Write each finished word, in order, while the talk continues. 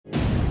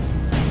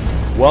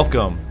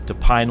Welcome to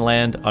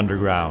Pineland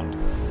Underground,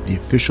 the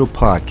official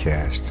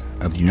podcast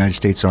of the United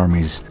States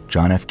Army's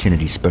John F.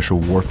 Kennedy Special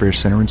Warfare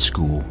Center and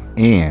School,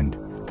 and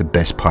the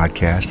best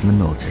podcast in the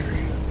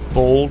military.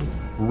 bold,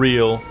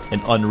 real,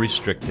 and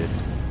unrestricted.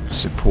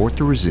 Support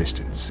the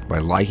resistance by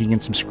liking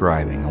and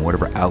subscribing on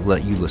whatever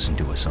outlet you listen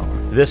to us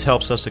on. This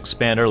helps us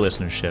expand our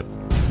listenership.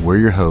 We're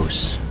your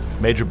hosts,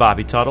 Major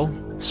Bobby Tuttle,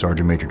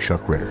 Sergeant Major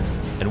Chuck Ritter.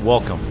 and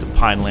welcome to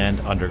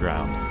Pineland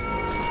Underground.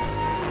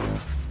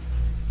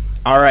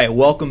 All right,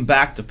 welcome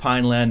back to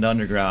Pineland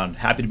Underground.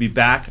 Happy to be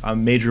back.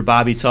 I'm Major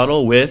Bobby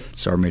Tuttle with...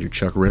 Sergeant Major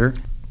Chuck Ritter.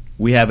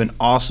 We have an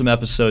awesome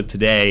episode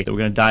today. We're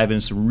going to dive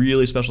into some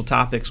really special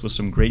topics with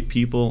some great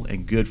people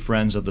and good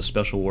friends of the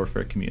Special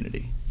Warfare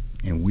community.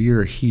 And we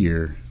are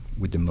here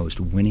with the most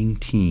winning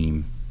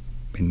team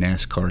in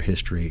NASCAR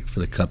history for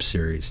the Cup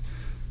Series.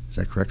 Is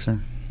that correct, sir?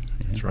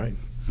 That's right.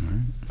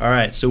 All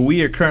right, so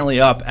we are currently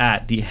up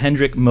at the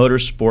Hendrick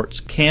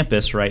Motorsports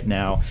campus right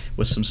now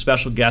with some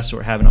special guests that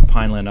we're having on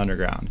Pineland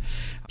Underground.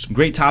 Some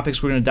great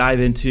topics we're going to dive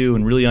into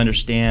and really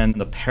understand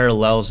the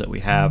parallels that we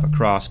have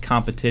across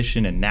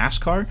competition and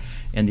NASCAR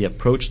and the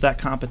approach to that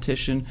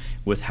competition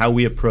with how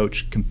we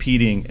approach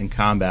competing in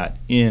combat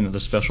in the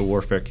Special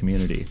Warfare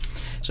community.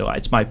 So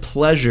it's my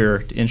pleasure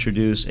to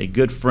introduce a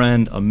good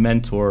friend, a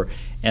mentor,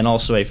 and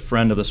also a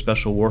friend of the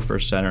Special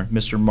Warfare Center,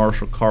 Mr.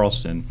 Marshall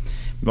Carlson.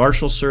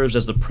 Marshall serves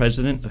as the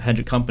president of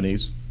Hendrick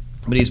Companies,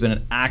 but he's been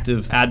an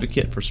active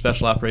advocate for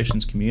special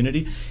operations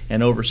community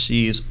and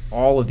oversees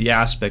all of the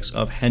aspects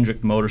of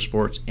Hendrick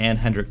Motorsports and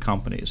Hendrick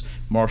Companies.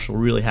 Marshall,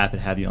 really happy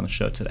to have you on the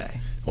show today.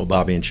 Well,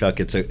 Bobby and Chuck,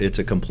 it's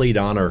a complete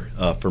honor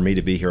for me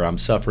to be here. I'm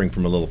suffering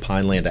from a little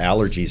Pineland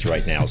allergies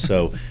right now,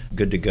 so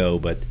good to go.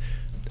 But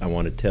I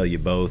want to tell you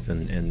both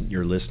and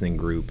your listening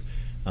group,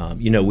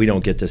 we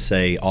don't get to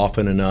say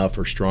often enough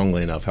or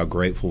strongly enough how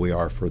grateful we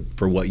are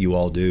for what you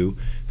all do,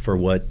 for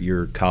what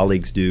your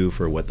colleagues do,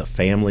 for what the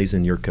families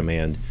in your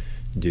command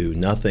do.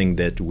 Nothing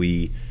that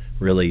we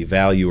really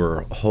value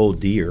or hold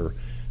dear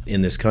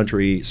in this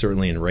country,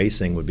 certainly in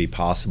racing, would be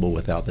possible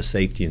without the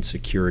safety and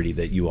security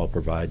that you all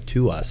provide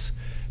to us.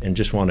 And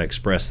just want to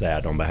express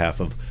that on behalf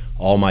of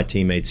all my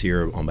teammates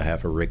here, on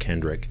behalf of Rick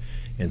Hendrick.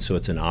 And so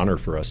it's an honor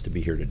for us to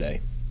be here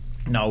today.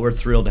 No, we're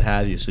thrilled to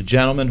have you. So,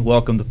 gentlemen,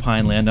 welcome to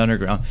Pineland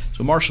Underground.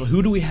 So, Marshall,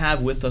 who do we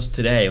have with us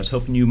today? I was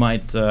hoping you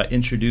might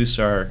introduce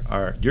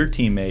your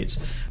teammates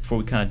before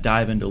we kind of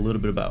dive into a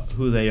little bit about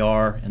who they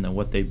are and then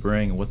what they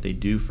bring and what they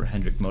do for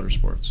Hendrick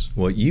Motorsports.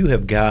 Well, you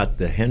have got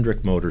the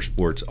Hendrick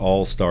Motorsports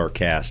all-star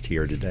cast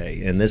here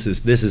today, and this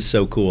is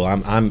so cool.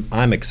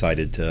 I'm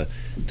excited to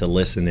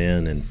listen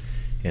in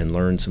and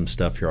learn some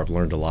stuff here. I've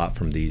learned a lot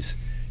from these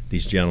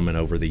gentlemen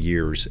over the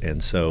years.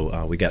 And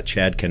so we got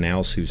Chad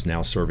Knaus, who's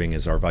now serving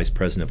as our Vice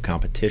President of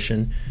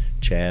Competition.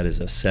 Chad is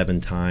a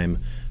 7-time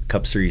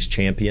Cup Series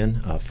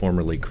champion,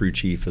 formerly crew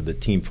chief of the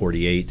Team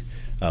 48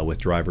 with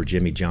driver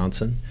Jimmy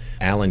Johnson.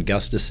 Alan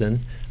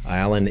Gustafson.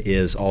 Alan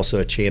is also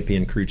a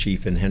champion crew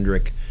chief in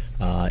Hendrick.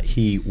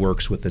 He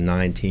works with the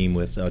 9 team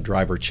with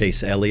driver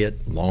Chase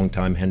Elliott,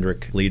 longtime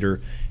Hendrick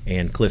leader,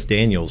 and Cliff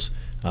Daniels.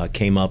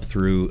 Came up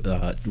through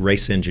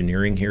race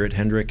engineering here at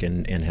Hendrick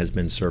and has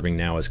been serving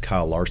now as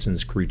Kyle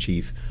Larson's crew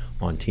chief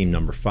on team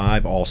number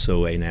 5,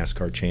 also a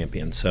NASCAR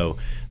champion. So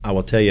I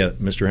will tell you,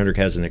 Mr. Hendrick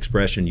has an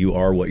expression, you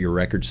are what your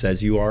record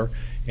says you are,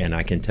 and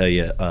I can tell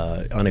you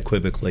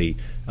unequivocally,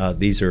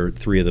 these are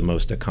 3 of the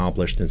most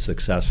accomplished and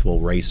successful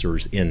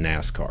racers in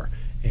NASCAR.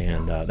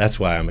 And that's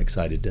why I'm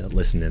excited to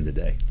listen in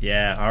today.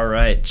 Yeah, all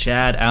right.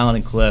 Chad, Alan,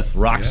 and Cliff,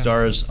 rock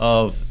stars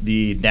of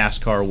the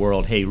NASCAR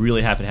world. Hey,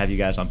 really happy to have you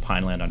guys on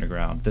Pineland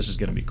Underground. This is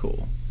going to be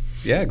cool.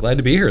 Yeah, glad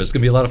to be here. It's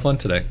going to be a lot of fun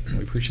today.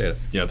 We appreciate it.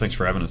 Yeah, thanks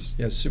for having us.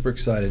 Yeah, super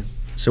excited.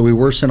 So we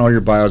were sent all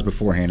your bios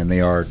beforehand, and they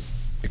are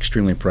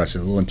extremely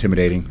impressive, a little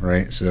intimidating,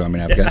 right? So,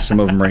 I've got some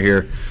of them right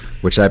here,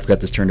 which I've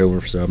got this turned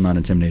over, so I'm not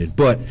intimidated.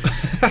 But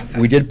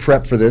we did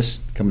prep for this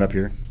coming up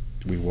here.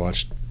 We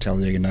watched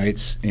Talladega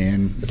Nights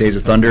and Days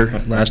of Thunder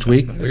last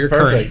week. You're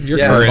current. You're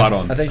current. Spot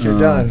on. I think you're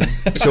done.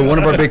 So one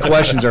of our big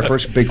questions, our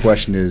first big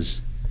question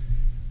is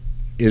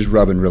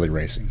rubbing really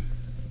racing?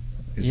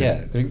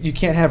 You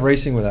can't have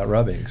racing without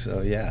rubbing,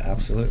 so yeah,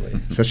 absolutely.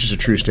 So that's just a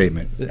true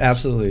statement.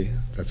 Absolutely.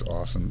 That's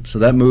awesome. So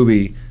that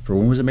movie, for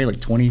when was it made, like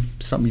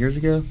 20-something years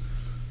ago?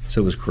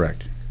 So it was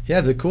correct. Yeah,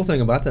 the cool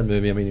thing about that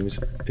movie, it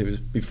was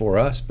before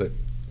us, but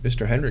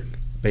Mr. Hendrick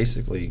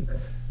basically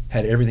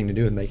had everything to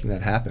do with making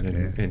that happen.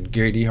 And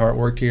Gary DeHart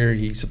worked here.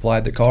 He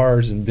supplied the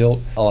cars and built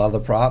a lot of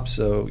the props.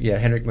 So, yeah,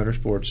 Hendrick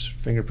Motorsports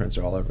fingerprints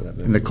are all over that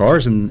movie. And the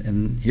cars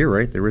in here,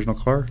 right? The original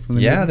car? From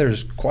the movie?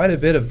 There's quite a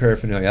bit of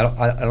paraphernalia.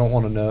 I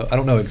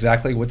don't know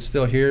exactly what's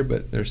still here,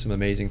 but there's some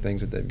amazing things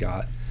that they've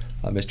got.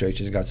 Mr. H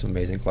has got some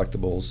amazing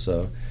collectibles.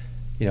 So,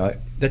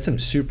 that's a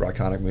super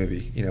iconic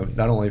movie,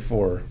 not only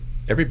for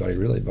everybody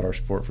really, but our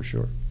sport for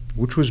sure.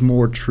 Which was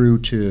more true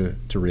to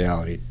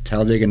reality,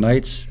 Talladega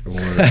Nights or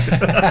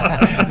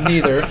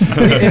neither?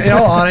 In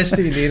all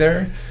honesty,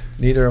 neither.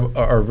 Neither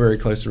are very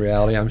close to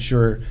reality. I'm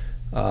sure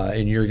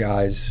in your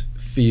guys'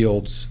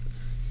 fields,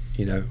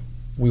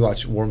 we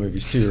watch war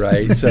movies too,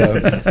 right? So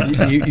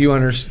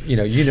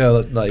you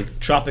know, like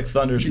Tropic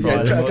Thunder's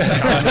probably Yeah, the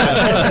most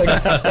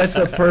common. that's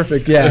a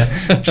perfect,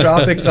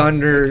 Tropic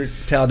Thunder,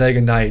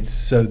 Talladega Nights.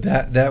 So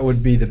that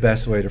would be the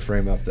best way to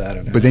frame up that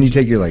analogy. But then you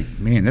take, you're like,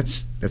 man,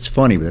 that's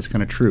funny, but that's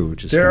kind of true,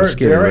 which is kind of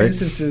scary, there are right?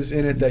 instances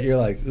in it that you're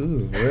like,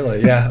 ooh,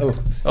 really? Yeah.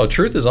 Oh,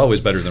 truth is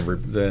always better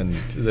than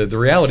the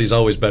reality is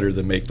always better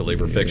than make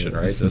believe or fiction,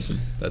 right?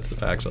 That's the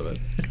facts of it.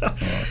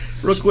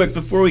 Real quick,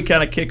 before we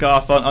kind of kick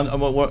off on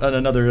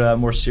another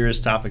more serious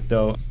topic,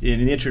 though,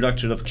 in the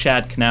introduction of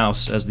Chad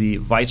Knaus as the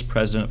Vice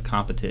President of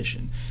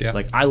Competition, Yeah.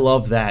 I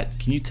love that.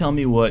 Can you tell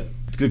me what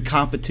the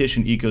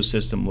competition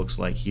ecosystem looks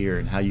like here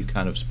and how you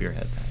kind of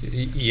spearhead that?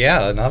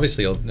 Yeah, and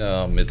obviously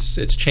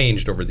it's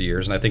changed over the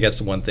years, and I think that's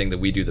the one thing that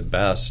we do the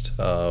best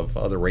of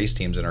other race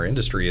teams in our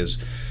industry is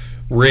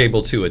we're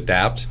able to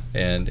adapt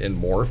and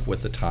morph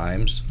with the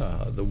times.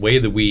 The way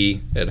that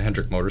we at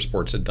Hendrick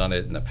Motorsports had done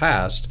it in the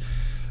past,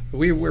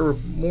 we were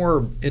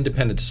more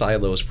independent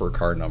silos for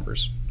car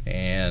numbers.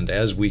 And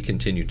as we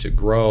continued to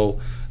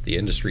grow, the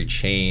industry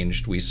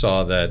changed. We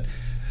saw that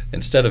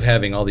instead of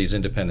having all these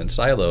independent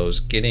silos,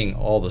 getting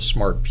all the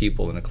smart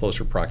people in a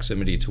closer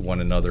proximity to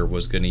one another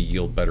was going to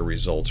yield better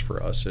results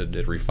for us.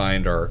 It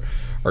refined our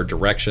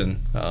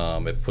direction.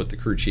 It put the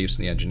crew chiefs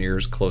and the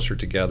engineers closer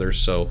together.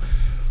 So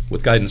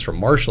with guidance from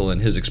Marshall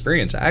and his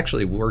experience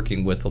actually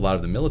working with a lot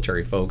of the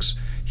military folks,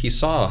 he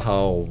saw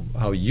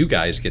how you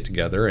guys get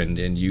together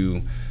and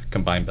you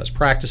combine best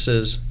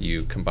practices,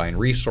 you combine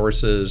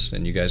resources,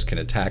 and you guys can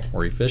attack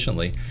more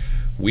efficiently.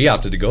 We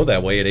opted to go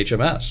that way at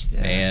HMS,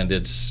 and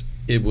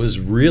it was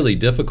really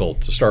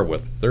difficult to start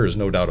with. There is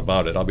no doubt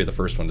about it. I'll be the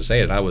first one to say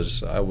it. I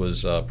was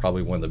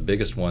probably one of the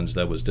biggest ones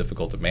that was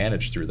difficult to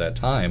manage through that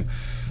time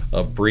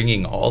of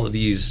bringing all of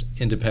these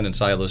independent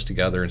silos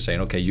together and saying,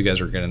 okay, you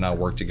guys are going to now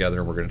work together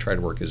and we're going to try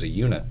to work as a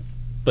unit.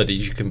 But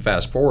as you can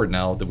fast forward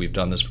now that we've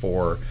done this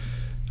for,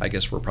 I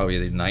guess we're probably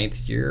the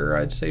 9th year,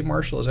 I'd say,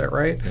 Marshall, is that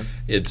right?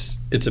 Yep.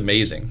 It's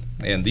amazing.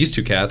 And these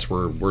two cats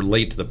were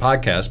late to the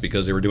podcast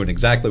because they were doing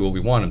exactly what we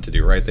want them to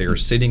do, right? They are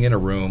sitting in a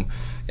room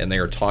and they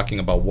are talking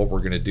about what we're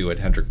going to do at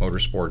Hendrick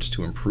Motorsports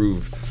to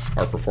improve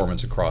our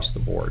performance across the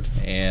board.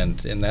 And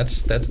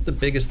that's the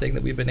biggest thing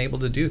that we've been able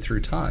to do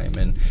through time.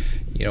 And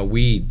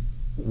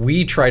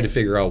we try to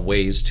figure out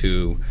ways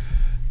to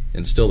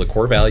instill the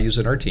core values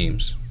in our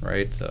teams,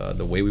 right?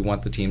 The way we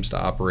want the teams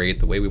to operate,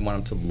 the way we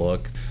want them to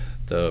look,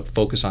 the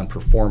focus on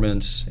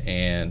performance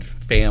and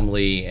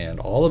family and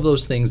all of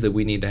those things that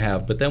we need to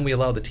have, but then we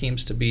allow the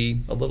teams to be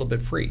a little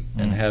bit free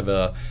and have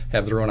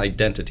their own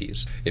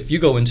identities. If you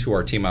go into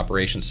our team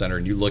operations center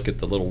and you look at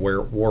the little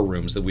war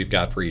rooms that we've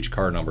got for each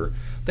car number,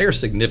 they are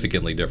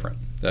significantly different.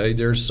 They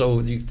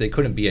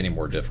couldn't be any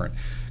more different.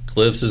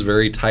 Cliff's is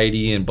very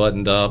tidy and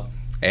buttoned up.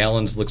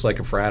 Allen's looks like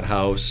a frat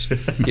house.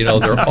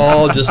 They're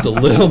all just a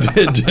little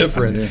bit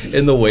different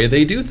in the way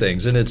they do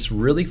things. And it's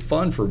really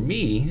fun for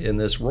me in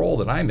this role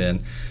that I'm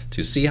in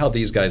to see how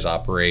these guys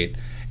operate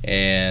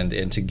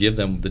and to give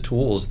them the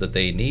tools that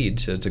they need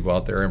to go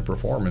out there and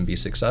perform and be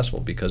successful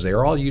because they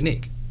are all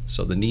unique.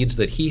 So the needs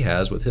that he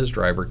has with his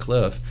driver,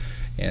 Cliff,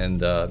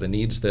 and the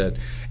needs that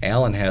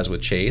Allen has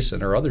with Chase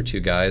and our other two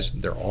guys,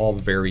 they're all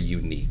very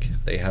unique.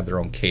 They have their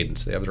own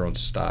cadence. They have their own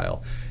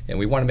style. And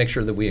we want to make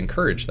sure that we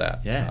encourage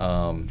that.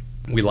 Yeah.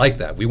 We like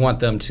that. We want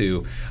them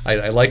to,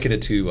 I liken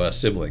it to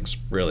siblings,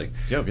 really.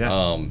 Yeah.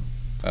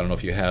 I don't know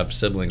if you have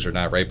siblings or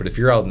not, right? But if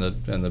you're out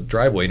in the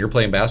driveway and you're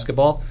playing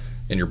basketball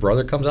and your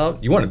brother comes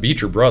out, you want to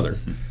beat your brother.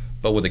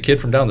 But when the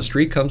kid from down the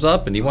street comes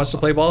up and he wants to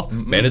play ball,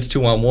 man, it's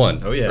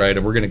 2-on-1. Oh, yeah. Right?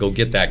 And we're going to go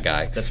get that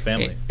guy. That's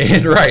family.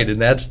 And right.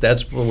 And that's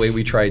the way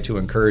we try to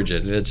encourage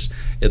it. And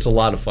it's a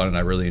lot of fun, and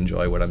I really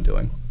enjoy what I'm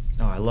doing.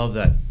 Oh, I love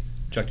that.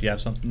 Chuck, do you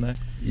have something there?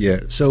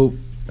 Yeah, so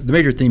the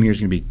major theme here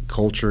is going to be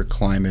culture,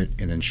 climate,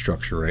 and then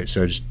structure, right?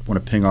 So I just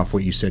want to ping off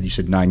what you said. You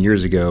said 9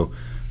 years ago,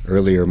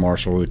 earlier,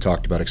 Marshall, we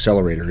talked about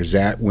Accelerator. Is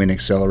that when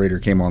Accelerator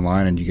came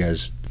online and you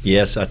guys...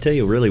 Yes, I tell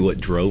you really what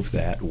drove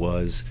that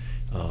was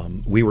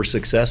we were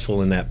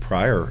successful in that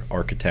prior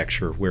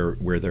architecture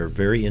where they're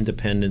very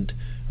independent,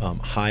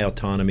 high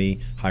autonomy,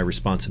 high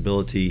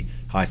responsibility,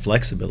 high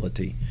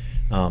flexibility.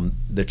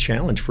 The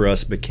challenge for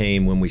us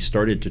became when we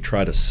started to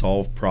try to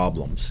solve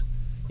problems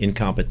in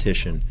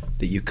competition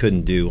that you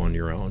couldn't do on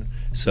your own.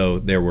 So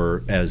there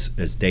were, as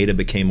data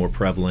became more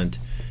prevalent,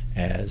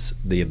 as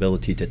the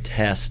ability to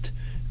test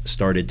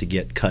started to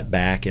get cut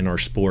back in our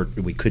sport,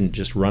 we couldn't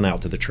just run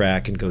out to the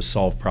track and go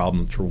solve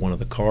problems for one of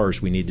the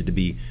cars. We needed to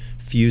be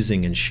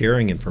fusing and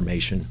sharing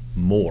information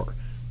more,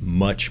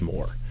 much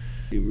more.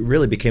 It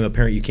really became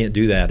apparent you can't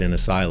do that in a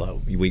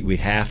silo. We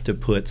have to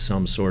put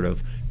some sort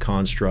of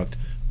construct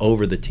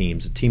over the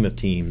teams, a team of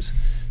teams,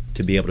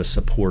 to be able to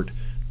support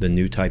the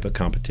new type of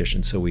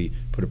competition. So we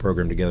put a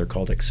program together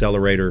called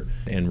Accelerator,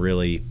 and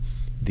really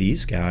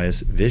these guys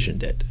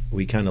visioned it.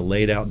 We kind of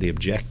laid out the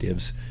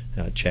objectives.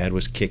 Chad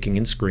was kicking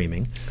and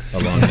screaming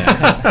along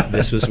that.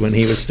 This was when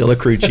he was still a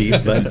crew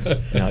chief, but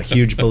a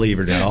huge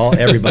believer to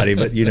everybody.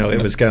 But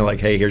it was kind of like,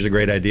 hey, here's a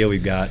great idea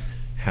we've got.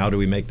 How do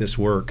we make this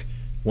work?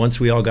 once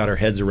we all got our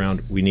heads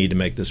around, we need to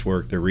make this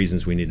work, there are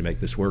reasons we need to make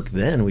this work,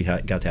 then we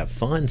got to have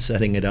fun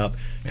setting it up.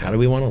 How do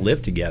we want to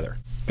live together?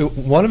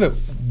 One of it,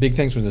 big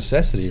things was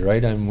necessity,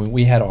 right? I mean, when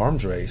we had an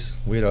arms race,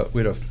 we had a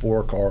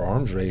 4-car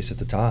arms race at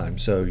the time.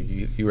 So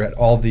you had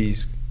all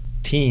these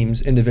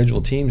teams,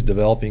 individual teams,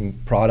 developing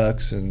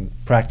products and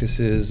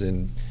practices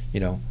and,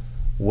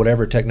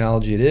 whatever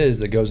technology it is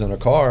that goes on a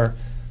car.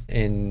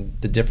 And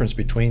the difference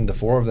between the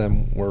 4 of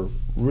them were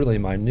really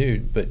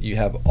minute, but you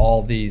have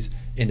all these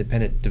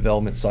independent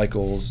development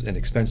cycles and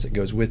expense that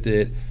goes with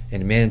it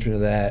and management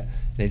of that.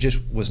 And it just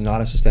was not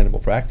a sustainable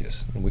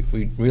practice. And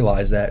we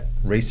realized that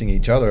racing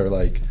each other,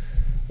 like,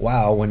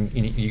 wow, when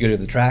you go to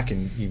the track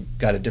and you've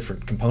got a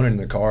different component in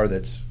the car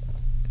that's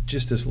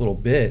just this little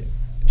bit,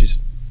 it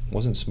just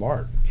wasn't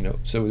smart,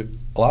 So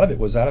a lot of it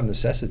was out of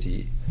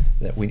necessity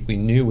that we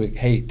knew,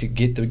 hey, to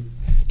get to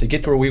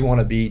where we want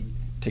to be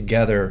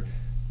together,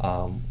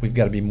 we've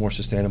got to be more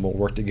sustainable,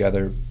 work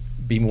together,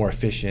 be more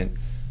efficient,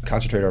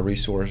 concentrate our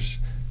resource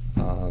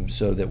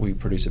so that we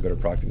produce a better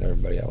product than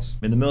everybody else.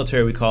 In the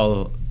military, we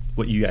call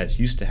what you guys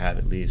used to have,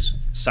 at least,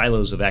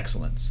 silos of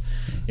excellence.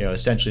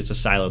 Essentially, it's a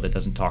silo that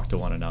doesn't talk to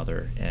one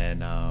another,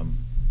 and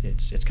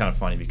it's kind of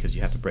funny because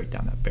you have to break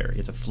down that barrier. You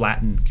have to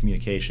flatten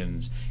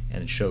communications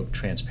and show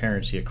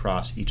transparency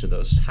across each of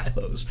those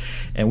silos.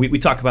 And we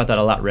talk about that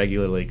a lot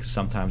regularly because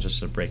sometimes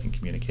it's a break in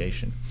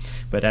communication.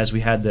 But as we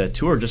had the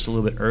tour just a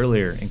little bit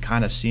earlier and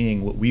kind of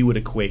seeing what we would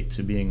equate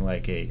to being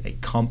like a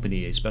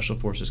company, a Special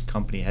Forces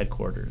company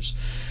headquarters,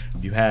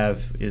 you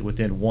have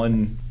within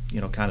one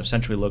kind of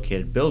centrally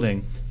located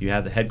building, you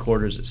have the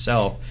headquarters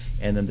itself,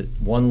 and then the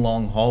one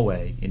long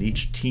hallway in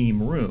each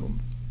team room.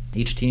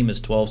 Each team is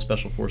 12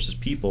 Special Forces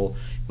people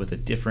with a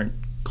different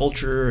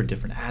culture, a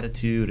different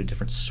attitude, a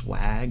different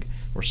swag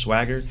or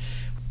swagger,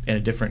 and a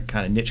different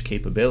kind of niche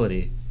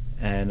capability.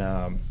 And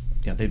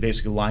they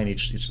basically line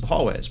each of the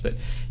hallways. But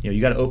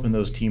you got to open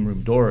those team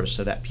room doors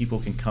so that people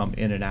can come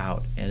in and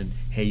out. And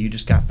hey, you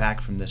just got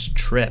back from this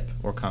trip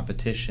or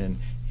competition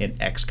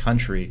in X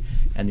country,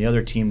 and the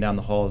other team down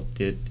the hall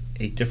did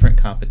a different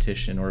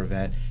competition or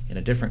event in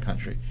a different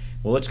country.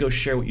 Well, let's go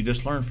share what you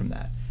just learned from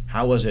that.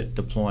 How was it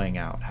deploying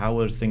out? How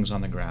were things on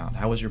the ground?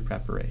 How was your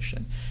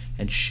preparation?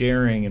 And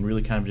sharing and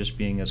really kind of just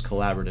being as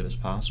collaborative as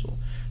possible.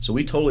 So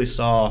we totally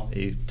saw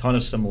a ton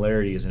of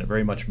similarities, and it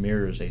very much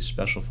mirrors a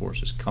Special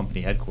Forces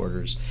company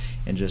headquarters,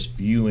 and just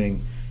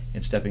viewing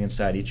and stepping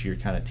inside each of your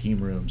kind of team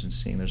rooms and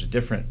seeing there's a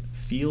different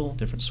feel,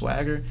 different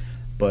swagger,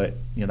 but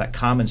that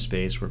common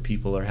space where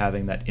people are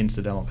having that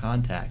incidental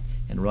contact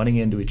and running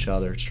into each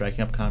other,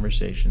 striking up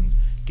conversation,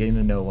 getting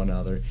to know one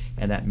another,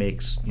 and that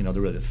makes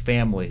the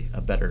family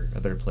a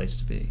better place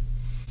to be.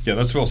 Yeah,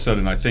 that's well said.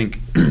 And I think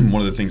one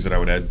of the things that I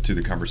would add to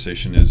the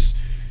conversation is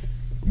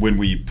when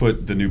we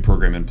put the new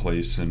program in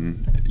place,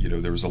 and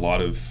there was a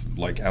lot of,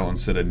 like Alan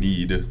said, a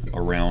need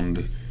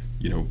around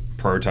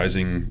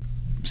prioritizing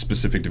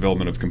specific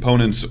development of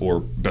components or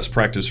best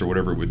practice or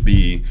whatever it would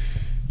be.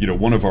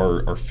 One of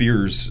our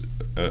fears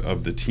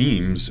of the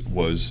teams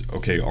was,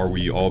 okay, are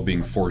we all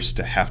being forced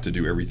to have to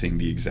do everything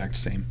the exact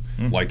same?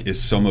 Like,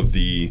 is some of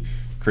the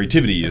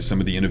creativity, is some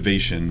of the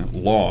innovation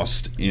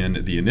lost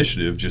in the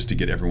initiative just to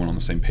get everyone on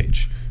the same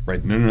page,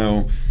 right?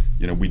 No.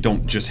 We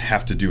don't just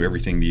have to do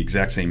everything the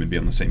exact same and be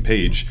on the same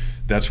page.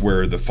 That's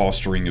where the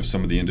fostering of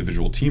some of the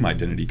individual team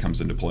identity comes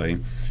into play.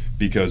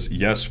 Because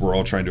yes, we're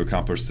all trying to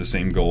accomplish the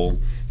same goal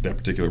that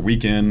particular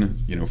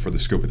weekend, for the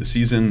scope of the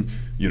season.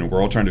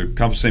 We're all trying to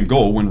accomplish the same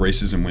goal, win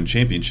races and win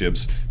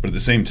championships, but at the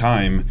same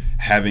time,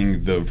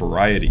 having the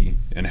variety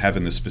and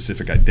having the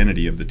specific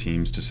identity of the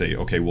teams to say,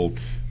 okay, well,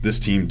 this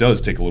team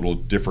does take a little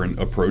different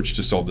approach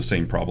to solve the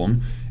same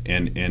problem,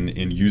 and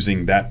in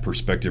using that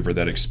perspective or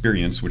that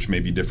experience, which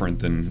may be different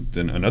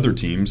than another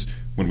team's,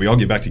 when we all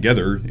get back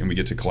together and we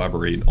get to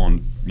collaborate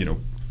on,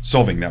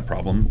 solving that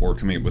problem or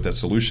coming up with that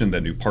solution,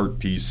 that new part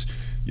piece,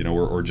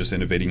 or just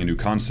innovating a new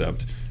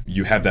concept,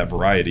 you have that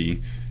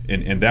variety.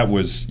 And that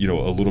was, a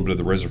little bit of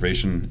the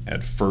reservation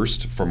at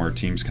first from our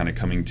teams kind of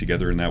coming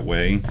together in that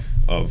way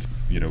of,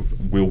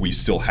 will we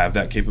still have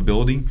that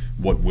capability?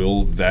 What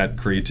will that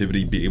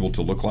creativity be able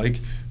to look like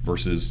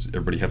versus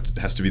everybody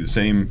has to be the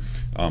same?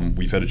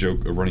 We've had a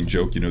running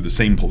joke, the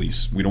same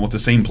police. We don't want the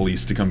same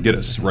police to come get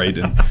us, right?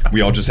 And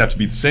we all just have to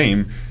be the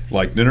same.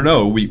 Like,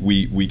 no,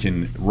 we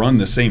can run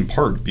the same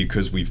part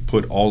because we've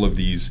put all of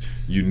these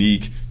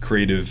unique,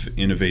 creative,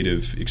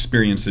 innovative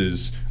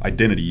experiences,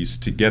 identities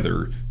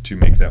together to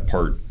make that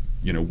part,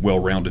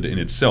 well-rounded in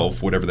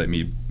itself, whatever that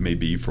may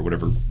be for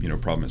whatever,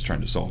 problem it's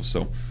trying to solve.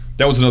 So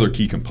that was another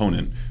key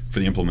component for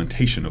the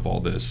implementation of all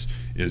this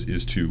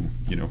is to,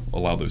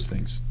 allow those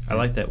things. I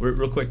like that.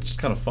 Real quick, just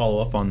kind of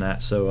follow up on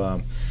that.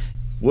 So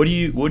what do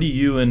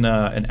you and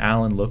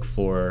Alan look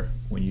for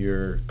when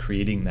you're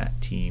creating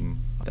that team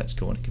that's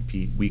going to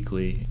compete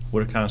weekly?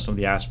 What are kind of some of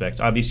the aspects?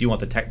 Obviously, you want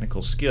the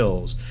technical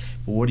skills,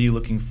 but what are you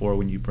looking for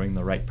when you bring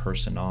the right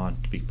person on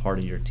to be part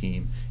of your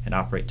team and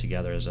operate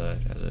together as a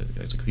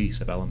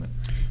cohesive element?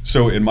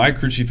 So in my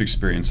crew chief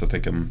experience, I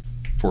think I'm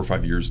 4 or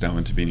 5 years now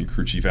into being a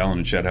crew chief. Alan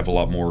and Chad have a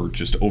lot more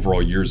just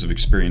overall years of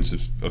experience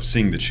of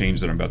seeing the change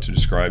that I'm about to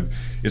describe.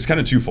 It's kind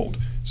of twofold.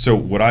 So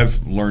what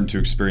I've learned to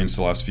experience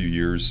the last few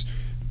years,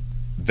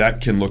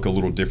 that can look a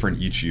little different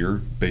each year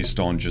based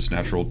on just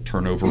natural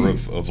turnover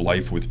of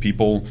life with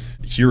people.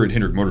 Here at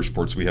Hendrick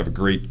Motorsports, we have a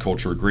great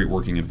culture, a great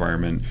working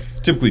environment.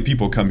 Typically,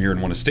 people come here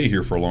and want to stay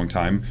here for a long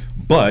time,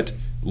 but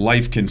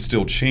life can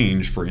still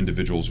change for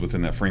individuals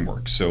within that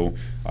framework. So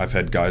I've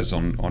had guys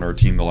on our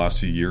team the last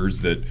few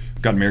years that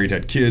got married,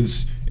 had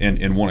kids,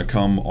 and want to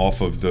come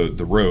off of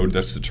the road.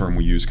 That's the term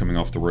we use, coming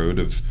off the road,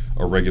 of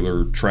a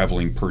regular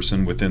traveling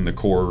person within the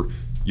core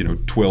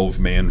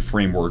 12-man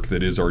framework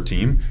that is our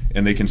team,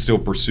 and they can still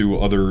pursue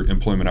other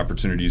employment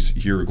opportunities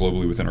here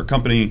globally within our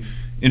company,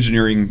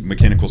 engineering,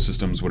 mechanical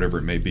systems, whatever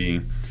it may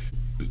be.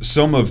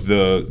 Some of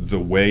the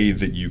way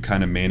that you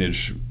kind of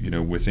manage,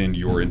 within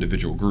your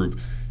individual group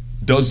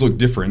does look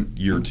different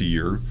year to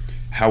year.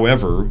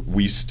 However,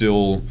 we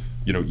still,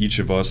 each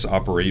of us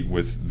operate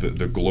with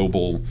the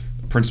global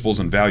principles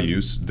and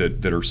values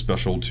that are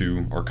special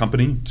to our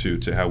company, to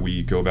how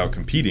we go about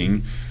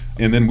competing.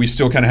 And then we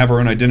still kind of have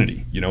our own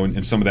identity,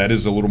 and some of that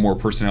is a little more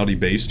personality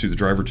based, to the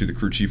driver, to the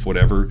crew chief,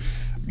 whatever.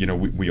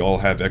 We all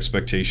have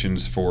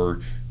expectations for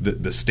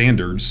the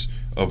standards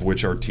of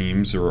which our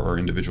teams or our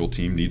individual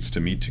team needs to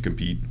meet to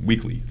compete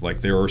weekly.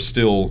 Like, there are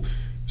still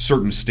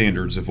certain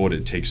standards of what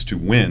it takes to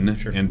win.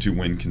 Sure. And to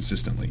win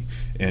consistently.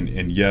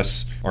 And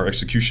yes, our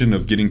execution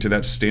of getting to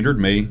that standard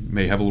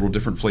may have a little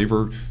different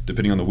flavor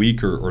depending on the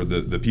week or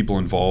the people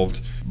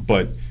involved.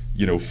 But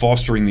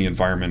fostering the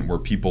environment where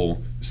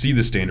people see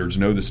the standards,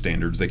 know the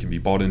standards, they can be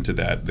bought into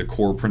that, the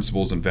core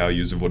principles and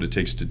values of what it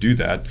takes to do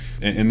that.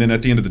 And then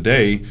at the end of the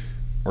day,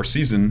 our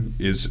season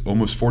is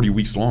almost 40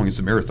 weeks long. It's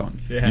a marathon.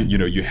 Yeah.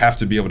 You have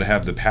to be able to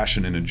have the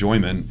passion and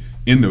enjoyment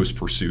in those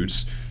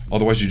pursuits.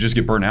 Otherwise, you just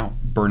get burnt out.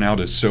 Burnout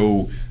is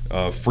so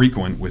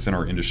frequent within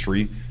our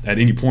industry. At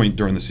any point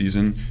during the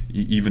season,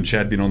 even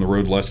Chad being on the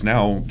road less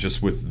now,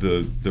 just with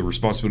the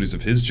responsibilities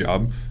of his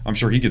job, I'm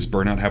sure he gets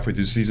burnt out halfway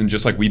through the season,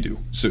 just like we do.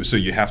 So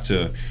you have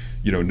to,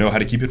 know how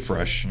to keep it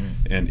fresh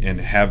and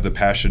have the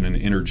passion and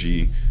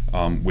energy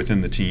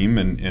within the team,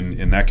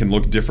 and that can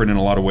look different in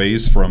a lot of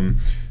ways, from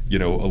a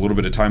little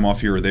bit of time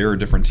off here or there,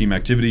 different team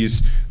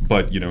activities,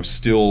 but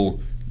still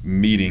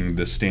meeting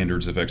the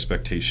standards of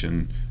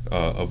expectation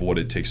of what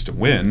it takes to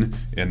win.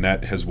 And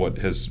that has what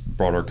has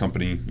brought our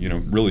company,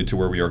 really to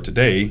where we are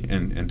today,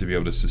 and to be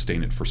able to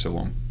sustain it for so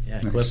long.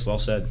 Yeah, Cliff, well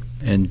said.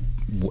 And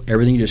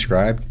everything you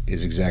described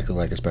is exactly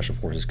like a Special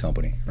Forces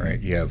company, right?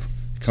 You have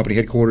company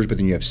headquarters, but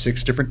then you have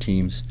 6 different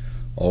teams,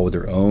 all with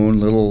their own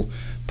little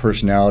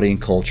personality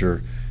and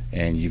culture,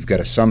 and you've got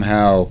to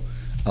somehow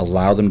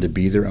allow them to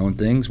be their own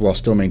things while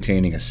still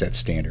maintaining a set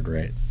standard,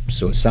 right?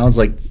 So it sounds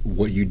like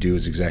what you do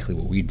is exactly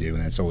what we do,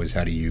 and that's always,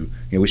 how do you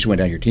we just went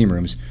down your team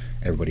rooms,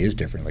 everybody is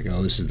different. Like,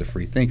 oh, this is the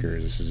free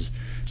thinkers, this is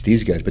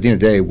these guys. But at the end of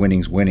the day,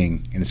 winning's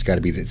winning, and it's got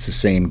to be, it's the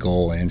same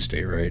goal and end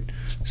state, right?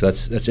 So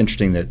that's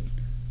interesting that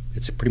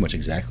it's pretty much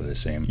exactly the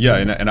same. Yeah,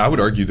 and I would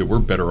argue that we're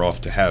better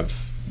off to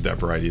have that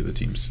variety of the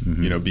teams,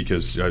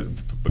 because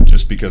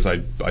just because I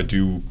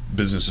do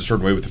business a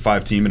certain way with the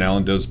 5 team and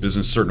Alan does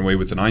business a certain way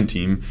with the 9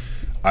 team,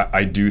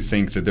 I do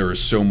think that there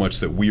is so much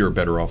that we are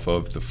better off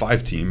of the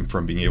 5 team,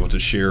 from being able to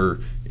share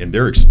in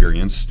their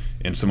experience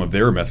and some of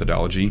their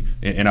methodology,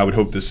 and I would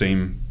hope the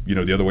same,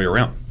 the other way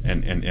around,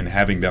 and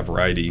having that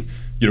variety,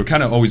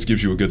 kind of always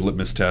gives you a good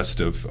litmus test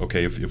of,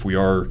 okay, if we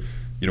are,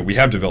 we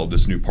have developed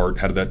this new part,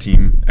 how did that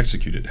team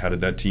execute it? How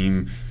did that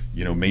team,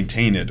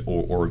 maintain it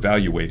or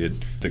evaluate it?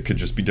 That could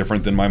just be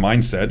different than my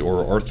mindset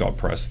or our thought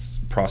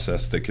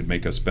process that could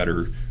make us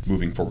better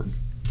moving forward.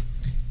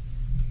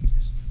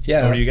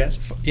 Yeah. What are you guys?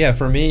 Yeah,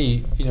 for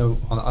me,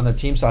 on the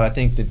team side, I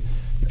think that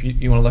if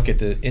you want to look at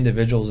the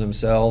individuals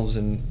themselves,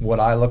 and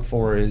what I look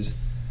for is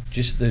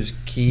just those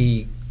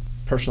key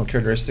personal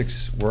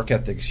characteristics. Work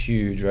ethic's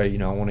huge, right?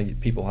 I want to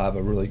people have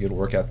a really good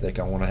work ethic.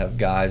 I want to have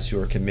guys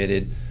who are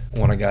committed. I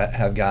want to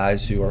have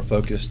guys who are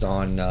focused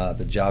on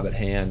the job at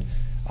hand.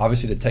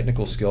 Obviously, the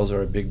technical skills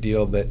are a big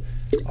deal, but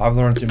I've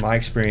learned through my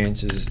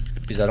experiences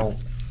is I don't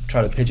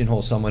try to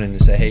pigeonhole someone and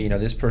say, hey,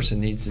 this person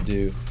needs to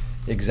do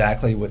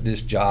exactly what this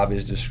job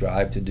is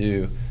described to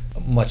do.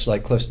 Much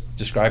like Cliff's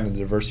describing the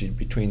diversity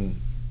between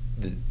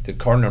the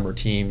car number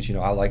teams,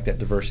 I like that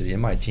diversity in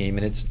my team,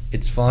 and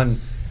it's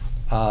fun.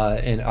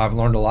 And I've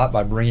learned a lot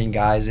by bringing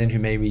guys in who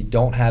maybe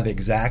don't have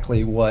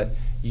exactly what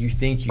you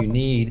think you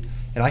need,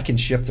 and I can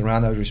shift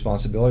around those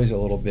responsibilities a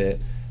little bit.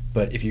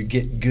 But if you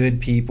get good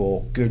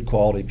people, good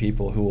quality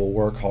people who will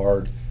work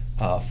hard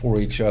for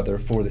each other,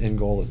 for the end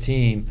goal of the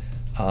team,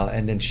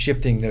 and then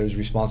shifting those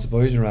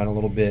responsibilities around a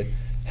little bit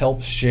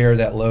helps share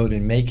that load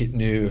and make it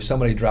new. If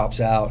somebody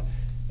drops out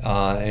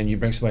and you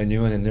bring somebody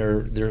new in and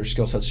their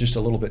skill set's just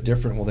a little bit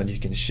different, well, then you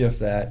can shift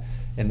that,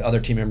 and the other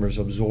team members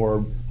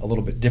absorb a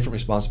little bit different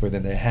responsibility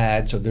than they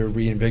had, so they're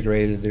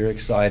reinvigorated, they're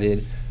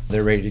excited,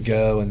 they're ready to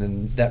go, and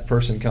then that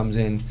person comes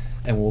in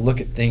and will look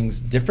at things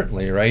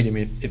differently, right? I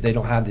mean, if they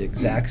don't have the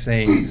exact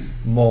same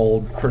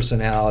mold,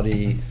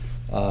 personality,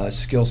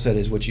 skill set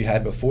is what you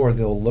had before,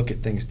 they'll look at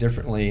things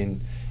differently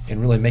and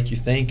really make you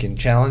think and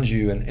challenge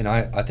you. And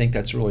I think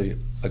that's really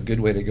a good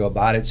way to go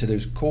about it. So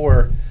there's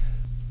core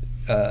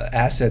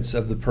assets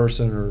of the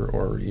person,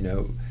 or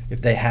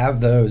if they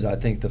have those, I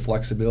think the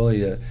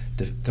flexibility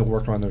to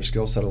work on their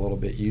skill set a little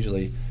bit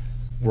usually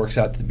works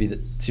out to be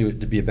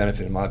a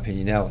benefit, in my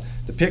opinion. Now,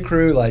 the pit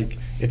crew, like,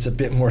 it's a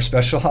bit more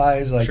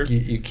specialized. Like, sure.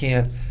 you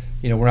can't,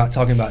 we're not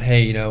talking about,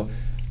 hey,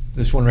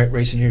 this one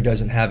racing here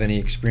doesn't have any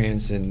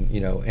experience in,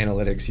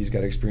 analytics. He's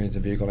got experience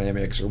in vehicle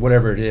dynamics or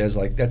whatever it is.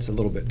 Like, that's a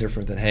little bit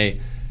different than,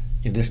 hey,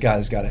 this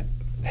guy's got to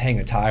hang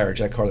a tire or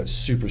check car that's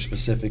super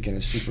specific and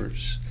a super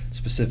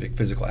specific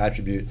physical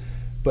attribute.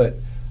 But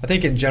I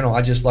think in general,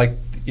 I just like,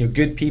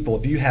 good people.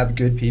 If you have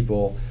good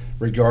people,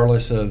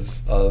 regardless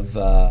of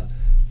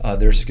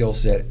their skill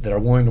set, that are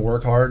willing to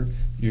work hard,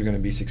 you're going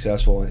to be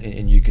successful,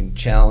 and you can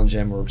challenge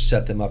them or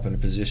set them up in a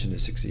position to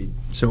succeed.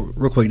 So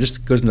real quick,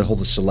 just goes into the whole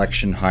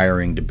selection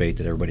hiring debate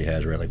that everybody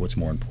has, right? Like, what's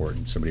more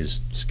important, somebody's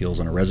skills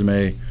on a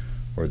resume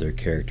or their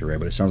character, right?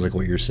 But it sounds like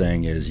what you're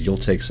saying is you'll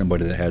take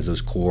somebody that has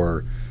those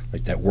core,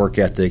 like that work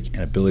ethic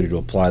and ability to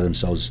apply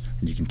themselves,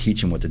 and you can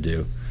teach them what to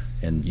do.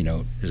 And,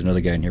 there's another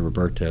guy in here,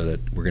 Roberto, that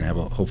we're going to have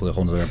hopefully a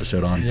whole other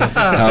episode on.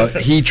 How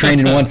he trained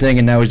in one thing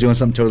and now he's doing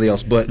something totally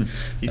else. But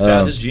he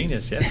found his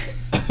genius, yeah.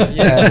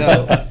 Yeah,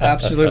 no,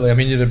 absolutely. I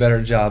mean, you did a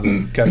better job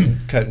of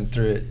cutting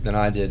through it than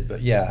I did.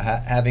 But,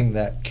 yeah, having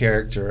that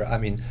character, I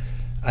mean,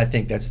 I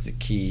think that's the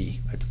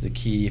key. That's the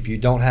key. If you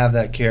don't have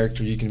that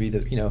character, you can be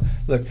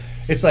look,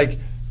 it's like,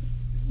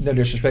 no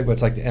disrespect, but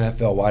it's like the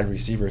NFL wide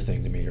receiver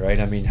thing to me, right?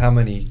 I mean, how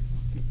many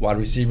wide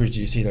receivers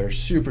do you see that are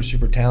super,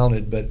 super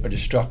talented but are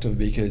destructive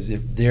because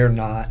if they're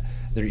not,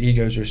 their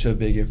egos are so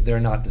big, if they're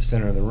not the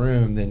center of the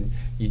room, then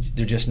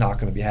they're just not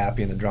going to be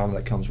happy, and the drama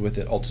that comes with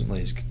it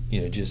ultimately is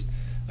just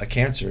a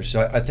cancer.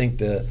 So I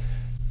think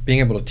being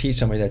able to teach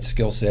somebody that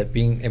skill set,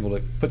 being able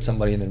to put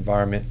somebody in the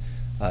environment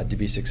to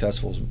be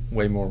successful is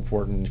way more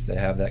important. If they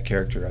have that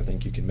character, I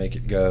think you can make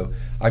it go.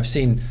 I've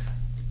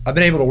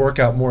been able to work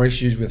out more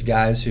issues with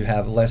guys who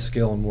have less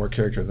skill and more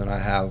character than I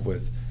have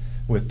with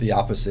the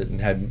opposite, and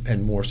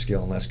had more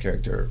skill and less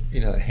character,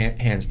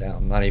 hands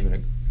down, not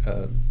even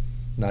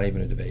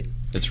a debate.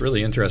 It's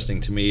really interesting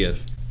to me.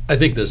 I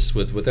think this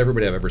with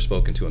everybody I've ever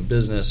spoken to in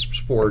business,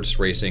 sports,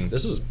 racing,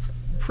 this is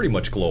pretty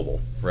much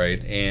global,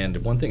 right? And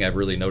one thing I've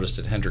really noticed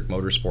at Hendrick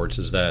Motorsports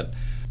is that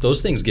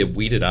those things get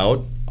weeded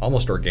out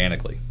almost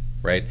organically,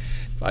 right?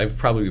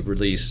 I've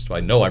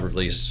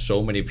released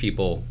so many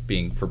people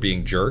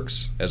being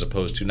jerks as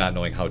opposed to not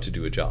knowing how to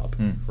do a job,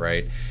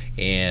 right?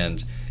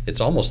 And it's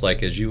almost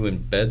like as you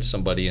embed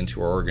somebody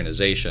into our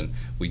organization,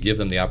 we give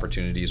them the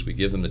opportunities, we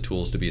give them the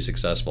tools to be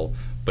successful.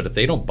 But if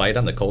they don't bite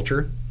on the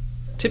culture,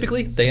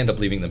 typically they end up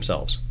leaving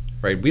themselves,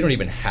 right? We don't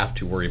even have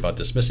to worry about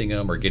dismissing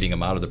them or getting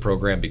them out of the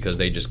program because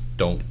they just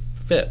don't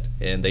fit.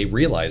 And they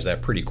realize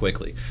that pretty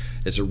quickly.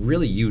 It's a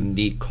really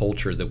unique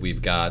culture that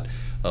we've got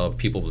of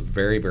people with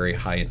very, very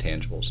high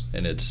intangibles.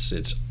 And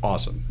it's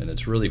awesome. And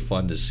it's really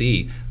fun to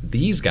see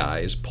these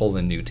guys pull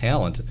in new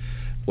talent.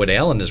 What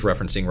Alan is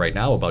referencing right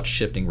now about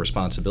shifting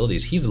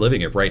responsibilities, he's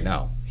living it right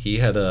now. He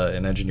had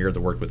an engineer that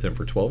worked with him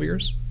for 12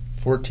 years?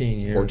 14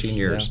 years. 14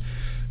 years. Yeah.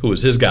 Who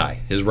was his guy,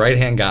 his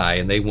right-hand guy,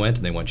 and they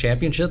won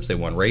championships, they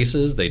won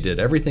races, they did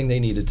everything they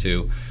needed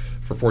to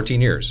for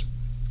 14 years.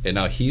 And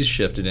now he's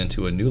shifted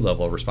into a new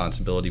level of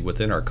responsibility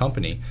within our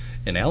company,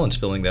 and Alan's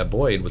filling that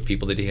void with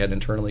people that he had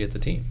internally at the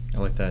team. I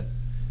like that.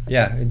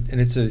 Yeah, and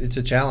it's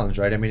a challenge,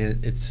 right? I mean,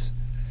 it's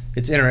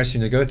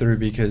interesting to go through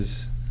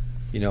because,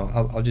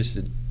 I'll just...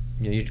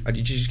 you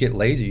just get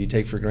lazy. You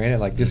take for granted,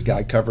 like, this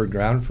guy covered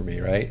ground for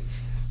me, right?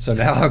 So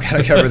now I've got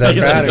to cover that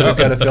ground, and we've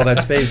got to fill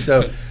that space.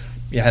 So,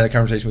 I had a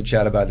conversation with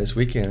Chad about this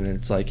weekend, and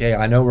it's like, hey,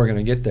 I know we're going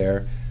to get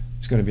there.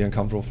 It's going to be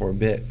uncomfortable for a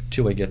bit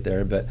till we get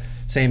there. But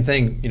same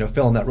thing,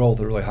 filling that role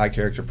with a really high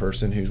character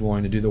person who's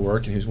willing to do the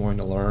work and who's willing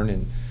to learn.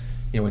 And,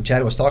 when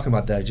Chad was talking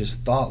about that, I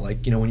just thought,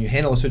 like, when you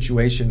handle a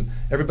situation,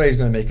 everybody's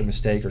going to make a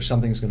mistake or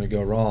something's going to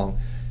go wrong.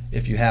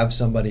 If you have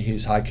somebody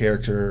who's high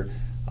character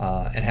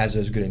and has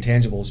those good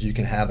intangibles, you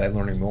can have that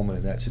learning moment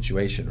in that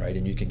situation, right?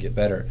 And you can get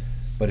better.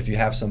 But if you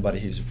have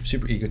somebody who's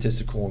super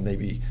egotistical and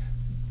maybe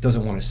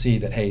doesn't want to see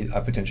that, hey, I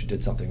potentially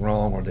did something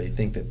wrong, or they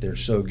think that they're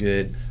so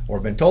good or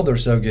been told they're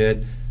so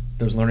good,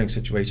 those learning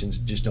situations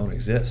just don't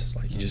exist.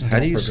 Like, you just How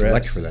do you progress.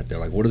 select for that, though?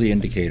 Like, what are the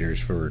indicators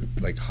for,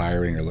 like,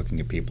 hiring or looking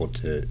at people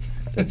to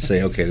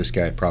say, okay, this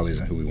guy probably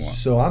isn't who we want?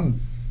 So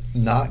I'm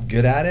not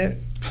good at it.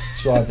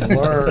 So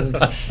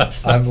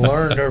I've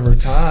learned over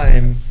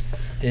time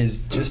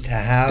is just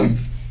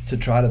to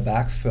try to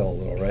backfill a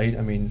little, right?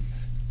 I mean,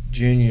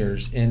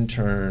 juniors,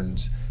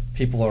 interns,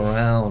 people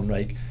around,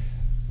 like,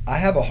 I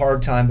have a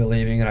hard time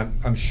believing, and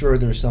I'm sure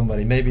there's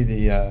somebody, maybe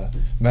the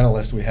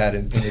mentalist we had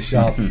in the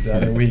shop the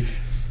other week,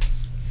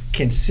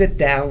 can sit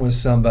down with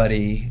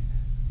somebody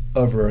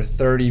over a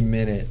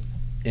 30-minute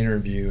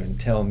interview and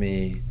tell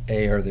me,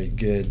 A, are they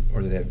good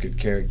or do they have good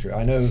character?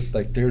 I know,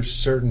 like, there's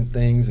certain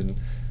things, and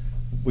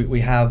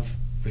we've had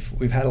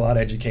a lot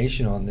of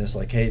education on this,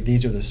 like, hey,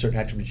 these are the certain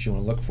attributes you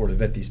want to look for to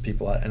vet these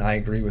people out, and I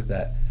agree with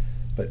that.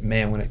 But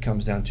man, when it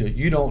comes down to it,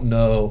 you don't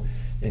know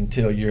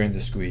until you're in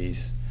the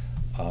squeeze.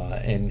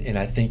 And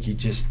I think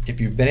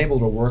if you've been able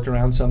to work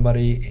around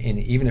somebody, and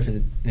even if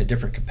it's in a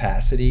different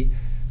capacity,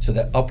 so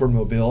that upward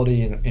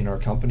mobility in our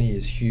company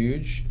is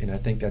huge. And I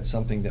think that's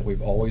something that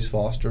we've always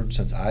fostered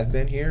since I've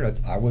been here.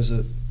 I was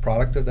a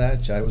product of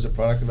that. Chad was a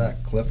product of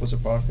that. Cliff was a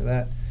product of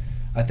that.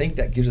 I think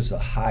that gives us a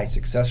high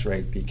success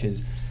rate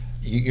because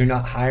you're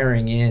not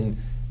hiring in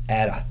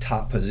at a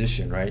top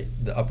position, right?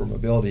 The upper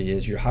mobility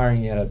is you're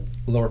hiring at a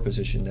lower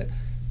position that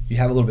you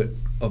have a little bit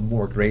of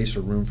more grace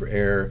or room for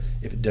error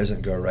if it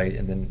doesn't go right.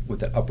 And then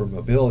with that upper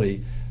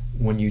mobility,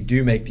 when you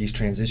do make these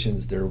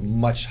transitions, they're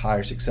much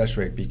higher success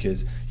rate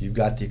because you've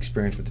got the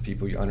experience with the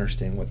people, you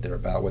understand what they're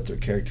about, what their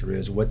character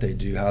is, what they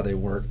do, how they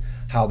work,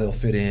 how they'll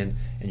fit in,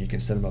 and you can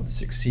set them up to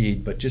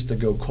succeed. But just to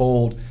go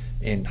cold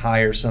and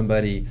hire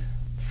somebody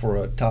for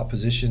a top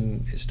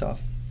position is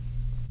tough.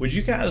 Would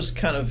you guys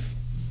kind of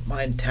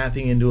mind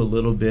tapping into a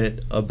little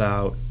bit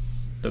about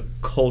the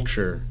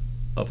culture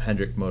of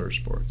Hendrick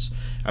Motorsports?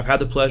 I've had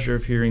the pleasure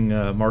of hearing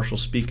Marshall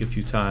speak a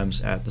few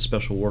times at the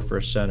Special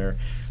Warfare Center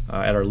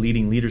at our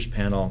Leading Leaders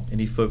panel, and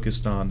he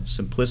focused on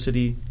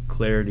simplicity,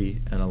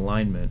 clarity, and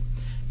alignment.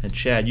 And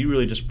Chad, you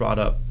really just brought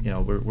up,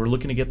 we're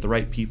looking to get the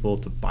right people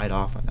to bite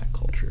off on that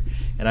culture.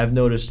 And I've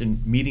noticed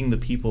in meeting the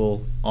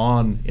people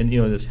in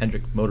this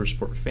Hendrick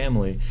Motorsport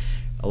family,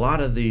 a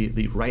lot of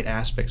the right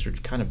aspects are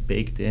kind of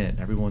baked in.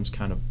 Everyone's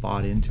kind of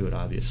bought into it,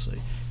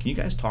 obviously. Can you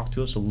guys talk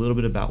to us a little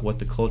bit about what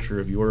the culture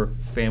of your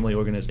family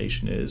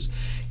organization is,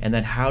 and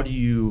then how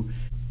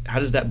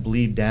does that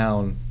bleed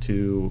down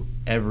to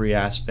every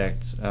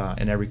aspect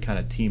and every kind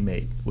of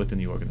teammate within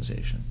the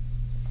organization?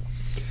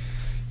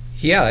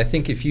 Yeah, I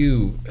think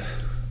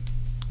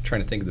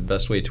trying to think of the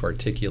best way to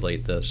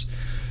articulate this,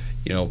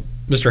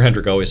 Mr.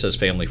 Hendrick always says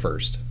family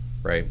first,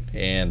 right?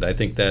 And I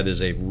think that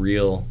is a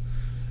real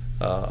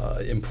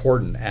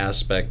important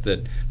aspect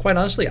that, quite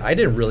honestly, I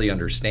didn't really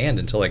understand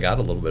until I got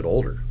a little bit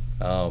older.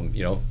 I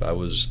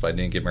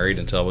didn't get married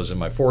until I was in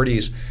my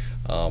 40s.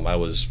 I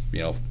was,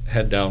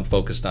 head down,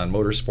 focused on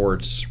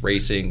motorsports,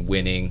 racing,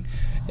 winning,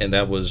 and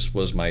that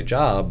was my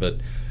job. But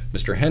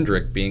Mr.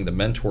 Hendrick, being the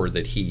mentor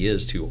that he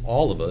is to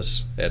all of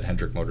us at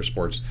Hendrick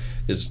Motorsports,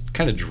 is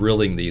kind of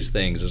drilling these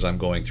things as I'm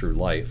going through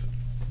life.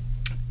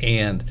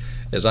 And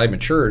as I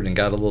matured and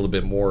got a little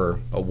bit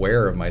more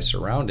aware of my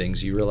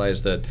surroundings, you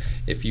realize that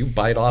if you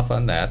bite off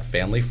on that,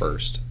 family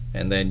first,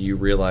 and then you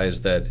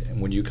realize that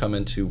when you come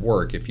into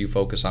work, if you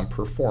focus on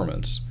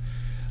performance,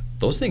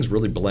 those things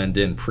really blend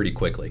in pretty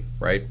quickly,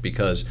 right?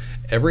 Because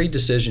every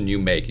decision you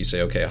make, you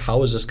say, okay,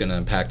 how is this going to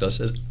impact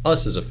us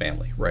as a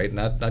family, right?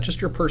 Not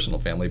just your personal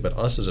family, but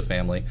us as a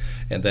family.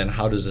 And then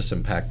how does this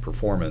impact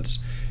performance?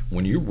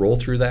 When you roll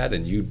through that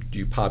and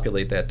you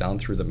populate that down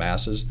through the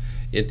masses,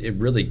 it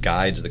really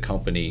guides the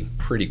company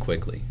pretty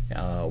quickly.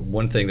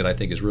 One thing that I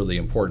think is really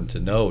important to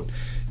note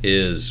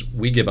is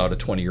we give out a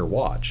 20-year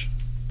watch.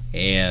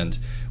 And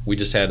we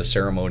just had a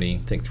ceremony,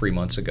 I think 3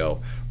 months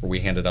ago, where we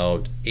handed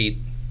out 8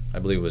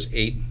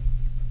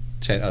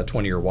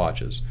 20-year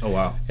watches. Oh,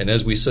 wow. And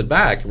as we stood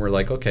back and we're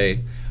like, okay,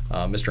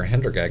 Mr.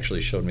 Hendrick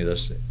actually showed me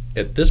this.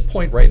 At this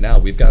point right now,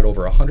 we've got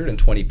over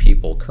 120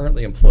 people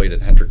currently employed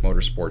at Hendrick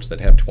Motorsports that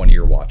have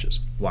 20-year watches.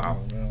 Wow.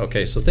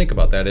 Okay, so think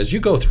about that. As you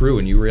go through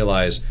and you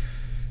realize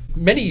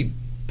many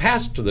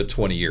passed the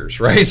 20 years,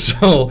 right?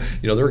 So,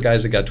 there were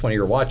guys that got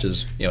 20-year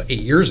watches, 8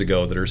 years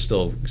ago that are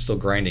still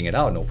grinding it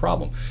out, no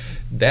problem.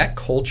 That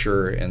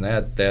culture and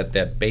that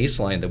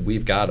baseline that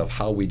we've got of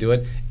how we do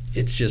it,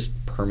 it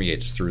just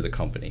permeates through the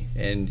company,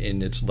 and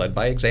it's led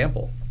by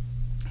example.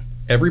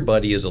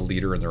 Everybody is a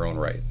leader in their own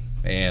right.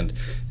 And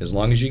as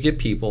long as you get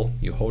people,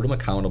 you hold them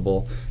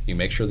accountable, you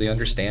make sure they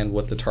understand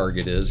what the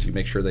target is, you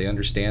make sure they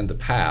understand the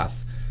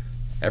path,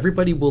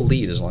 everybody will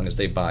lead as long as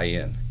they buy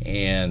in.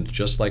 And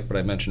just like what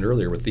I mentioned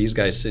earlier, with these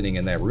guys sitting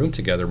in that room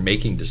together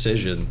making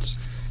decisions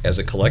as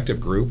a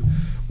collective group,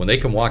 when they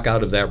can walk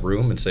out of that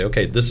room and say,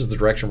 okay, this is the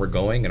direction we're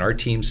going, and our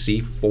teams see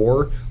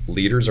 4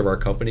 leaders of our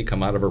company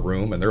come out of a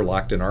room and they're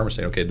locked in arms and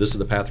saying, okay, this is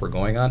the path we're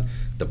going on,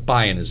 the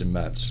buy-in is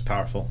immense. It's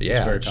powerful.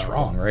 Yeah, it's it's very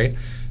strong, right?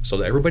 So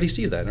that everybody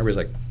sees that and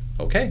everybody's like,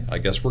 okay, I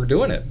guess we're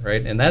doing it,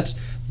 right? And that's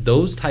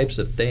those types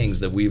of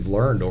things that we've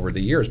learned over the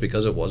years,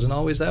 because it wasn't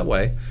always that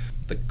way.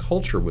 The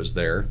culture was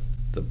there.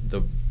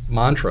 The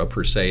mantra,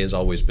 per se, has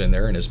always been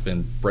there and has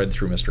been bred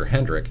through Mr.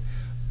 Hendrick.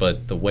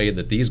 But the way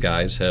that these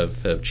guys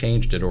have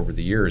changed it over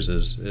the years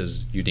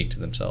is unique to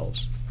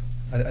themselves.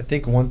 I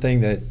think one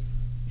thing that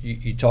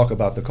you talk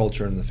about the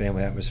culture and the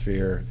family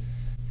atmosphere,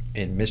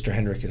 and Mr.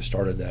 Hendrick has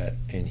started that,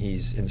 and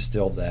he's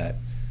instilled that.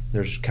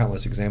 There's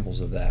countless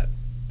examples of that.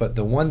 But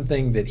the one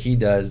thing that he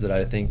does that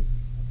I think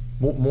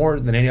more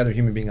than any other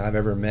human being I've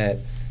ever met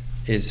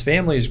is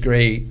family is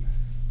great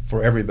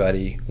for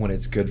everybody when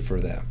it's good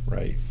for them,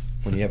 right?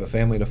 When you have a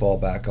family to fall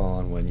back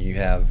on, when you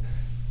have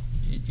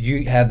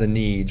the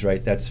needs,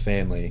 right? That's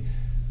family.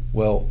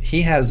 Well,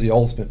 he has the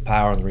ultimate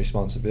power and the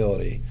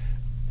responsibility.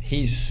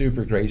 He's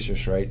super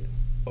gracious, right?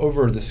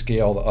 Over the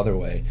scale the other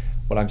way.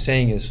 What I'm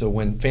saying is, so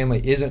when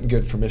family isn't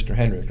good for Mr.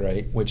 Hendrick,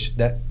 right, which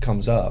that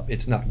comes up,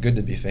 it's not good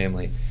to be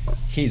family,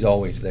 he's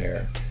always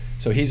there.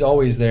 So he's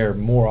always there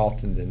more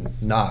often than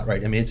not,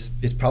 right? I mean,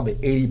 it's probably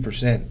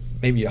 80%,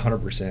 maybe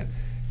 100%.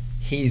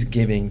 He's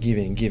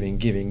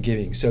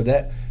giving. So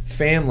that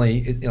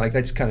family, like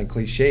that's kind of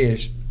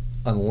cliche-ish,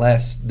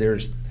 unless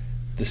there's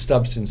the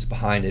substance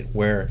behind it,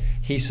 where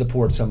he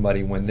supports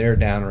somebody when they're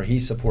down, or he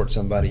supports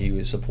somebody who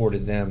has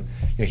supported them.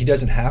 He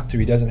doesn't have to.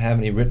 He doesn't have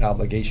any written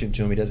obligation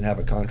to him. He doesn't have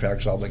a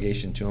contractual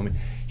obligation to him.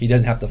 He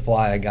doesn't have to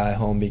fly a guy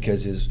home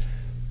because his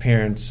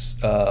parents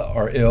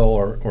are ill,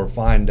 or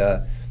find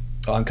a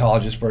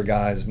oncologist for a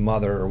guy's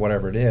mother or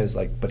whatever it is.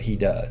 But he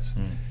does.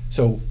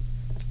 So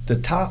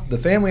the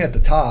family at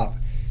the top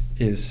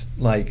is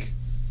like,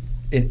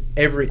 in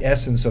every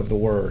essence of the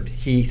word,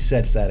 he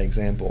sets that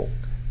example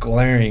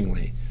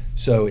glaringly.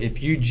 So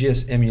if you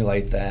just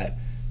emulate that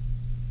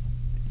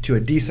to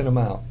a decent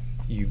amount,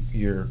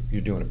 you're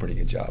doing a pretty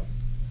good job.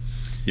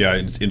 Yeah,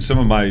 in some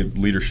of my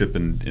leadership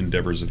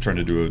endeavors of trying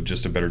to do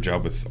just a better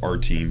job with our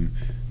team,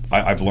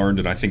 I've learned,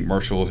 and I think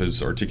Marshall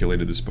has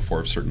articulated this before,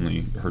 I've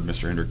certainly heard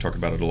Mr. Hendrick talk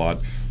about it a lot,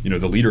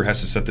 the leader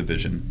has to set the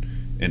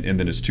vision, and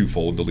then it's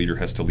twofold. The leader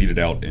has to lead it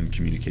out and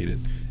communicate it.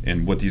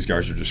 And what these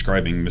guys are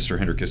describing, Mr.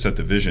 Hendrick has set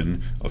the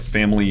vision of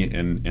family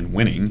and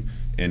winning,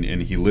 and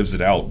he lives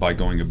it out by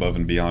going above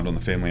and beyond on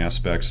the family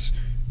aspects,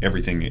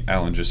 everything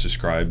Alan just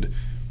described,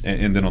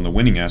 and then on the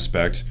winning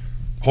aspect,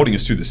 holding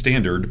us to the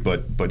standard,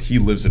 but he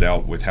lives it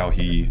out with how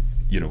he,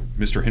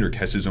 Mr. Hendrick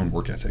has his own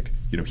work ethic.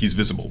 He's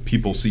visible.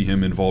 People see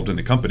him involved in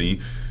the company,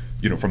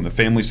 from the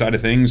family side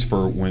of things,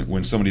 for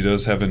when somebody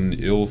does have an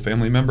ill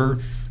family member,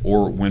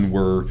 or when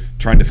we're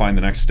trying to find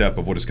the next step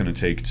of what it's going to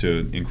take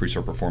to increase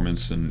our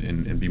performance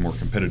and be more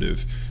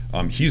competitive.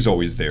 He's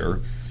always there.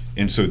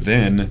 And so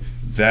then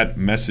that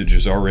message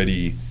is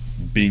already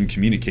being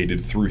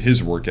communicated through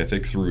his work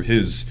ethic, through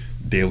his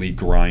daily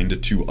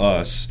grind to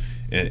us,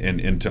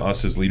 and to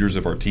us as leaders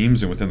of our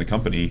teams and within the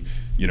company.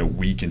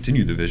 We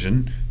continue the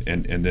vision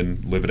and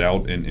then live it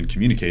out and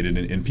communicate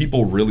it. And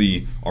people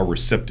really are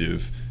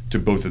receptive to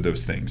both of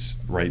those things,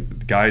 right?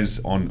 The guys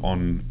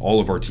on all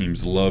of our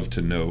teams love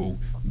to know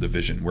the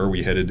vision, where are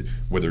we headed,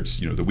 whether it's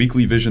the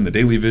weekly vision, the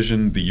daily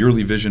vision, the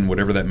yearly vision,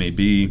 whatever that may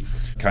be,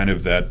 kind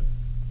of that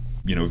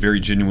very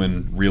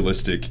genuine,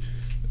 realistic,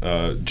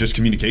 just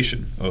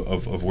communication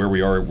of where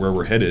we are, where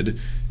we're headed,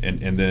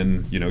 and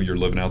then you're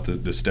living out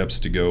the steps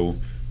to go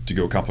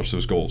accomplish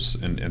those goals,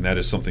 and that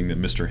is something that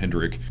Mr.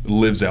 Hendrick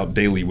lives out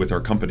daily with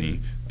our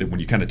company. That when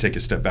you kind of take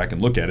a step back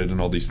and look at it, and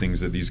all these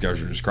things that these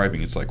guys are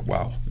describing, it's like,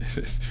 wow,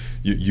 if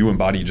you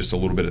embody just a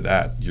little bit of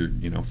that, you're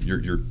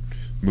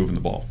moving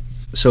the ball.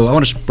 So I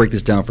want to break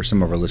this down for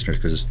some of our listeners,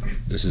 because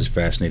this is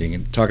fascinating.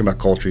 And talking about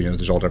culture,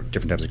 there's all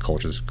different types of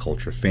cultures: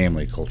 culture of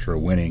family, culture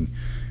of winning.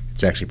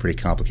 It's actually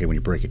pretty complicated when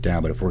you break it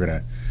down. But if we're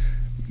going to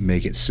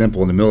make it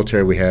simple, in the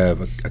military we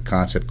have a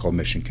concept called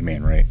mission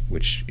command, right,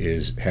 which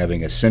is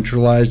having a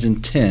centralized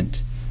intent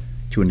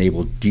to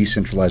enable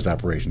decentralized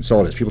operations. So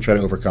all it is. People try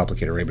to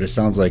overcomplicate it, right? But it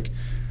sounds like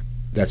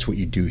that's what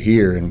you do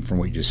here. And from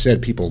what you just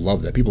said, people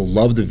love that. People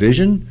love the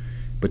vision,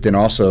 but then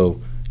also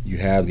you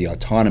have the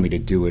autonomy to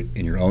do it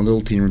in your own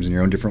little team rooms in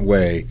your own different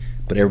way,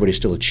 but everybody's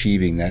still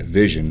achieving that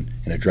vision,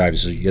 and it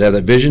drives. So you have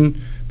that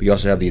vision, but you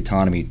also have the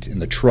autonomy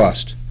and the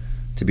trust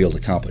to be able to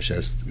accomplish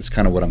that. It's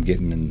kind of what I'm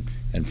getting,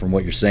 and from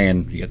what you're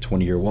saying, you got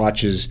 20-year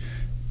watches,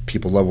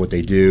 people love what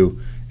they do,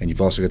 and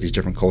you've also got these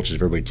different cultures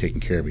of everybody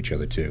taking care of each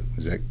other too.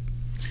 Is that?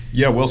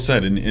 Yeah, well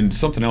said. And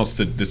something else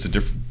that's a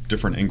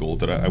different angle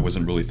that I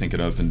wasn't really thinking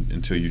of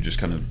until you just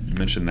kind of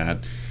mentioned that.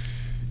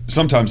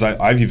 Sometimes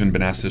I've even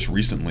been asked this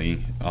recently.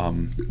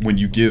 When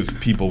you give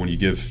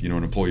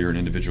an employer, an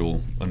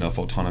individual, enough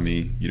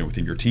autonomy,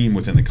 within your team,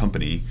 within the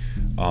company,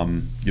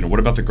 what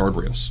about the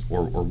guardrails,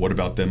 or what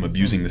about them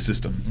abusing the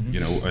system,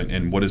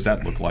 and what does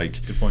that look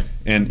like? Good point.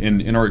 And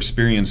in our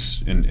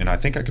experience, and I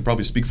think I could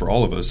probably speak for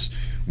all of us,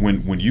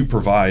 when you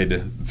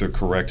provide the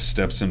correct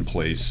steps in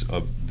place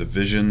of the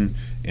vision,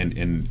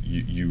 and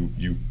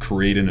you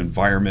create an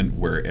environment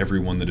where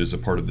everyone that is a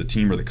part of the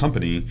team or the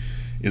company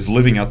is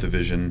living out the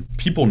vision,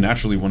 people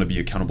naturally want to be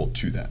accountable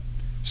to that.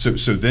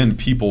 So then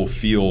people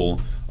feel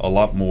a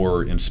lot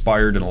more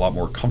inspired and a lot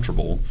more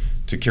comfortable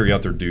to carry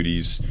out their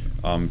duties,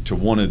 to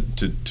want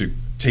to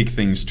take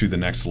things to the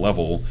next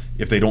level,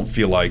 if they don't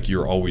feel like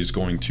you're always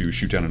going to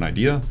shoot down an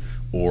idea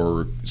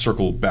or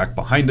circle back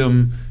behind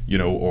them,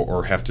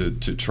 or have to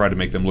try to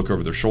make them look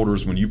over their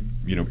shoulders when you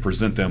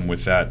present them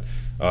with that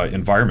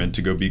environment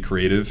to go be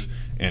creative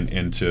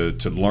and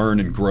to learn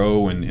and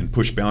grow and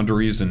push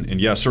boundaries. And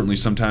yeah, certainly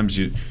sometimes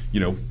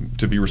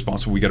to be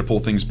responsible, we got to pull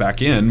things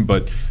back in,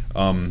 but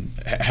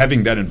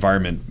having that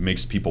environment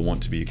makes people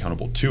want to be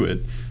accountable to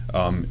it.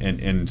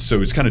 And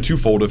so it's kind of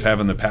twofold of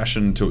having the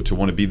passion to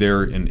want to be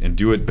there and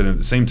do it, but at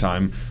the same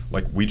time,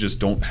 like, we just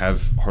don't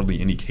have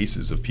hardly any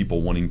cases of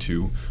people wanting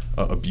to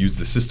abuse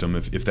the system,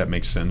 if that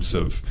makes sense,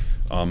 of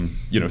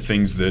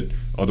things that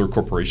other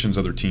corporations,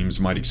 other teams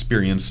might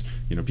experience,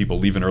 people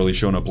leaving early,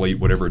 showing up late,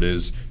 whatever it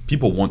is.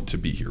 People people want to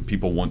be here.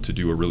 People want to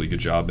do a really good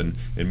job and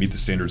meet the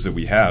standards that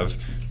we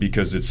have,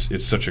 because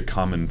it's such a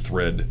common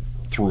thread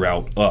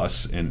throughout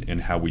us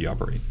and how we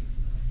operate.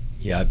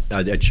 Yeah,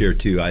 I'd share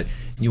too.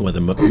 One of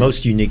the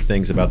most unique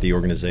things about the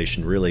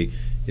organization really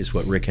is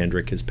what Rick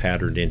Hendrick has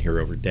patterned in here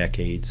over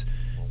decades.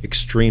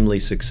 Extremely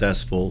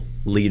successful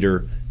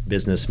leader,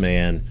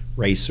 businessman,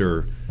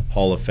 racer,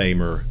 Hall of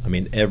Famer. I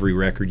mean, every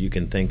record you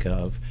can think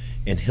of.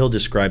 And he'll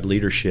describe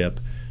leadership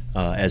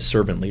as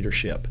servant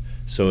leadership.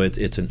 So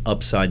it's an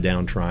upside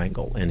down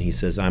triangle. And he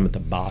says, I'm at the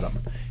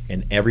bottom.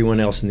 And everyone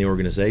else in the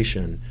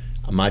organization,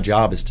 my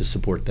job is to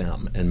support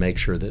them and make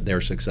sure that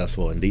they're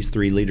successful. And these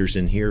three leaders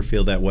in here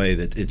feel that way,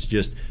 that it's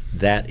just,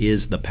 that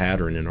is the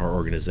pattern in our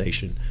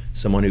organization.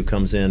 Someone who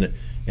comes in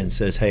and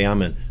says, hey,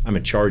 I'm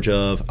in charge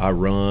of, I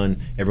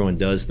run, everyone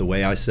does the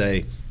way I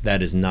say,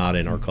 that is not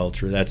in our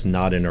culture. That's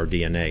not in our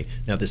DNA.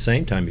 Now, at the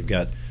same time, you've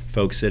got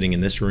folks sitting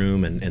in this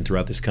room and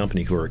throughout this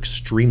company who are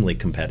extremely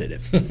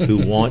competitive, who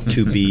want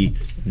to be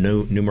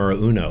numero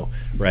uno,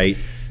 right?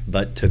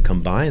 But to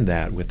combine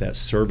that with that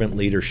servant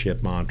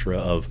leadership mantra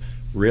of,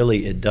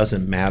 really, it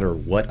doesn't matter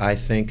what I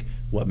think.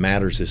 What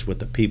matters is what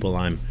the people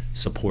I'm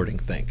supporting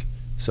think.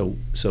 So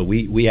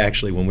we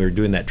actually, when we were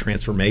doing that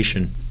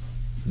transformation,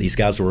 these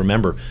guys will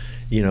remember,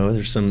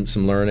 there's some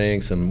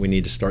learning, we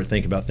need to start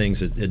thinking about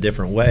things a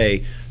different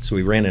way. So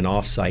we ran an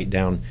offsite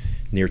down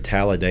near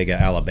Talladega,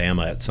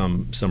 Alabama, at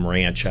some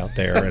ranch out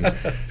there, and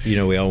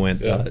we all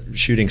went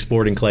shooting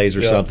sporting clays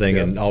or something,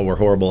 and all were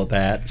horrible at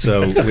that.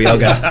 So we all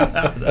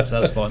got that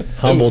sounds fun.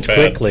 Humbled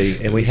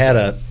quickly, and we had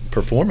a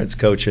performance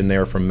coach in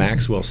there from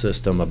Maxwell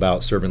System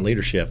about servant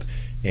leadership,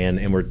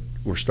 and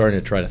we're starting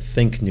to try to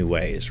think new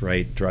ways,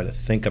 right? Try to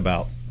think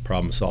about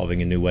problem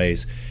solving in new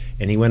ways.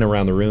 And he went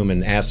around the room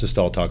and asked us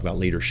to all talk about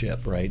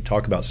leadership, right?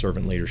 Talk about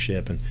servant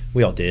leadership, and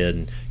we all did,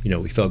 and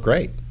we felt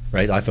great,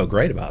 right? I felt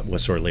great about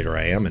what sort of leader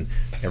I am, and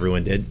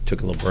everyone did.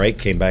 Took a little break,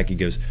 came back. He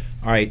goes,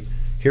 all right,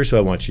 here's what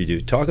I want you to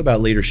do. Talk about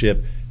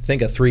leadership.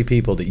 Think of 3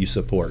 people that you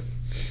support.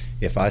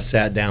 If I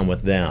sat down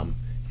with them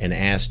and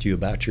asked you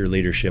about your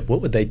leadership,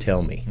 what would they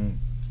tell me?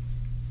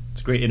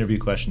 It's a great interview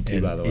question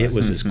too, by the way. It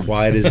was as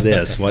quiet as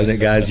this, wasn't it,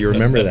 guys? You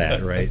remember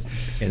that, right?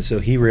 And so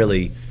he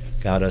really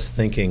got us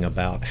thinking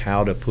about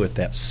how to put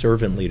that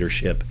servant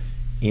leadership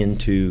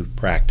into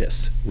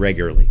practice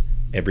regularly,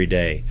 every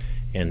day.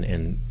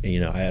 And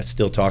I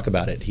still talk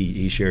about it.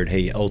 He shared,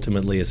 hey,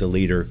 ultimately as a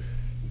leader,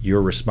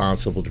 you're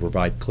responsible to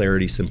provide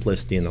clarity,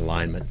 simplicity, and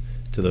alignment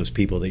to those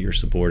people that you're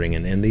supporting.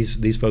 And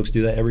these folks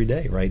do that every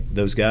day, right?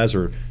 Those guys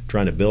are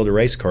trying to build a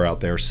race car out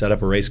there, set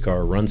up a race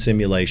car, run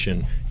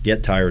simulation,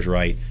 get tires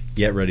right,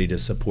 get ready to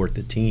support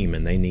the team,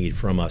 and they need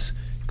from us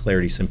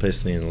clarity,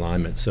 simplicity, and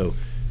alignment. So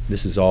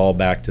this is all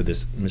back to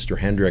this Mr.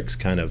 Hendrick's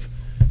kind of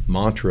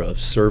mantra of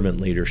servant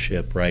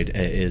leadership, right?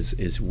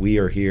 Is we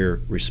are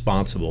here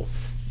responsible.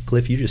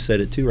 Cliff, you just said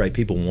it too, right?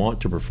 People want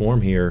to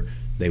perform here.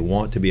 They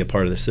want to be a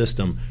part of the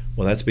system.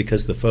 Well, that's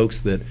because the folks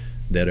that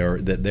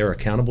they're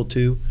accountable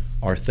to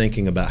are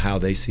thinking about how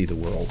they see the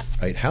world,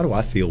 right? How do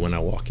I feel when I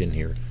walk in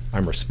here?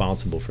 I'm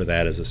responsible for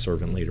that as a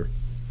servant leader.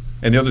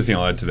 And the other thing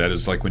I'll add to that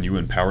is, like, when you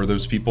empower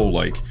those people,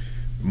 like,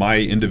 my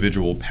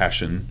individual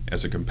passion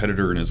as a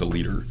competitor and as a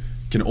leader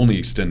can only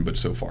extend but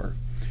so far.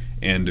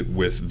 And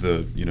with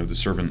the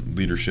servant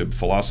leadership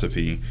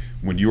philosophy,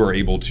 when you are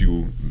able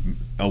to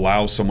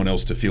allow someone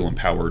else to feel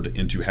empowered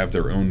and to have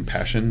their own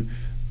passion,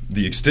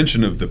 the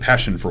extension of the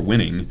passion for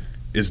winning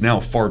is now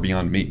far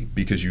beyond me,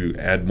 because you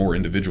add more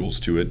individuals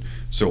to it.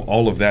 So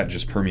all of that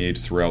just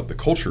permeates throughout the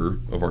culture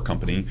of our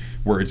company,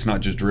 where it's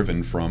not just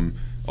driven from,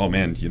 oh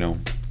man,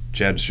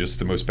 Chad's just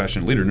the most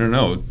passionate leader.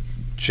 No.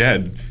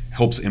 Chad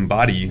helps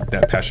embody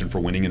that passion for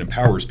winning and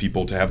empowers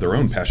people to have their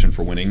own passion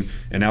for winning.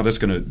 And now that's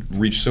going to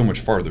reach so much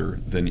farther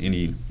than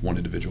any one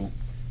individual.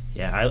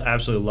 Yeah, I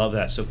absolutely love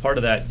that. So part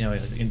of that,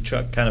 and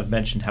Chuck kind of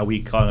mentioned how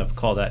we kind of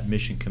call that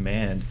mission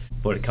command,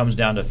 but it comes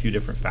down to a few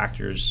different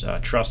factors.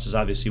 Trust is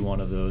obviously one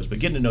of those, but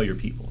getting to know your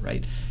people,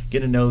 right?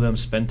 Getting to know them,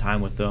 spend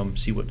time with them,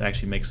 see what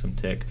actually makes them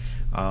tick,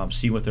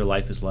 see what their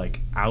life is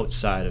like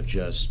outside of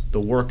just the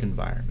work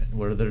environment.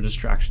 What are their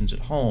distractions at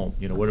home?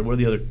 What are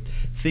the other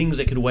things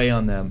that could weigh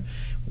on them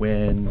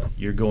when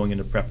you're going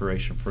into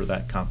preparation for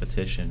that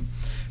competition?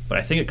 But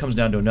I think it comes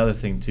down to another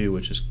thing too,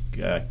 which is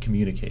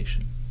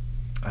communication.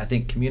 I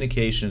think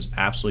communication is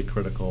absolutely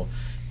critical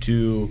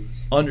to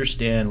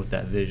understand what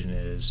that vision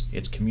is.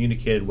 It's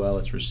communicated well,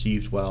 it's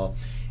received well,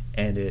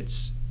 and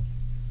it's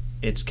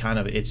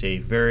a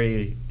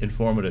very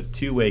informative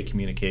two-way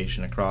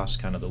communication across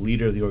kind of the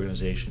leader of the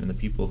organization and the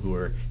people who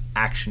are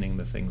actioning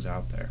the things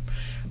out there.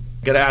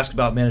 Got to ask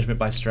about management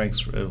by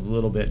strengths a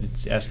little bit,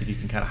 and ask if you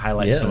can kind of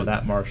highlight some of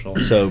that, Marshall.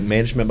 So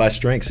management by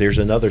strengths, here's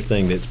another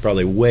thing that's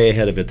probably way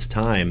ahead of its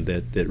time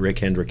that Rick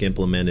Hendrick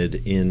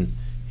implemented in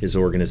his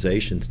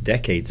organizations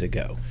decades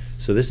ago.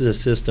 So this is a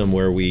system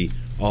where we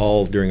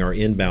all, during our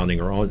inbounding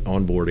or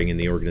onboarding in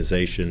the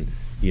organization,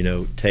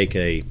 take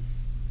a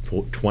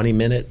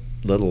 20-minute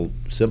little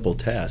simple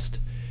test,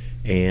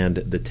 and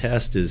the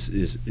test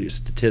is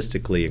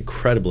statistically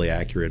incredibly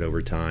accurate over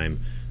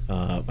time.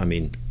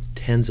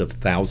 Tens of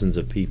thousands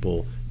of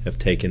people have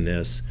taken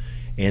this,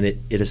 and it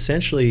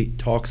essentially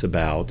talks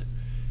about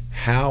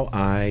how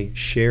I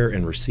share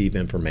and receive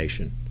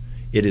information.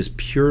 It is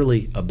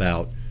purely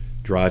about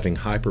driving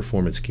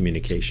high-performance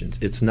communications.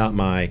 It's not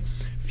my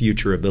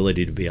future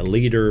ability to be a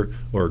leader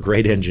or a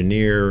great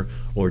engineer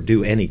or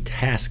do any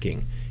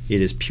tasking.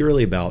 It is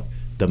purely about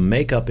the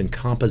makeup and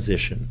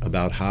composition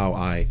about how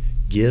I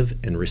give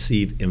and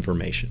receive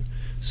information.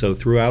 So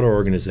throughout our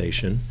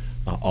organization,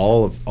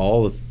 all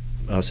of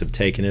us have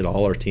taken it,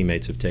 all our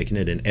teammates have taken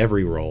it in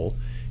every role,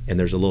 and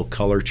there's a little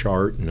color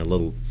chart and a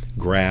little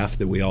graph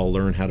that we all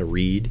learn how to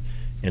read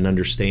and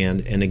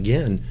understand. And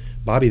again,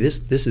 Bobby,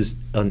 this is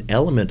an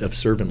element of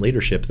servant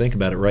leadership. Think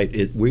about it,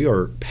 right? We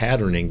are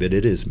patterning that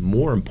it is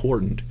more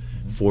important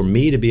for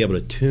me to be able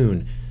to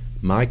tune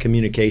my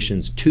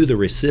communications to the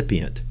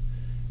recipient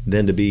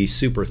than to be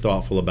super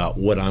thoughtful about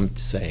what I'm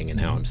saying and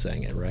how I'm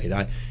saying it,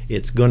 right?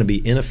 It's going to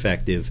be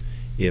ineffective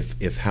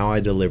if how I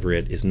deliver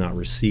it is not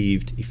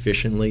received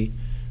efficiently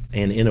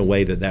and in a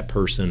way that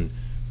person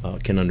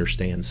can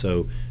understand.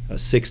 So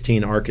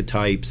 16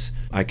 archetypes.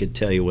 I could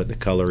tell you what the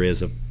color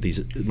is of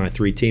my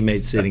 3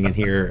 teammates sitting in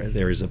here.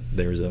 There's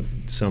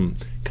some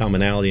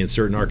commonality in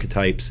certain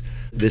archetypes.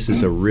 This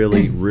is a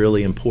really,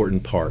 really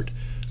important part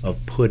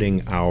of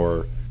putting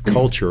our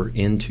culture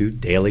into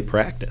daily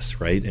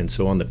practice, right? And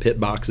so on the pit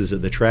boxes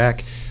at the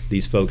track,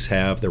 these folks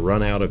have the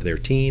run out of their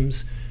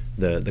teams,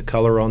 the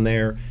color on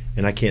there,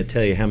 and I can't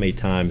tell you how many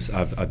times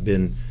I've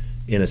been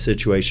in a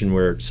situation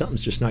where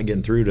something's just not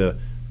getting through to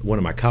one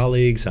of my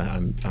colleagues.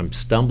 I'm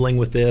stumbling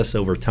with this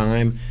over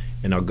time,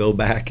 and I'll go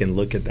back and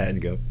look at that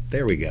and go,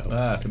 there we go.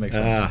 That makes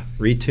sense.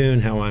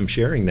 Retune how I'm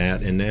sharing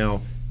that, and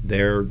now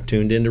they're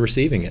tuned into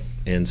receiving it.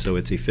 And so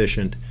it's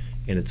efficient,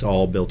 and it's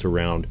all built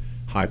around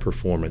high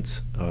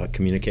performance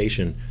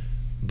communication,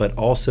 but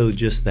also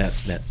just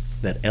that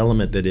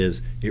element that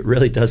is, it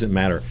really doesn't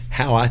matter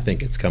how I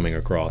think it's coming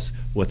across.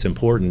 What's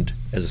important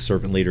as a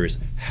servant leader is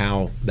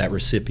how that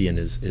recipient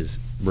is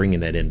bringing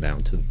that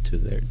inbound to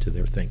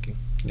their thinking.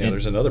 Yeah,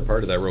 there's another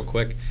part of that real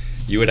quick.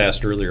 You had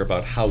asked earlier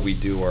about how we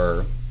do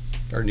our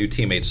new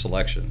teammate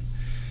selection.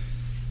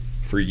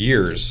 For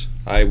years,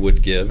 I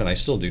would give, and I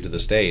still do to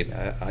this date,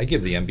 I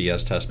give the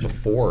MBS test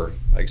before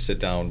I sit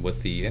down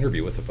with the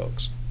interview with the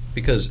folks,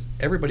 because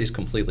everybody's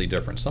completely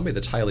different. Somebody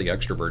that's highly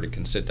extroverted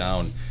can sit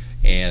down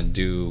and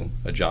do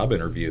a job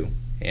interview,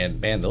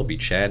 and man, they'll be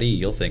chatty.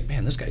 You'll think,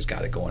 man, this guy's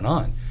got it going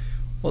on.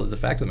 Well, the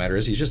fact of the matter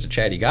is he's just a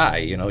chatty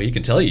guy. He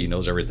can tell you he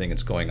knows everything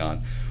that's going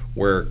on.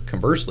 Where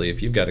conversely,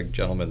 if you've got a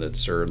gentleman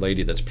or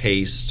lady that's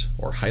paced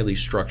or highly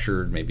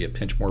structured, maybe a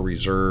pinch more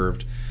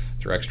reserved,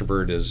 their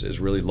extrovert is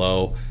really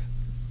low,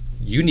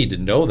 you need to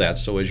know that.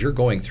 So as you're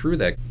going through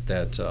that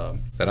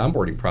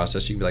onboarding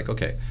process, you can be like,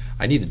 okay,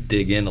 I need to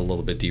dig in a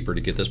little bit deeper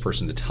to get this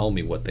person to tell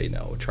me what they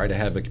know. Try to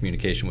have a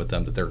communication with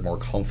them that they're more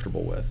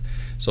comfortable with.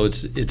 So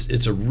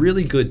it's a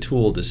really good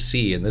tool to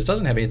see, and this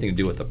doesn't have anything to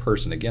do with the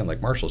person, again,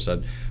 like Marshall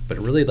said, but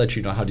it really lets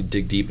you know how to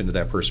dig deep into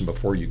that person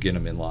before you get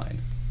them in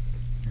line.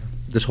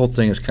 This whole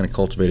thing has kind of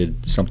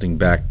cultivated something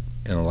back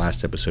in the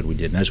last episode we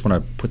did, and I just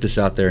want to put this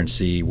out there and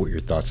see what your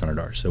thoughts on it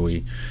are. So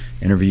we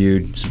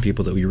interviewed some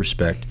people that we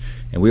respect,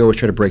 and we always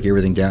try to break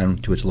everything down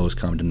to its lowest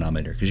common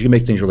denominator, because you can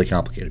make things really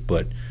complicated,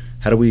 but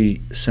how do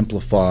we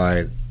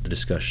simplify the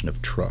discussion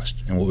of trust?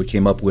 And what we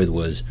came up with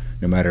was,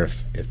 no matter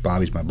if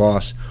Bobby's my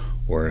boss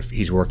or if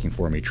he's working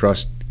for me,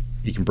 trust,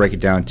 you can break it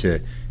down to,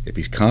 if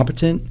he's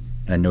competent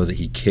and I know that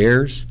he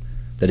cares,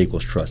 that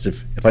equals trust.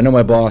 If I know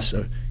my boss,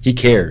 he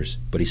cares,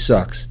 but he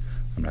sucks,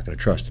 I'm not going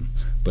to trust him.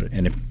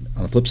 And if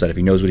on the flip side, if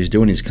he knows what he's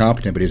doing, he's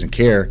competent, but he doesn't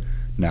care, I'm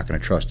not going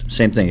to trust him.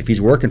 Same thing. If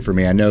he's working for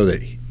me, I know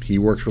that he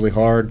works really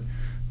hard,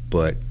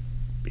 but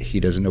he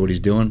doesn't know what he's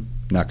doing,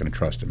 I'm not going to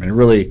trust him. And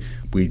really,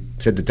 we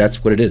said that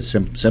that's what it is,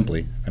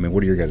 simply. I mean,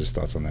 what are your guys'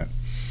 thoughts on that?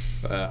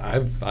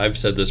 I've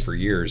said this for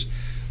years.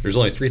 There's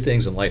only 3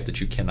 things in life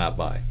that you cannot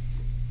buy.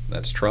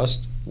 That's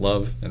trust,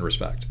 love, and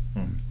respect.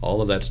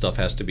 All of that stuff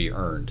has to be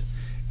earned.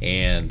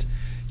 And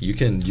you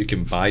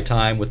can buy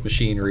time with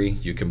machinery,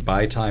 you can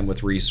buy time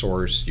with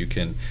resource, you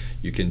can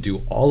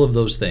do all of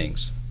those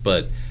things,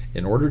 but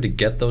in order to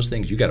get those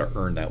things, you got to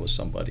earn that with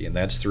somebody, and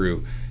that's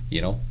through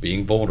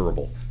being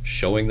vulnerable,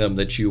 showing them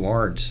that you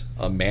aren't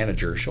a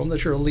manager, show them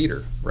that you're a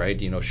leader,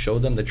 right? Show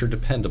them that you're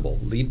dependable,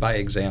 lead by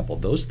example.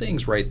 Those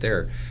things right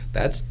there,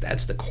 that's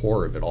the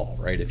core of it all,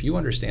 right? If you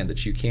understand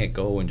that you can't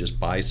go and just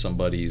buy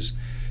somebody's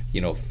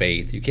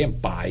faith, you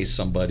can't buy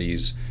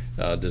somebody's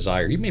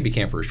desire. You maybe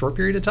can for a short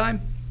period of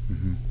time,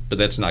 but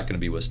that's not going to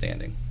be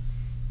withstanding.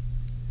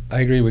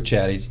 I agree with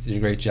Chad. He did a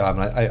great job,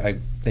 and I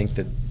think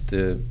that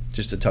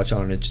just to touch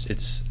on it,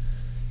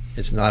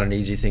 it's not an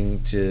easy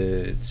thing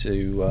to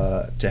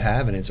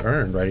have, and it's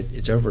earned, right?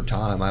 It's over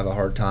time. I have a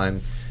hard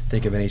time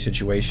think of any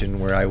situation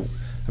where I'm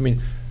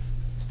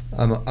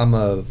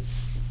a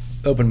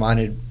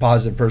open-minded,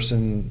 positive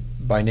person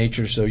by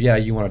nature. So yeah,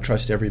 you want to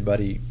trust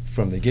everybody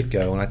from the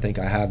get-go, and I think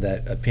I have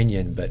that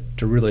opinion. But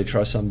to really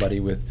trust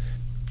somebody with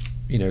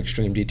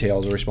extreme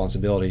details or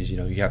responsibilities,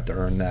 you have to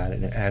earn that,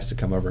 and it has to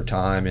come over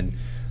time. And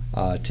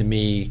to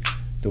me,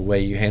 the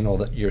way you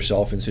handle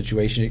yourself in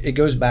situation, it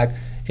goes back.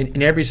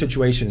 in every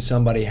situation,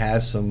 somebody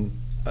has some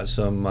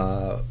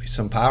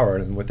power,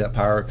 and with that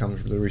power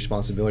comes the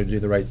responsibility to do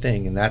the right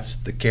thing, and that's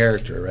the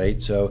character,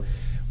 right? So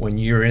when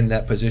you're in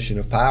that position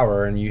of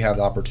power and you have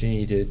the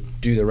opportunity to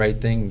do the right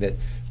thing that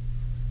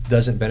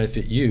doesn't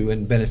benefit you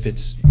and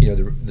benefits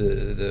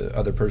the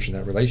other person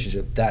in that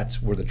relationship,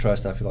 that's where the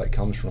trust, I feel like,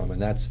 comes from.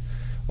 And that's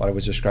what I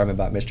was describing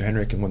about Mr.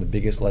 Hendrick, and one of the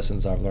biggest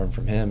lessons I've learned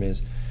from him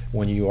is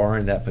when you are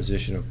in that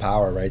position of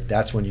power, right,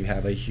 that's when you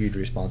have a huge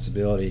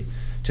responsibility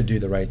to do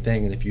the right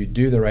thing. And if you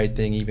do the right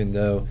thing, even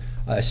though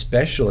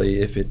especially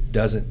if it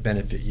doesn't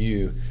benefit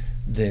you,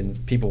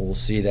 then people will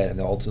see that and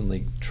they'll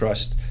ultimately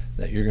trust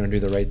that you're going to do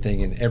the right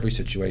thing in every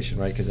situation,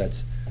 right? Because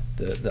that's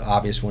the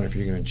obvious one. If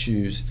you're going to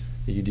choose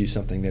that you do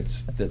something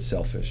that's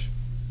selfish.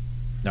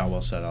 No,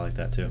 well said. I like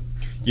that too.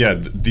 Yeah,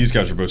 these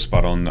guys are both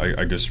spot on.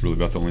 I guess really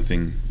about the only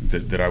thing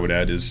that I would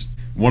add is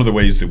one of the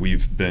ways that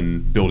we've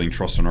been building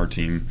trust on our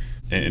team,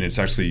 and it's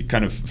actually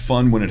kind of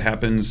fun when it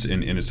happens,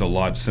 and it's a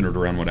lot centered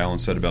around what Alan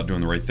said about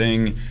doing the right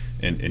thing,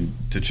 and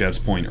to Chad's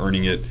point,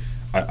 earning it.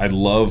 I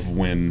love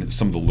when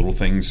some of the little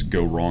things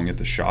go wrong at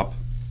the shop.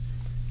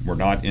 We're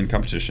not in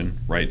competition,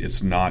 right?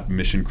 It's not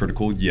mission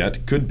critical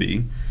yet, could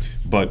be,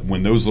 but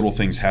when those little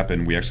things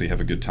happen, we actually have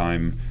a good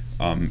time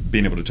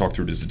being able to talk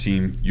through it as a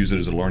team, use it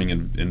as a learning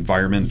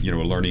environment, a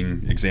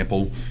learning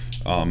example,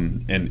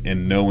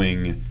 and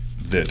knowing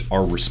that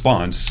our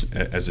response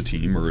as a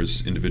team or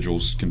as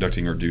individuals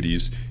conducting our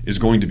duties is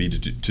going to be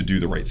to do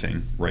the right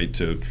thing, right?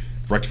 To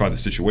rectify the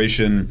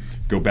situation,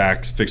 go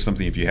back, fix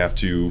something if you have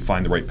to,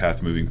 find the right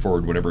path moving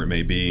forward, whatever it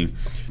may be.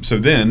 So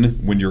then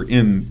when you're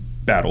in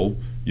battle,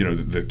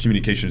 the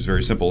communication is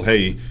very simple.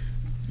 Hey,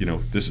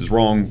 this is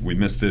wrong. We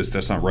missed this.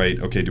 That's not right.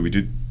 Okay, do we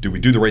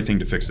do the right thing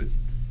to fix it?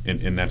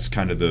 And that's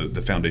kind of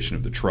the foundation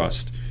of the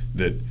trust,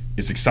 that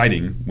it's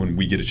exciting when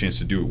we get a chance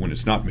to do it when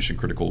it's not mission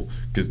critical,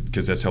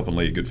 because that's helping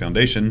lay a good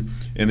foundation.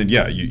 And then,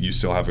 you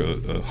still have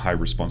a high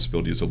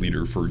responsibility as a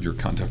leader for your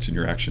conduct and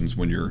your actions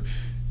when you're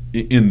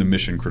in the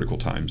mission critical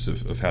times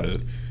of how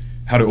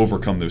to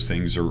overcome those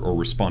things or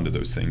respond to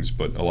those things.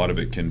 But a lot of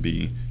it can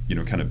be,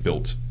 kind of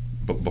built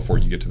before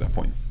you get to that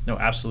point. No,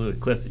 absolutely.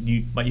 Cliff,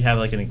 might you have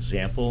like an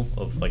example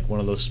of like one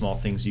of those small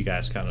things you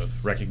guys kind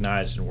of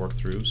recognize and work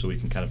through so we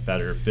can kind of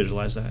better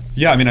visualize that?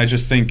 Yeah, I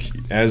just think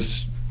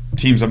as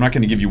teams, I'm not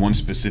going to give you one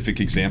specific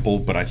example,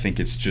 but I think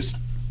it's just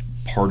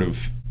part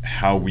of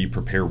how we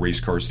prepare race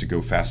cars to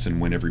go fast and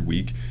win every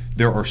week.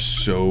 There are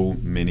so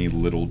many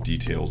little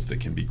details that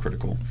can be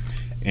critical.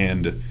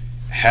 And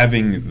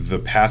having the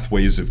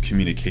pathways of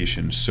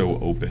communication so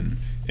open,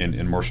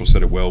 and Marshall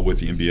said it well with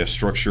the MBS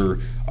structure,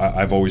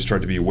 I've always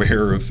tried to be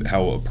aware of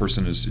how a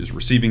person is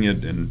receiving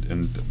it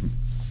and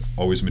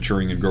always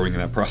maturing and growing in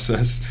that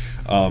process.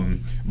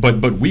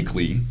 But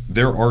weekly,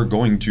 there are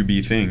going to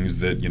be things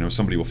that,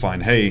 somebody will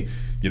find, hey,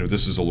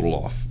 this is a little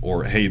off,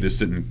 or hey, this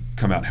didn't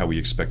come out how we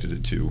expected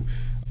it to.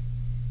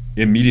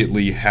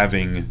 Immediately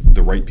having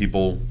the right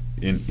people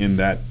in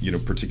that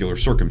particular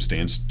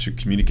circumstance to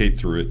communicate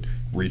through it,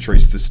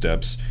 retrace the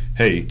steps.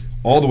 Hey,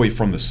 all the way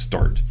from the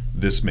start,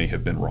 this may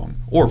have been wrong,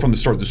 or from the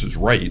start this is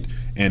right,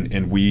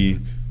 and we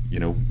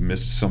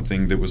missed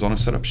something that was on a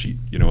setup sheet,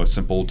 a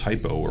simple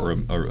typo or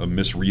a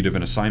misread of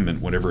an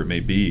assignment, whatever it may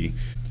be.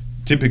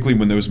 Typically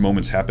when those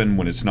moments happen,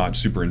 when it's not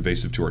super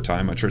invasive to our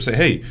time, I try to say,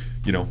 hey,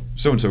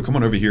 so-and-so, come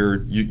on over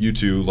here, you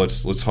two,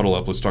 let's huddle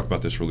up, let's talk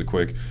about this really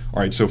quick.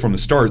 All right, so from the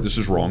start, this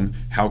is wrong.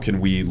 How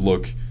can we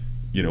look,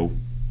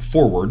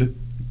 forward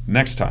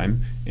next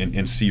time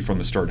and see from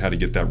the start how to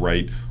get that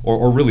right,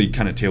 or really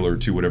kind of tailor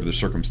it to whatever the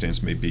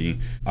circumstance may be.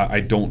 I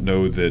don't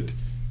know that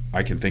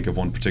I can think of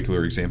one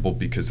particular example,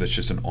 because that's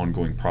just an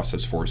ongoing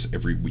process for us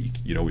every week.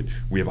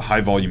 We have a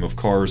high volume of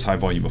cars, high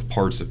volume of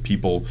parts, of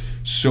people,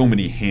 so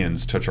many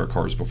hands touch our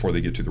cars before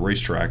they get to the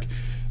racetrack,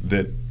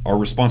 that our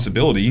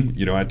responsibility,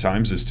 at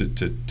times, is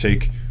to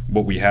take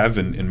what we have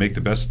and make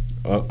the best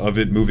of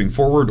it moving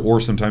forward,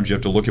 or sometimes you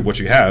have to look at what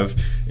you have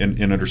and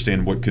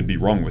understand what could be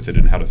wrong with it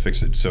and how to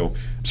fix it. So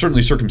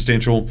certainly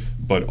circumstantial,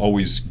 but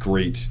always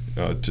great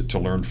to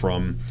learn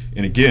from.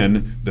 And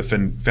again, the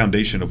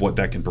foundation of what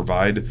that can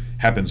provide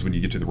happens when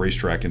you get to the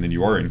racetrack and then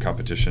you are in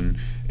competition,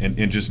 and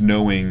just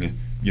knowing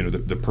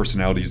the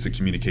personalities, the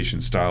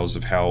communication styles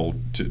of how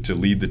to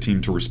lead the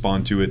team to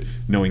respond to it,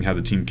 knowing how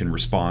the team can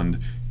respond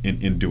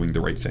in doing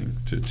the right thing,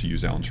 to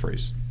use Alan's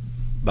phrase.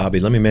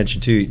 Bobby, let me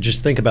mention too,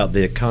 just think about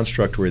the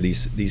construct where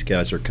these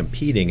guys are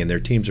competing and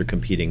their teams are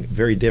competing,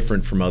 very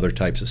different from other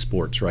types of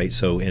sports, right?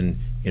 So in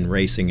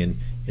racing,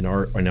 in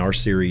our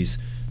series,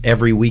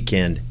 every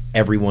weekend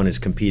everyone is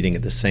competing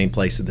at the same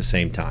place at the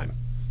same time.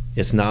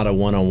 It's not a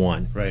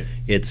one-on-one. Right.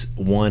 It's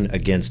one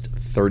against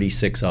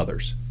 36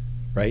 others,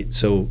 right?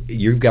 So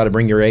you've got to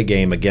bring your A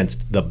game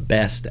against the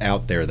best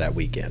out there that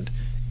weekend.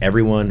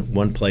 Everyone,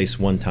 one place,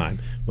 one time.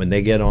 When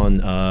they get on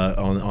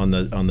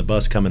the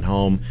bus coming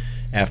home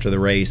after the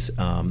race,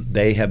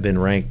 they have been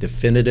ranked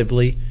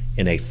definitively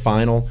in a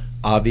final,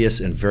 obvious,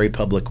 and very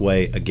public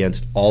way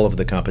against all of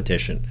the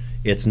competition.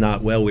 It's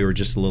not, well, we were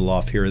just a little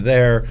off here or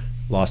there,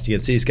 lost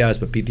against these guys,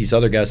 but beat these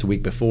other guys the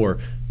week before.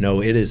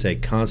 No, it is a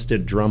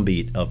constant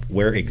drumbeat of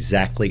where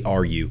exactly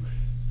are you?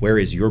 Where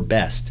is your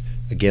best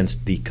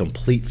against the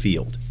complete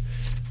field?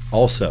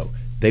 Also,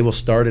 they will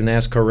start a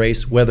NASCAR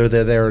race whether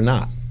they're there or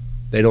not.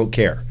 They don't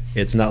care.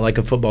 It's not like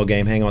a football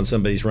game. Hang on,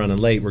 somebody's running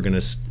late. We're going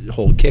to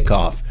hold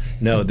kickoff.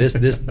 No,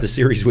 the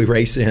series we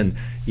race in.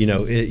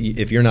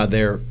 If you're not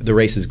there, the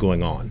race is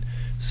going on.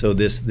 So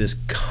this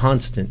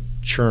constant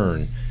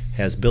churn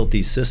has built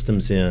these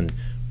systems in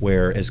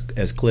where,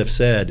 as Cliff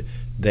said,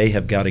 they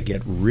have got to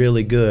get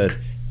really good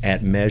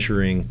at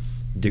measuring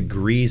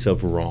degrees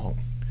of wrong.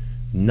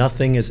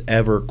 Nothing is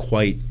ever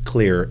quite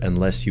clear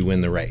unless you win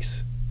the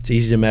race. It's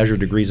easy to measure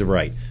degrees of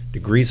right.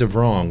 Degrees of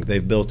wrong,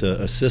 they've built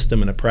a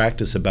system and a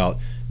practice about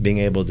being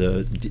able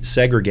to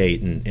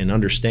segregate and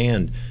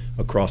understand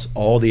across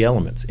all the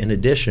elements. In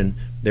addition,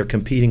 they're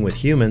competing with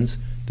humans,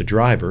 the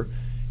driver,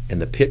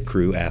 and the pit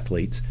crew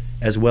athletes,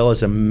 as well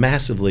as a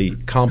massively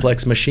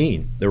complex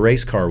machine, the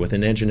race car with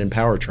an engine and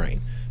powertrain.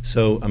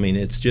 So,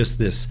 it's just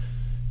this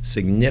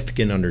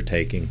significant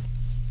undertaking,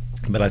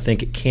 but I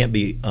think it can't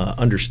be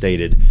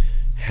understated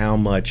how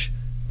much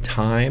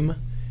time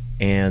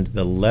and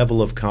the level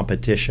of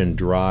competition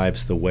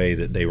drives the way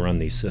that they run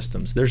these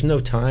systems. There's no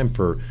time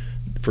for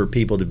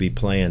people to be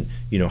playing,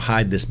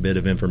 hide this bit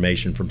of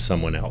information from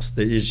someone else.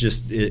 It's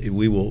just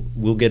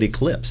we'll get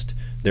eclipsed.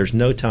 There's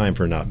no time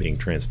for not being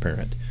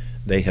transparent.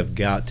 They have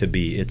got to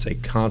be. It's a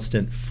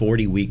constant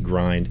 40-week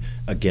grind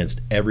against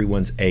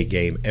everyone's A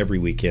game every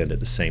weekend at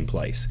the same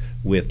place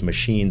with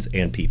machines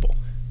and people.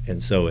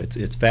 And so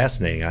it's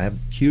fascinating. I have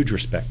huge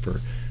respect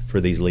for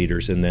these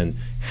leaders, and then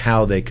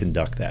how they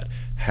conduct that,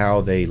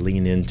 how they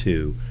lean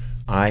into,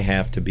 I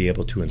have to be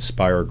able to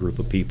inspire a group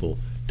of people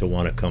to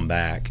want to come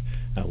back.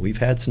 We've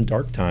had some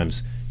dark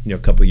times. A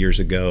couple years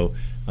ago,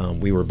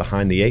 we were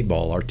behind the 8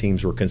 ball. Our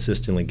teams were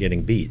consistently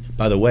getting beat.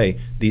 By the way,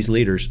 these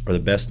leaders are the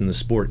best in the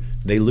sport.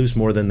 They lose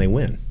more than they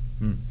win,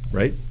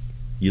 right?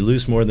 You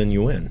lose more than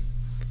you win.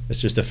 It's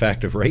just a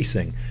fact of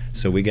racing.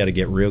 So we got to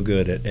get real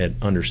good at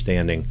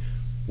understanding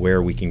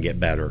where we can get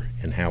better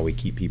and how we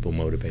keep people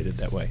motivated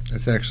that way.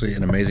 That's actually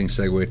an amazing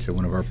segue to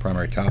one of our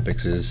primary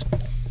topics is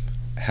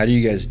how do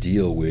you guys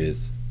deal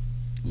with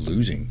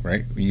losing,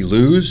 right? When you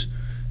lose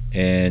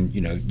and,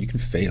 you can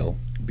fail,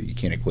 but you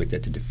can't equate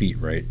that to defeat,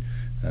 right?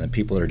 And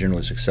people that are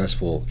generally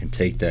successful can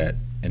take that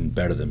and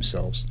better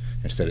themselves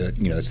instead of,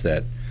 it's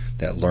that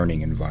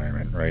learning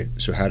environment, right?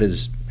 So how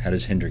does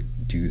Hendrick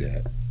do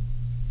that?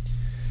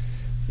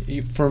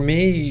 For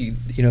me,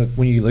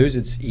 when you lose,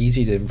 it's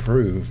easy to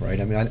improve, right?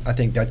 I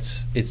think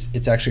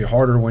it's actually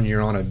harder when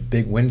you're on a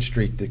big win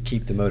streak to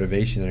keep the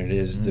motivation than it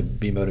is to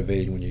be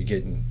motivated when you're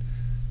getting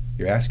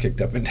your ass kicked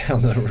up and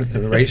down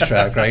the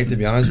racetrack, right? To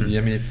be honest with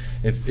you,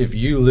 if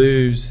you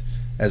lose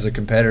as a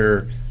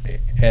competitor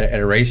at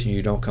a race and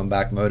you don't come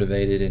back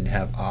motivated and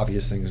have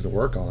obvious things to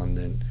work on,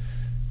 then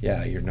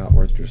yeah, you're not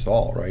worth your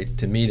salt, right?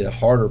 To me, the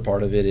harder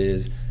part of it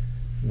is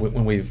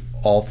when we've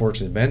all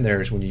fortunately been there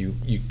is when you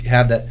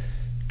have that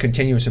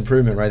continuous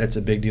improvement, right? That's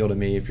a big deal to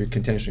me. If you're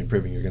continuously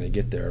improving, you're going to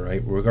get there,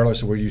 right?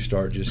 Regardless of where you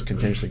start, just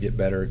continuously get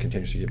better,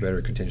 continuously get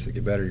better, continuously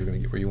get better. You're going to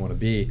get where you want to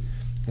be.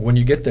 When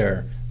you get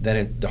there,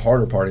 then the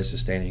harder part is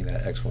sustaining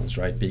that excellence,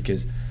 right?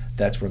 Because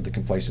that's where the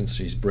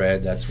complacency is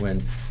bred. That's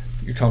when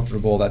you're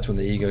comfortable. That's when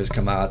the egos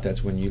come out.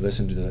 That's when you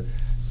listen to the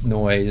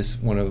noise.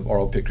 One of our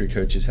old pit crew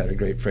coaches had a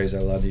great phrase I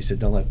loved. He said,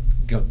 "Don't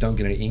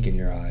get any ink in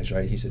your eyes,"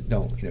 right? He said,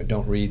 "Don't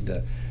read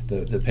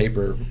the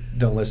paper.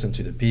 Don't listen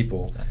to the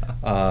people,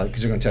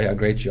 because they're going to tell you how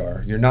great you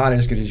are. You're not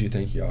as good as you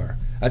think you are."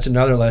 That's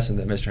another lesson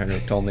that Mr.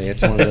 Hendrick told me.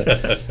 It's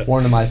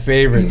one of my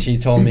favorites. He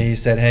told me, he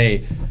said,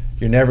 "Hey,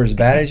 you're never as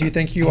bad as you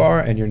think you are,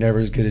 and you're never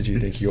as good as you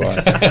think you are."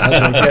 I was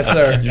like, "Yes,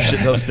 sir. You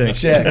should know stink."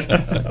 Check.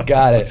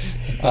 Got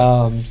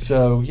it.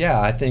 So yeah,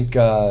 I think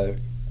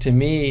to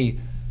me,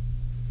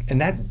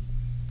 and that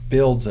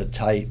builds a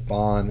tight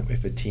bond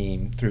with a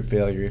team through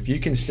failure. If you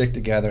can stick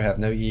together, have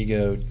no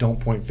ego,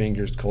 don't point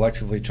fingers,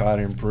 collectively try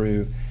to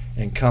improve,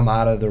 and come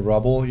out of the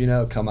rubble,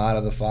 come out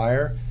of the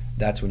fire,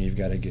 that's when you've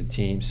got a good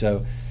team.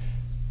 So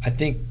I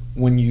think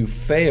when you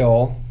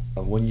fail,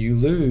 when you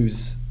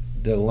lose,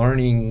 the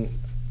learning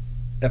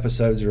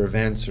episodes or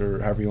events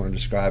or however you want to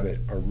describe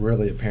it are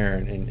really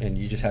apparent, and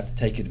you just have to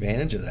take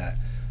advantage of that,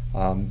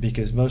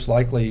 because most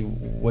likely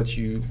what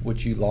you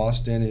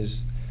lost in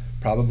is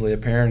probably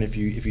apparent if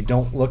you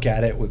don't look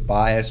at it with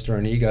bias or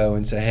an ego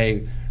and say,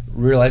 hey,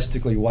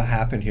 realistically what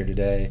happened here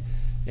today,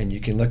 and you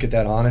can look at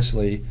that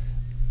honestly,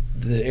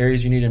 the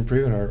areas you need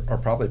improvement are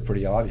probably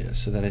pretty obvious.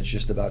 So then it's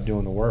just about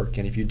doing the work,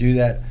 and if you do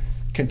that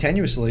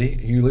continuously,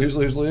 you lose,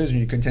 and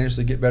you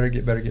continuously get better,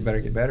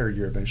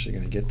 you're eventually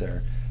going to get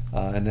there.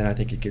 And then I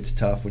think it gets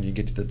tough when you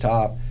get to the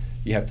top.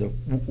 You have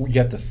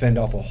to fend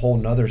off a whole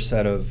nother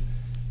set of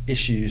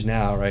issues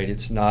now, right?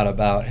 It's not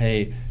about,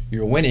 hey,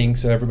 you're winning,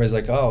 so everybody's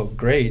like, oh,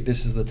 great,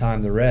 this is the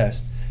time to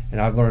rest.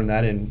 And I've learned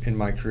that in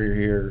my career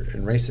here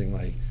in racing,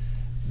 like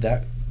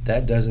that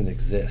doesn't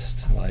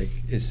exist. Like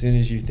as soon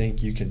as you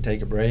think you can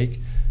take a break,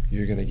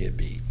 you're going to get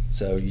beat.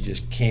 So you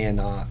just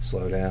cannot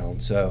slow down.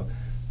 So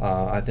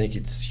I think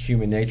it's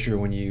human nature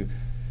when you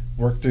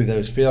work through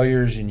those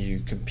failures, and you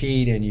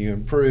compete and you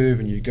improve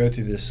and you go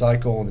through this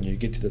cycle, and then you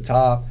get to the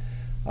top.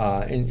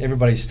 And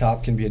everybody's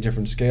top can be a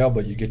different scale,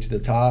 but you get to the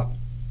top,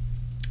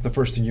 the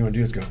first thing you want to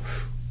do is go,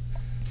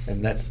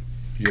 and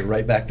you're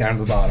right back down to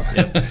the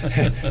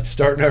bottom.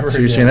 Starting over. So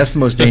you're saying that's the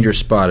most dangerous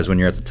spot is when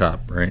you're at the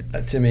top, right?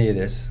 To me, it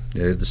is.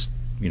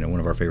 Yeah, one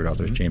of our favorite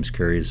authors, James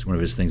Curry, one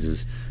of his things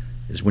is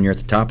when you're at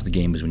the top of the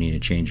game is when you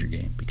need to change your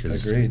game,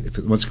 because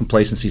once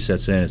complacency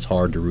sets in, it's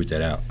hard to root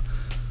that out.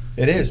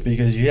 It is,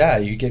 because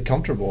you get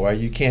comfortable, right?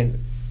 You can't.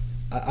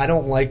 I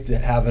don't like to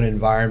have an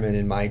environment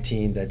in my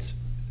team that's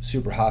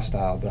super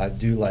hostile, but I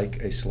do like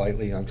a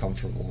slightly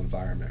uncomfortable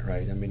environment,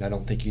 right? I mean, I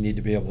don't think you need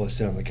to be able to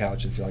sit on the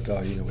couch and feel like,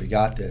 oh, we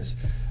got this,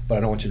 but I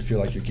don't want you to feel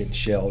like you're getting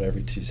shelled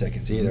every 2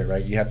 seconds either,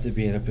 right? You have to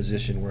be in a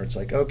position where it's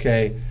like,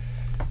 okay,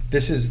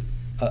 this is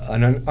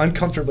an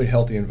uncomfortably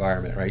healthy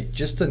environment, right?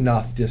 Just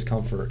enough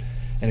discomfort.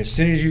 And as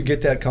soon as you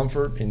get that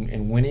comfort,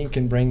 and winning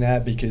can bring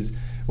that, because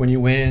when you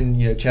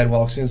win, Chad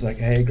walks in, it's like,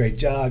 hey, great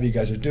job, you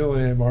guys are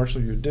doing it,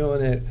 Marshall, you're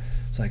doing it.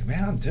 It's like,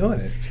 man, I'm doing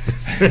it.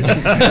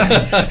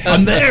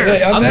 I'm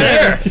there. I'm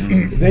there.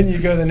 Then you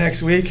go the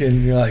next week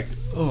and you're like,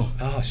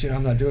 oh shit,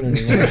 I'm not doing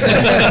it anymore.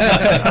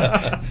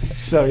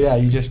 So yeah,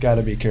 you just got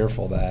to be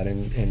careful of that.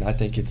 And I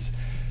think it's,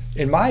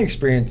 in my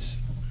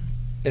experience,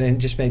 and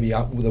just maybe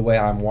the way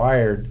I'm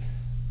wired,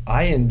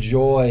 I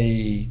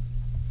enjoy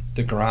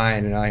the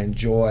grind, and I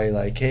enjoy,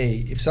 like,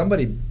 hey, if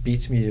somebody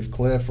beats me, if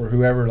Cliff or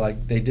whoever,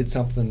 like, they did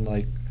something,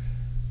 like,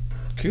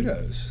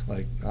 kudos,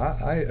 like,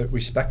 I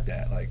respect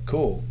that, like,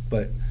 cool.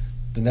 But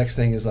the next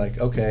thing is like,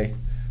 okay,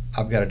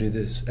 I've got to do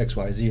this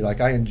XYZ. Like,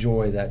 I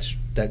enjoy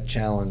that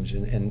challenge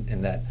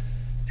and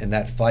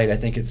that fight. I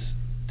think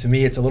to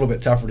me it's a little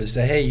bit tougher to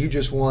say, hey, you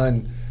just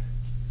won.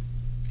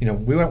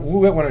 We went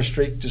on a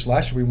streak just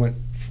last year.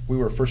 We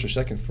were first or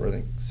second for, I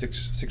think,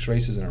 six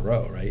races in a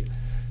row, right?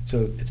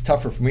 So it's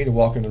tougher for me to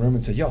walk in the room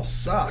and say, y'all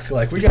suck.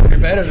 Like, we got to be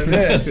better than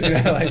this.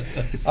 Like,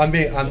 I'm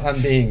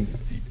being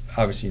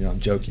obviously, I'm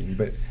joking,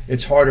 but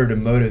it's harder to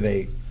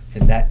motivate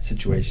in that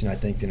situation, I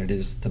think, than it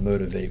is to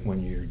motivate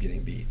when you're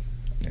getting beat.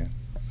 Yeah.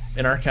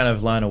 In our kind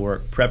of line of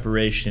work,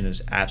 preparation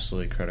is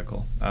absolutely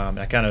critical.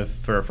 I kind of,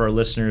 for our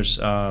listeners,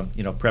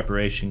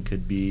 preparation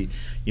could be,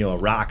 a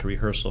rock, a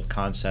rehearsal of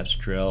concepts,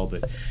 drill,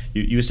 but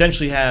you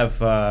essentially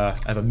have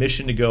a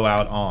mission to go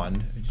out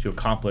on to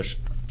accomplish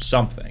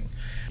something.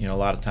 A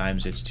lot of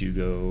times it's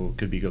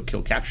could be go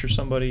kill, capture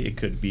somebody. It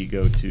could be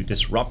go to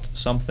disrupt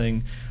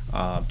something,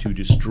 to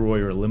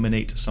destroy or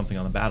eliminate something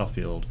on the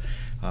battlefield.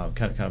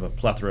 Kind of a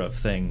plethora of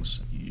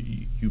things.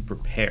 You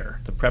prepare.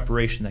 The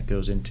preparation that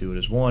goes into it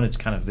is, one, it's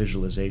kind of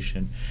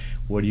visualization.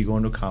 What are you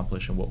going to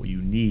accomplish, and what will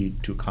you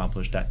need to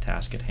accomplish that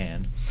task at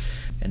hand?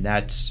 And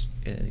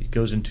it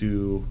goes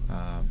into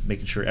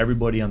making sure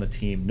everybody on the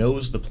team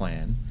knows the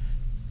plan,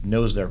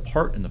 knows their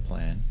part in the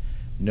plan,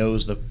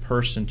 knows the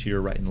person to your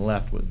right and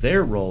left what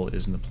their role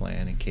is in the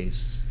plan in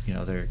case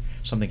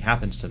something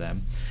happens to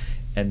them,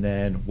 and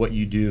then what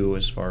you do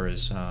as far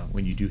as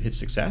when you do hit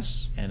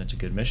success and it's a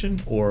good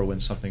mission, or when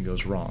something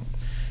goes wrong.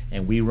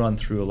 And we run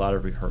through a lot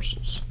of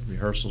rehearsals,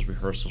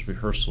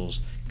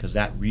 because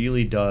that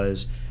really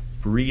does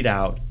breed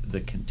out the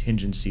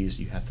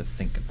contingencies you have to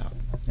think about.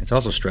 It's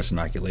also stress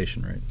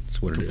inoculation, right?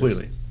 That's what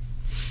Completely.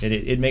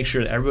 It makes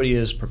sure that everybody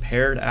is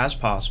prepared as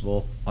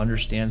possible,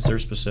 understands their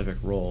specific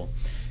role,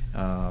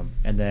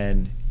 and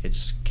then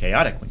it's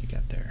chaotic when you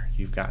get there.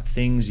 You've got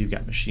things, you've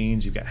got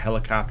machines, you've got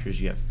helicopters,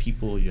 you have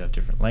people, you have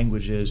different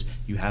languages,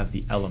 you have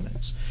the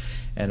elements.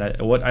 And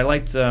what I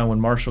liked when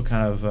Marshall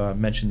kind of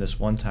mentioned this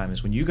one time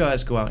is when you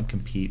guys go out and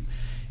compete,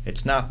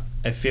 it's not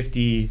a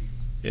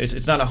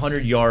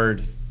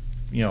 100-yard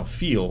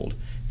field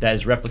that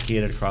is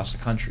replicated across the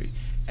country.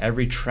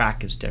 Every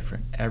track is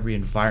different. Every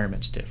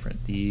environment's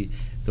different. The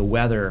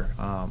weather,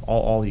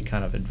 all the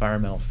kind of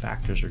environmental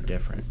factors are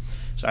different.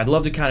 So I'd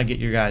love to kind of get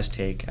your guys'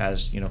 take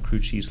as crew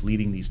chiefs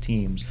leading these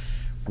teams.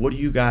 What do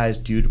you guys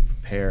do to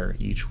prepare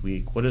each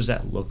week? What does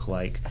that look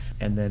like?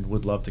 And then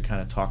would love to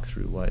kind of talk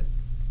through what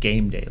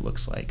game day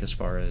looks like as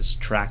far as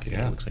track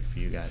day looks like for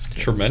you guys too.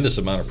 Tremendous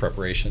amount of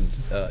preparation.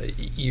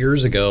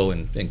 Years ago,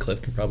 and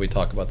Cliff can probably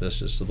talk about this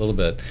just a little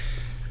bit,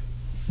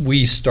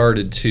 we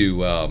started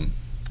to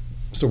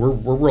so we're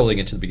rolling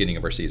into the beginning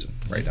of our season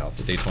right now.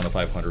 The Daytona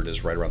 500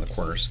 is right around the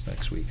corners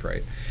next week,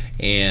 right?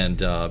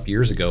 And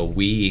years ago,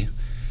 we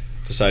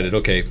decided,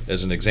 okay,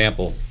 as an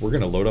example, we're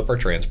going to load up our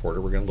transporter,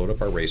 we're going to load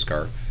up our race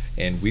car,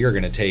 and we are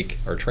going to take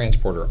our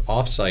transporter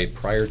off-site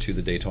prior to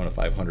the Daytona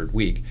 500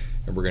 week,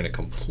 and we're going to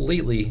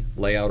completely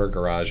lay out our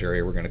garage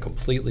area. We're going to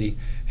completely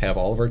have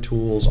all of our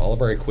tools, all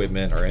of our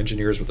equipment, our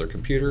engineers with their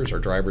computers, our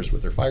drivers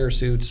with their fire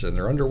suits and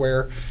their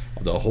underwear,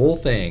 the whole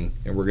thing,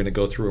 and we're going to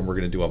go through and we're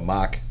going to do a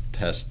mock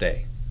test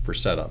day for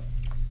setup.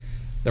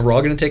 Then we're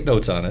all going to take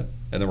notes on it,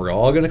 and then we're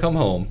all going to come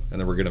home, and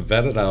then we're going to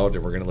vet it out,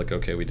 and we're going to look,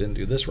 okay, we didn't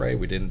do this right,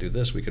 we didn't do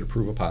this, we could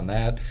improve upon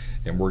that,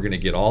 and we're going to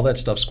get all that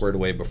stuff squared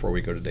away before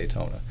we go to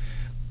Daytona.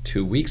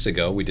 2 weeks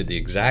ago, we did the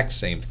exact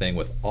same thing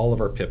with all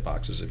of our pit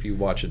boxes. If you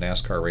watch a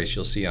NASCAR race,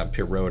 you'll see on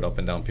pit road, up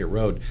and down pit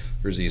road,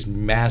 there's these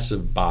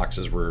massive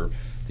boxes where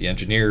the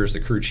engineers, the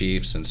crew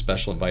chiefs, and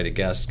special invited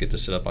guests get to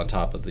sit up on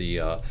top of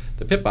the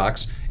pit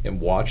box and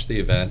watch the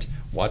event,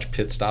 watch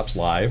pit stops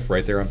live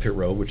right there on pit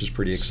road, which is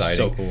pretty exciting.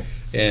 So cool.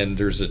 And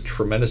there's a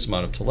tremendous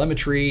amount of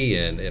telemetry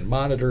and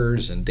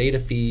monitors and data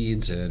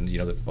feeds, and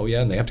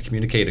and they have to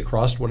communicate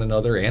across one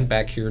another and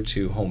back here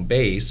to home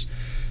base.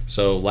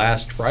 So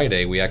last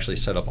Friday, we actually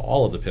set up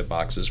all of the pit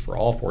boxes for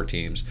all 4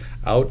 teams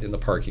out in the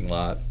parking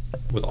lot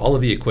with all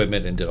of the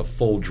equipment and did a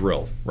full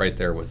drill right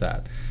there with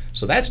that.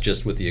 So that's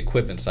just with the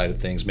equipment side of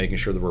things, making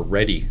sure that we're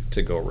ready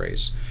to go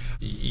race.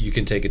 You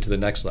can take it to the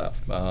next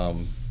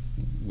level.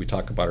 We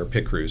talk about our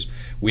pit crews.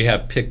 We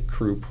have pit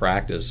crew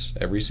practice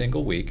every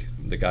single week.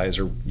 The guys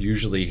are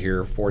usually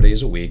here 4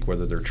 days a week,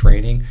 whether they're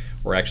training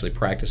or actually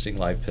practicing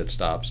live pit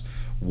stops.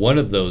 One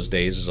of those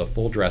days is a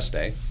full dress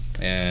day,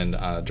 and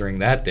during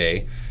that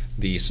day,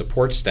 the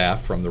support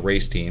staff from the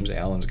race teams,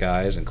 Alan's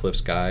guys and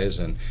Cliff's guys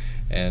and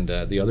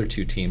the other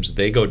 2 teams,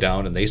 they go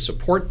down and they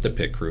support the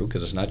pit crew,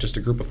 because it's not just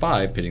a group of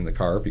 5 pitting the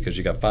car, because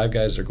you got 5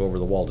 guys that go over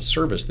the wall to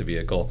service the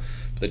vehicle,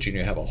 but that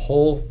you have a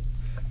whole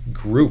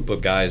group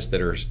of guys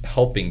that are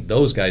helping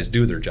those guys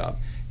do their job,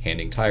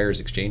 handing tires,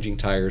 exchanging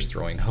tires,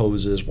 throwing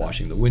hoses,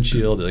 washing the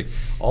windshield, like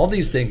all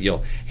these things,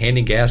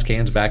 handing gas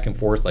cans back and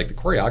forth. Like the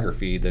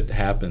choreography that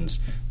happens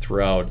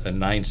throughout a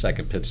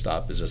 9-second pit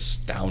stop is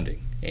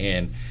astounding,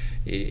 and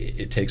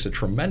it takes a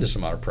tremendous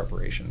amount of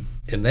preparation.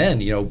 And then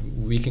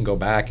we can go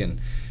back and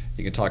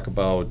you can talk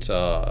about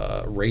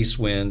race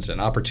wins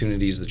and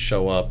opportunities that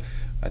show up.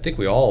 I think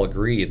we all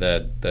agree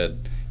that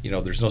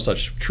there's no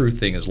such true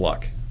thing as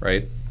luck,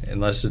 right?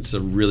 Unless it's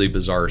a really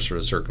bizarre sort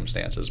of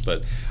circumstances.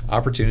 But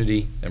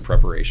opportunity and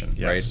preparation,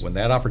 yes. Right? When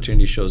that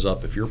opportunity shows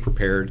up, if you're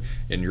prepared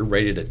and you're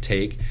ready to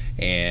take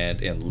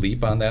and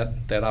leap on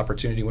that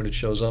opportunity when it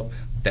shows up,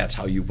 that's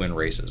how you win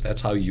races.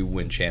 That's how you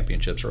win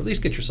championships, or at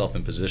least get yourself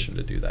in position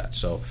to do that.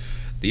 So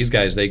these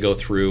guys, they go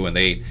through and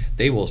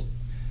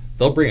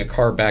they'll bring a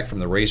car back from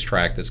the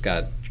racetrack that's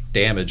got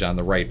damage on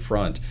the right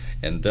front,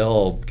 and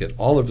they'll get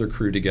all of their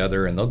crew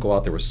together and they'll go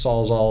out there with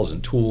sawzalls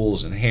and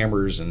tools and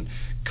hammers and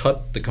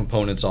cut the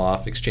components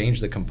off,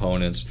 exchange the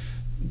components,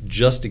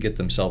 just to get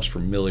themselves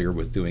familiar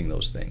with doing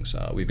those things.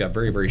 We've got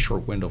very, very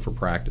short window for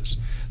practice.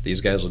 These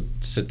guys will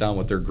sit down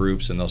with their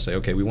groups and they'll say,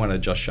 okay, we want to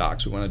adjust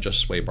shocks, we want to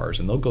adjust sway bars,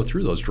 and they'll go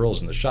through those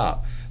drills in the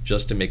shop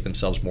just to make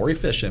themselves more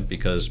efficient,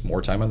 because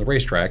more time on the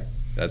racetrack,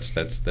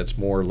 that's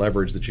more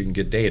leverage that you can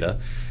get data,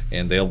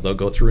 and they'll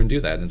go through and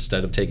do that.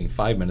 Instead of taking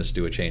 5 minutes to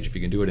do a change, if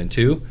you can do it in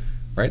 2,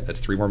 right, that's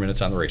 3 more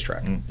minutes on the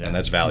racetrack, and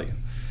that's value.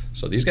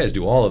 So these guys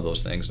do all of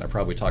those things, and I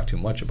probably talk too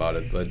much about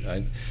it, but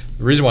the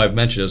reason why I've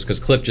mentioned it is because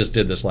Cliff just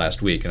did this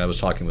last week, and I was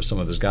talking with some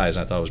of his guys,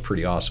 and I thought it was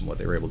pretty awesome what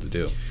they were able to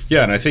do.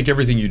 Yeah, and I think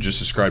everything you just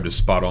described is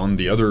spot on.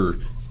 The other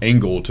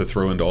angle to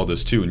throw into all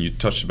this too, and you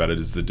touched about it,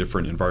 is the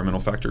different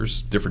environmental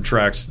factors, different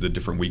tracks, the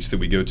different weeks that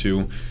we go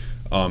to.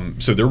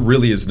 So there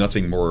really is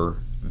nothing more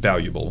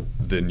valuable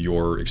than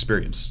your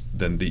experience,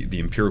 than the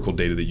empirical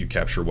data that you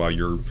capture while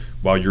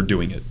you're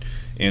doing it.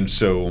 And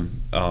so,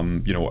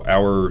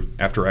 our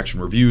after-action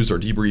reviews, our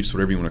debriefs,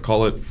 whatever you want to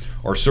call it,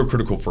 are so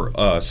critical for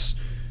us,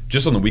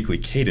 just on the weekly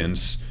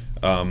cadence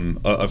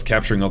of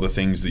capturing all the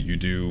things that you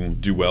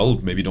do well,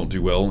 maybe don't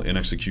do well in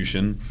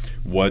execution,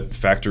 what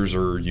factors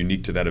are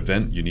unique to that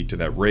event, unique to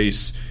that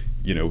race,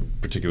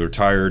 particular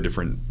tire,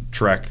 different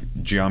track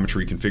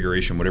geometry,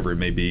 configuration, whatever it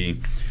may be.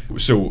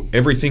 So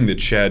everything that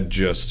Chad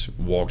just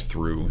walked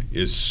through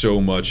is so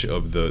much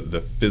of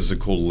the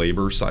physical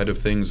labor side of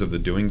things, of the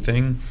doing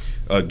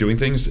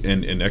things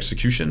and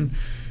execution.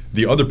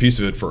 The other piece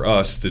of it for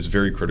us that's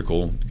very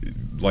critical,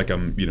 like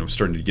I'm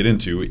starting to get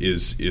into,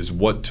 is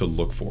what to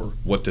look for,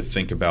 what to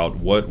think about,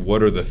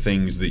 what are the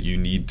things that you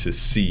need to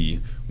see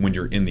when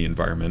you're in the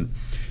environment.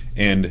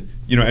 And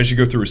as you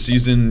go through a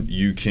season,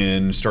 you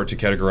can start to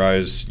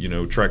categorize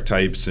track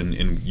types,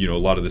 and a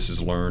lot of this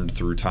is learned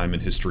through time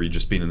and history,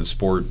 just being in the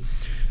sport.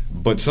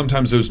 But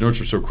sometimes those notes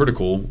are so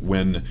critical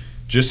when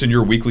just in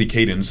your weekly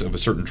cadence of a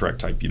certain track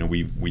type,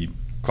 we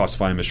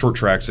classify them as short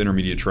tracks,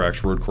 intermediate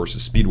tracks, road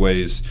courses,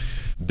 speedways.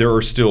 There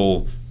are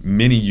still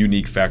many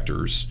unique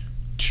factors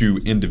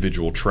to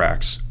individual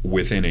tracks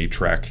within a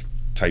track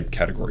type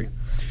category.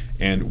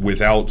 And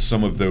without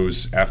some of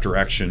those after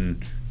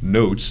action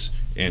notes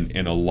and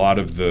a lot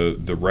of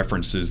the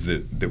references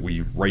that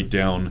we write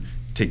down,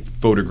 take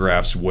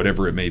photographs,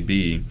 whatever it may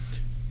be,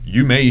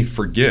 you may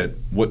forget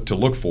what to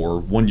look for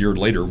 1 year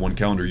later, 1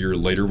 calendar year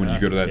later, when you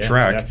go to that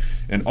track,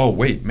 and oh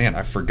wait, man,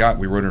 I forgot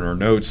we wrote in our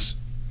notes.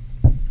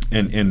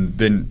 And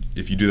then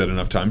if you do that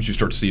enough times, you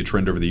start to see a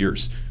trend over the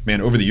years.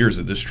 Man, over the years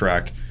at this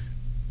track,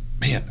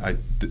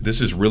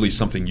 this is really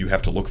something you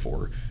have to look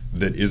for,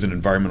 that is an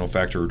environmental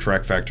factor or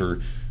track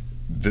factor,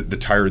 the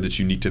tire that's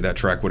unique to that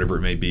track, whatever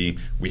it may be.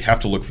 We have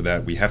to look for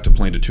that. We have to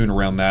plan to tune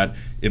around that.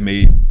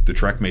 The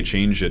track may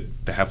change at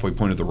the halfway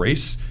point of the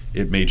race.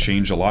 It may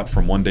change a lot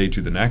from one day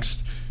to the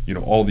next.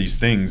 All these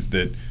things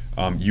that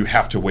you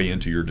have to weigh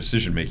into your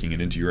decision making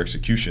and into your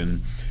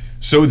execution,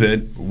 so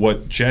that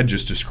what Chad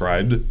just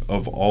described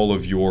of all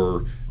of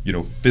your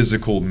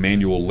physical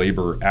manual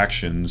labor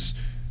actions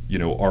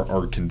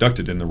are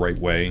conducted in the right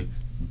way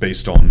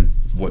based on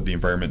what the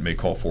environment may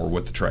call for,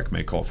 what the track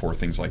may call for,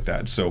 things like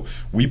that. So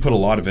we put a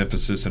lot of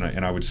emphasis,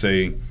 and I would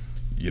say,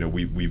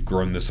 we've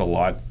grown this a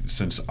lot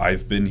since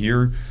I've been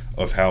here,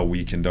 of how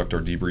we conduct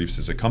our debriefs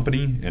as a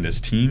company and as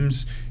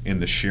teams,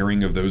 and the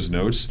sharing of those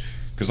notes.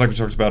 Because like we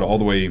talked about all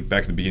the way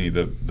back at the beginning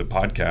of the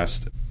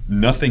podcast,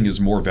 nothing is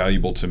more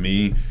valuable to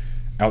me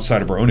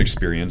outside of our own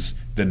experience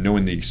than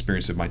knowing the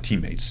experience of my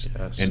teammates.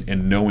 Yes.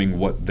 and knowing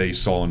what they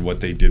saw and what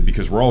they did,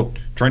 because we're all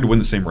trying to win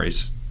the same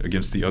race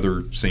against the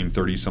other same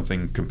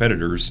 30-something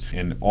competitors,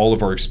 and all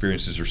of our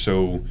experiences are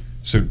so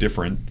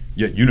different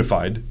yet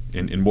unified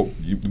in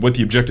what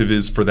the objective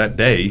is for that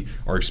day.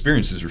 Our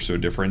experiences are so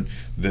different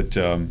that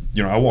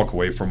I walk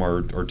away from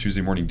our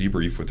Tuesday morning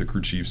debrief with the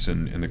crew chiefs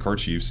and the car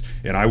chiefs,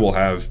 and I will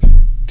have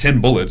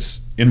 10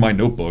 bullets in my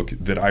notebook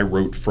that I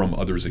wrote from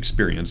others'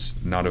 experience,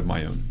 not of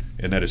my own.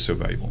 And that is so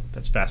valuable.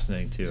 That's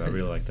fascinating, too. I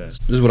really like this.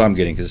 This is what I'm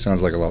getting, because it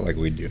sounds like a lot like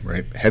we do,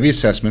 right? Heavy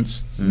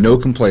assessments, no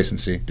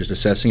complacency, just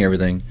assessing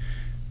everything,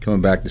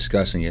 coming back,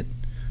 discussing it,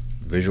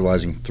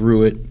 visualizing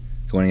through it,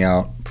 going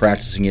out,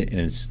 practicing it in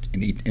its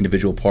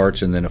individual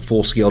parts, and then a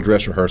full-scale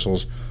dress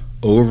rehearsals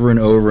over and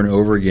over and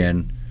over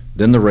again,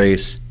 then the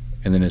race,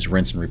 and then it's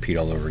rinse and repeat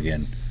all over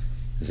again.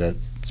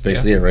 That's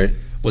basically it, right?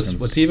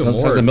 What's even more...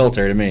 Sounds the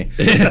military to me.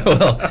 Yeah,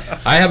 well,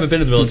 I haven't been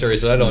in the military,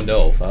 so I don't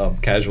know.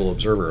 Casual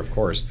observer, of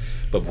course.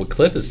 But what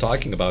Cliff is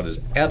talking about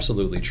is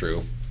absolutely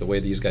true. The way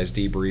these guys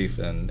debrief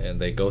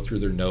and they go through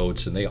their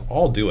notes, and they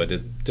all do it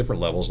at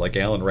different levels. Like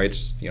Alan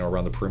writes,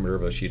 around the perimeter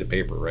of a sheet of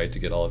paper, right, to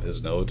get all of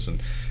his notes,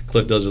 and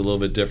Cliff does it a little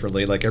bit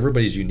differently. Like,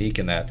 everybody's unique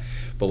in that.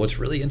 But what's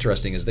really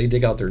interesting is they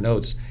dig out their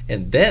notes,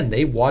 and then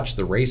they watch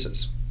the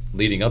races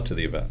leading up to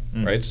the event,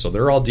 right? So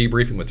they're all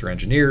debriefing with their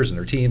engineers and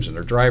their teams and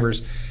their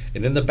drivers.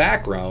 And in the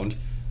background,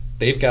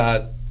 they've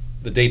got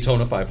the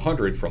Daytona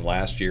 500 from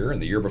last year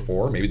and the year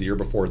before, maybe the year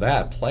before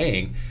that,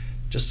 playing,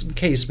 just in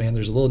case, man,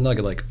 there's a little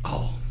nugget like,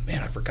 oh,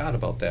 man, I forgot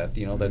about that.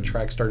 That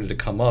track started to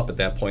come up at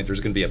that point.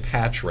 There's going to be a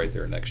patch right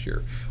there next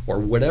year. Or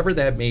whatever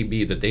that may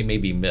be that they may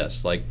be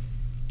missed. Like,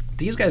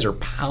 these guys are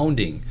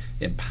pounding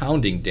and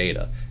pounding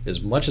data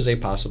as much as they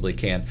possibly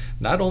can,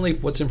 not only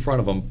what's in front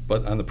of them,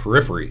 but on the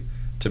periphery,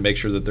 to make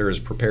sure that they're as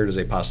prepared as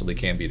they possibly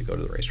can be to go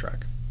to the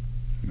racetrack.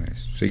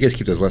 Nice. So you guys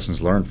keep those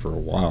lessons learned for a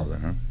while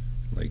then, huh?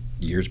 Like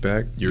years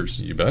back? Years.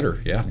 You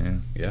better, yeah.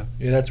 Yeah,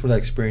 that's where that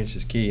experience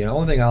is key. And the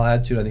only thing I'll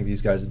add to it, I think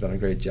these guys have done a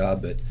great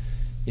job, but,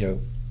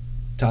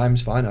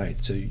 time's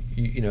finite. So,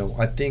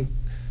 I think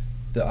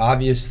the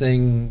obvious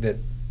thing that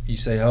you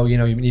say, you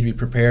need to be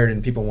prepared,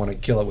 and people want to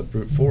kill it with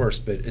brute force,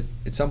 but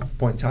at some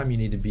point in time, you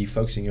need to be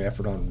focusing your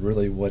effort on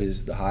really what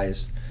is the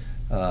highest,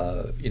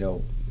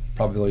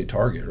 probability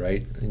target,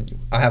 right? And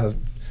I have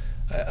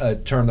a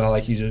term that I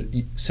like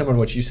using, similar to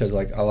what you said, is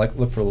like I like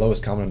look for the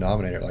lowest common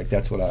denominator. Like,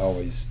 that's what I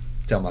always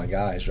tell my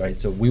guys, right?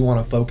 So we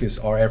want to focus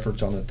our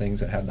efforts on the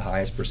things that have the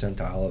highest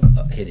percentile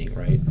of hitting,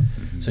 right?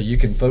 Mm-hmm. So you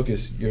can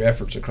focus your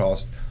efforts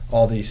across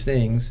all these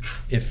things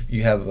if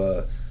you have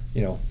a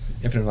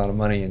infinite amount of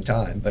money and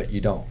time, but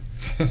you don't.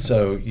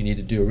 So you need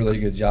to do a really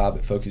good job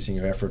at focusing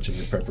your efforts and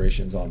your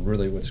preparations on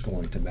really what's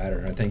going to matter.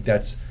 And I think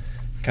that's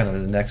kind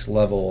of the next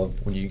level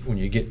of when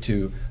you get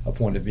to a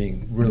point of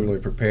being really, really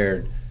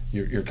prepared,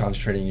 you're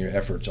concentrating your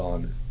efforts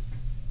on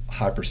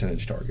high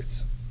percentage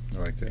targets. I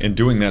like that. And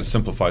doing that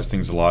simplifies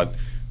things a lot.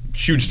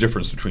 Huge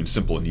difference between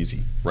simple and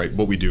easy, right?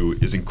 What we do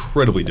is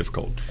incredibly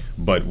difficult,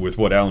 but with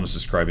what Alan is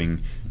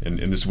describing, and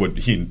this is what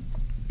he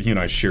and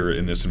I share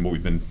in this and what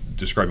we've been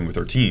describing with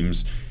our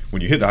teams,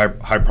 when you hit the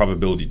high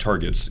probability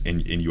targets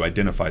and you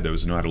identify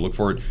those and know how to look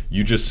for it,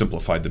 you just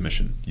simplified the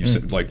mission.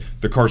 Like,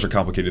 the cars are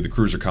complicated, the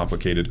crews are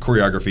complicated,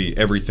 choreography,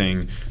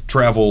 everything,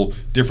 travel,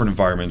 different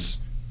environments,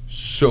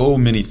 so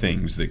many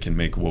things that can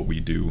make what we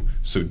do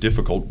so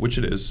difficult, which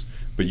it is,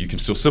 but you can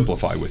still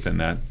simplify within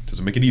that.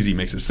 Doesn't make it easy,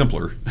 makes it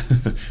simpler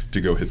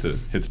to go hit the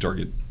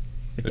target.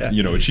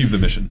 Yeah. Achieve the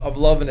mission. I'm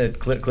loving it,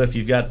 Cliff.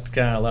 You've got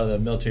kind of a lot of the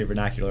military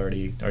vernacular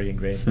already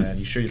ingrained, man.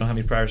 You sure you don't have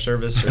any prior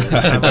service? Or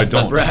I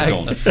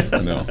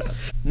don't. No.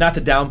 Not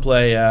to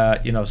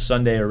downplay,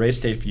 Sunday or race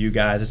day for you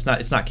guys.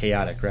 It's not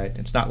chaotic, right?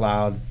 It's not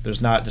loud.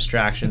 There's not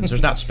distractions.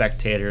 There's not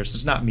spectators.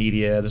 There's not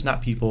media. There's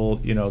not people.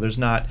 There's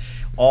not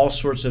all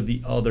sorts of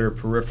the other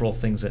peripheral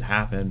things that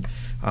happen.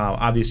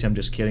 Obviously, I'm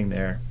just kidding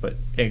there, but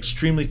an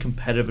extremely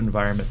competitive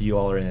environment that you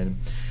all are in.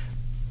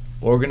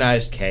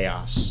 Organized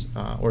chaos,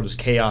 or does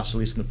chaos, at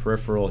least in the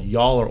peripheral,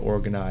 y'all are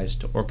organized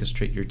to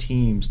orchestrate your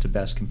teams to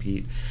best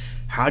compete.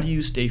 How do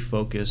you stay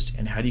focused,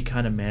 and how do you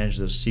kind of manage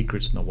those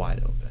secrets in the wide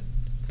open?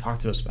 Talk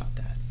to us about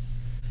that.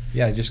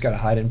 Yeah, you just got to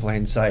hide in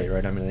plain sight,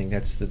 right? I think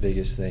that's the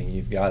biggest thing.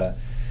 You've got to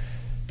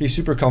be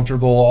super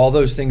comfortable. All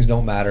those things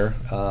don't matter.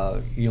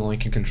 You only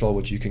can control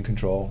what you can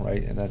control,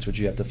 right? And that's what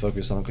you have to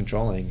focus on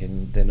controlling.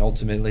 And then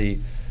ultimately,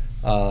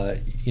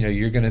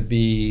 you're going to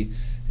be,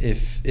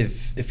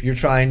 if you're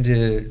trying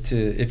to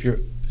if you're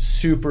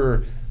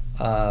super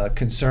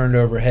concerned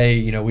over,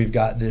 hey, we've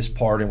got this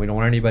part and we don't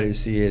want anybody to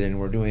see it, and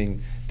we're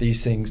doing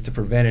these things to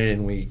prevent it,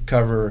 and we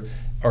cover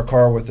our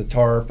car with a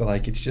tarp,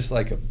 like it's just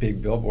like a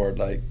big billboard,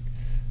 like,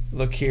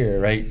 look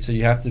here, right? So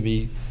you have to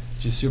be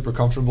just super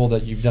comfortable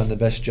that you've done the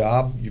best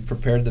job, you've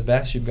prepared the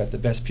best, you've got the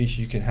best piece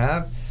you can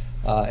have,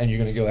 and you're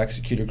going to go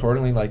execute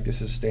accordingly. Like,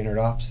 this is standard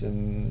ops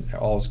and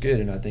all's good.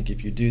 And I think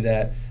if you do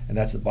that, and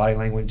that's the body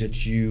language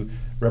that you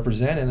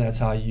represent, and that's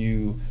how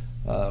you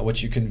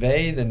what you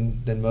convey,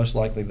 then most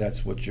likely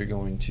that's what you're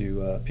going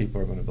to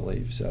people are going to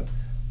believe. So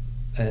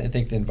I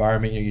think the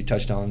environment, you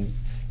touched on,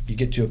 you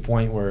get to a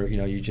point where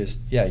you just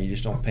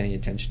don't pay any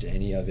attention to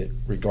any of it,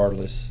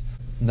 regardless.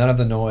 None of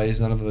the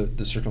noise, none of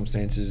the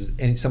circumstances.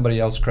 Somebody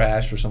else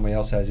crashed or somebody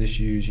else has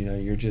issues.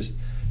 You're just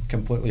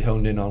completely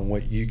honed in on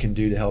what you can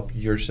do to help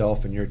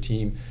yourself and your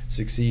team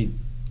succeed.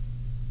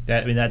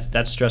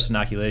 That's stress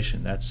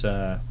inoculation. That's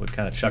what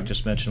kind of Chuck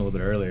just mentioned a little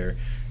bit earlier,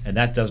 and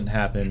that doesn't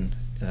happen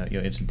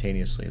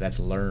instantaneously. That's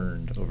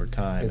learned over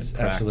time. It's and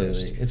practiced.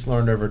 absolutely, it's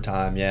learned over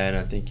time. Yeah, and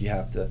I think you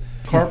have to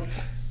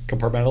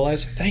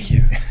compartmentalize. Thank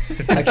you.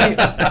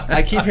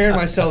 I keep hearing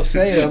myself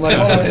say it. I'm like,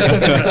 this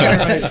doesn't sound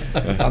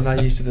right. I'm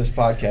not used to this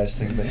podcast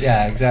thing, but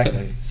yeah,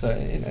 exactly. So,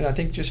 and I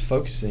think just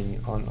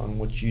focusing on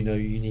what you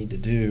need to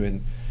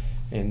do,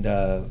 and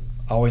I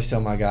always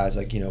tell my guys,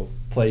 like,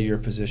 play your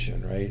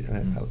position, right?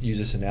 And I use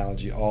this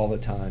analogy all the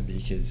time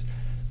because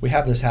we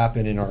have this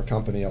happen in our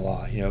company a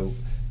lot.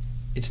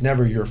 It's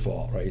never your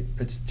fault, right?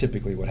 It's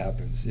typically what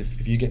happens.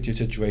 If you get to a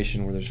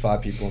situation where there's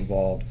 5 people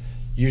involved,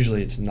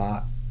 usually it's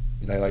not.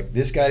 They're like,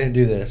 this guy didn't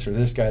do this, or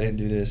this guy didn't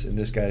do this, and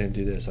this guy didn't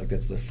do this. Like,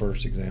 that's the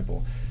first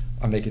example.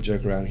 I make a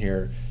joke around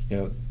here.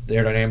 The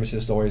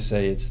aerodynamicists always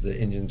say it's the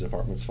engine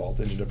department's fault.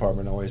 The engine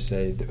department always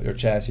say their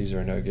chassis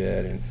are no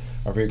good and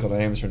our vehicle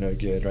dynamics are no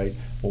good, right?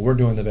 Well, we're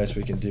doing the best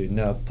we can do.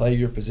 No, play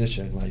your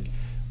position. Like,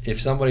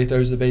 if somebody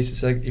throws the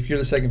base, if you're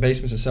the second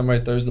baseman and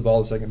somebody throws the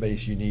ball to second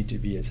base, you need to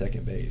be at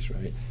second base,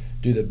 right?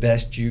 Do the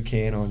best you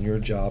can on your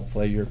job.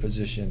 Play your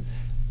position.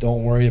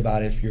 Don't worry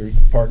about if your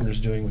partner's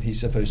doing what he's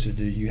supposed to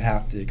do. You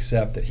have to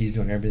accept that he's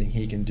doing everything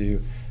he can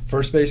do.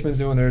 First baseman's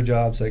doing their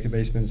job, second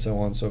baseman, so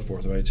on and so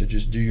forth, right? So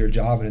just do your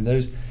job. And in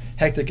those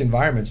hectic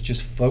environments,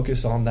 just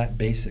focus on that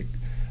basic,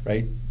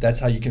 right? That's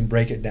how you can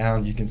break it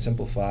down. You can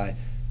simplify.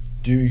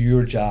 Do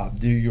your job.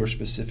 Do your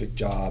specific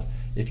job.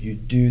 If you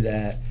do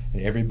that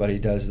and everybody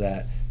does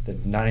that,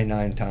 then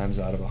 99 times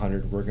out of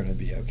 100, we're going to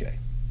be okay.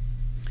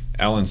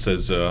 Alan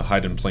says,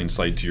 hide in plain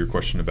sight, to your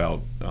question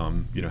about,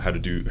 how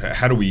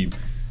do we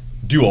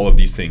do all of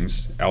these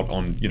things out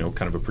on,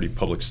 kind of a pretty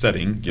public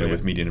setting,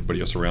 with media and everybody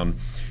else around.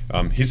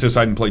 He says,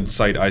 hide in plain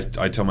sight.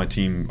 I tell my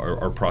team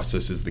our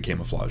process is the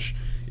camouflage.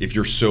 If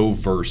you're so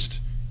versed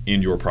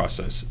in your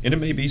process, and it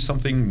may be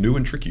something new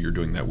and tricky you're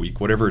doing that week,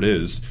 whatever it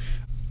is,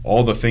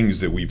 all the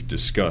things that we've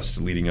discussed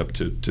leading up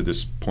to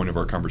this point of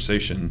our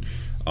conversation,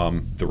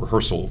 the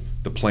rehearsal,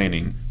 the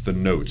planning, the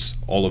notes,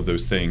 all of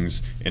those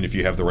things, and if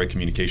you have the right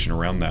communication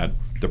around that,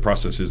 the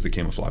process is the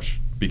camouflage,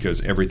 because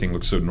everything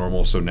looks so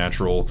normal, so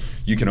natural,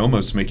 you can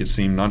almost make it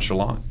seem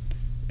nonchalant.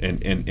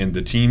 And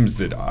the teams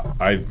that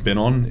I've been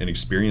on and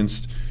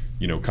experienced,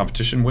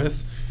 competition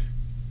with,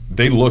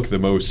 they look the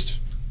most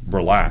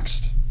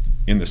relaxed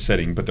in the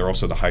setting, but they're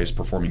also the highest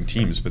performing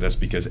teams. But that's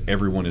because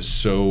everyone is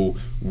so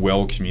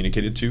well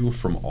communicated to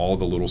from all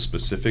the little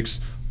specifics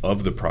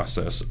of the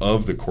process,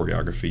 of the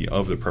choreography,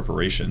 of the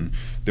preparation,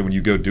 that when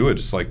you go do it,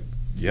 it's like,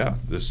 yeah,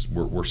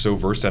 we're so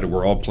versed at it.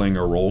 We're all playing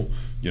our role.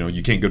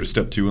 You can't go to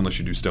step 2 unless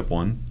you do step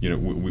 1.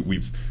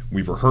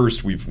 We've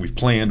rehearsed, we've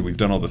planned, we've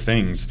done all the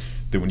things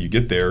that when you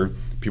get there,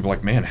 people are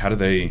like, man, how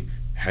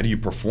do you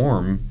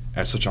perform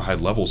at such a high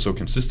level so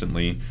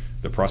consistently?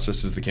 The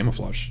process is the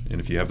camouflage,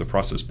 and if you have the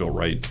process built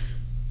right,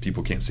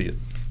 people can't see it.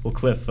 Well,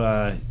 Cliff,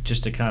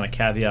 just to kind of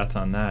caveat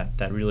on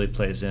that really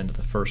plays into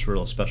the first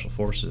rule of Special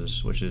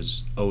Forces, which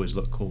is always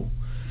look cool.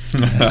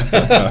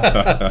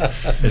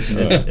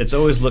 It's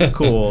always look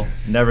cool,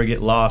 never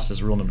get lost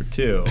is rule number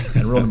 2.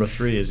 And rule number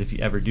 3 is if you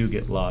ever do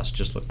get lost,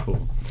 just look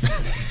cool.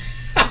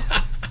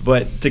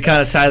 But to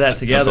kind of tie that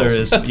together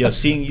awesome. Is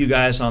seeing you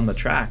guys on the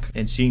track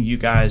and seeing you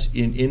guys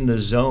in the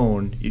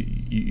zone,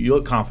 you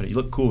look confident, you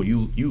look cool,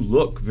 you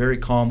look very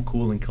calm,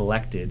 cool, and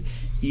collected,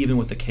 even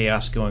with the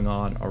chaos going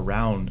on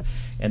around.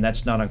 And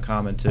that's not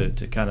uncommon to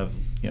kind of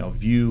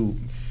view.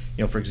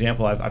 For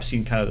example, I've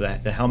seen kind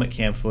of the helmet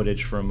cam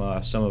footage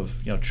from some of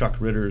Chuck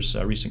Ritter's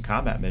recent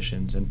combat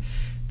missions, and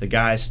the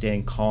guys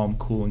staying calm,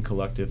 cool, and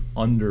collective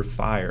under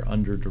fire,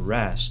 under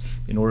duress,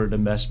 in order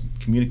to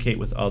communicate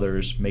with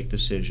others, make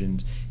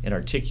decisions, and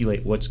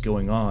articulate what's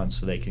going on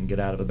so they can get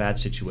out of a bad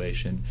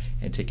situation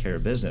and take care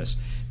of business.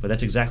 But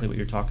that's exactly what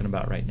you're talking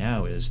about right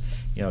now is,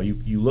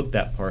 you look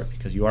that part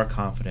because you are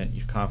confident,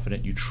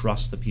 you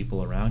trust the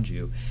people around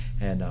you,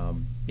 and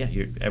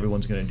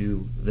everyone's going to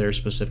do their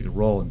specific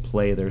role and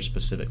play their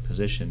specific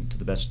position to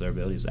the best of their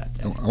abilities that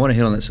day. I want to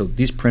hit on that. So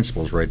these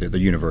principles, right, they're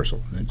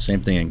universal.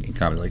 Same thing in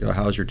combat. Like,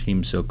 how's your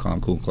team so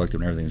calm, cool, and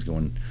collective, and everything's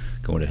going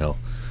to hell?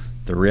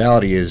 The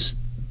reality is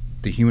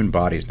the human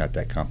body is not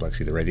that complex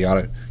either, right?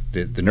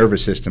 The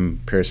nervous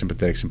system,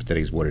 parasympathetic,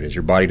 sympathetic is what it is.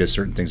 Your body does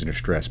certain things under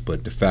stress,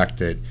 but the fact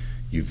that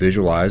you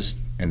visualize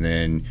and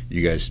then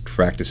you guys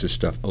practice this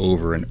stuff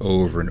over and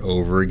over and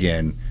over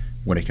again,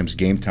 when it comes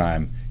game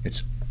time,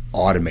 it's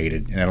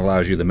automated, and it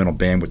allows you the mental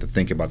bandwidth to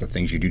think about the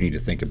things you do need to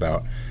think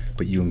about.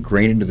 But you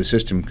ingrain into the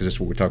system, because that's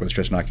what we're talking about,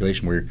 stress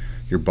inoculation, where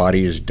your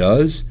body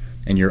does,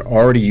 and you're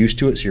already used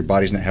to it, so your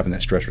body's not having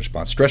that stress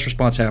response. Stress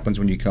response happens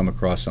when you come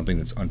across something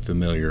that's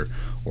unfamiliar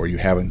or you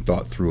haven't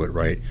thought through it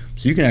right.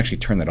 So you can actually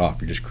turn that off.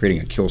 You're just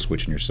creating a kill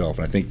switch in yourself.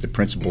 And I think the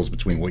principles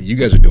between what you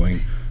guys are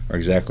doing are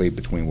exactly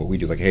between what we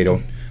do. Like, hey,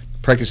 don't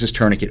practice this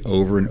tourniquet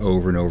over and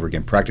over and over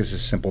again. Practice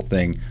this simple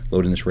thing,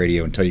 load in this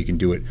radio until you can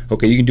do it.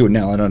 Okay, you can do it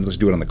now. Let's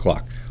do it on the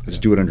clock. Let's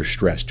do it under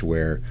stress, to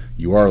where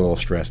you are a little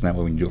stressed, and that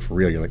way when you do it for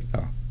real, you're like,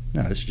 oh,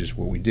 no, this is just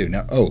what we do.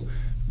 Now,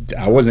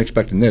 I wasn't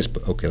expecting this,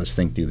 but okay, let's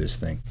think through this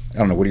thing. I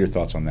don't know. What are your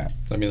thoughts on that?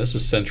 I mean, this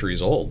is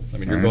centuries old. I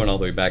mean, you're going all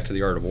the way back to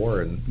the Art of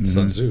War and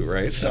Sun Tzu,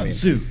 right? Sun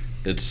Tzu.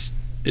 This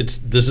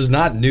is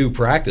not new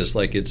practice.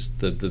 Like, it's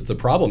the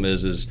problem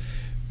is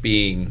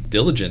being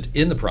diligent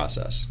in the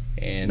process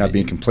and Not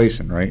being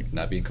complacent, right?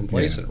 Not being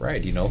complacent,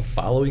 right?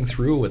 Following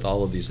through with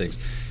all of these things.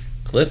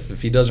 Cliff,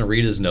 if he doesn't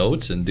read his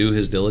notes and do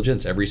his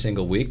diligence every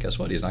single week, guess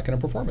what? He's not going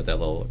to perform at that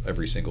level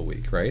every single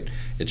week, right?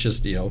 It's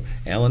just,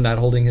 Alan not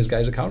holding his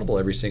guys accountable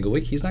every single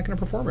week. He's not going to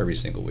perform every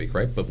single week,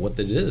 right? But what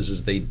it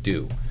is they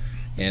do.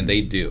 And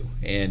they do.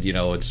 And,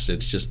 it's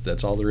just,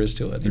 that's all there is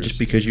to it. And just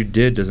because you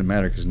did doesn't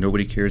matter, because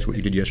nobody cares what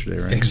you did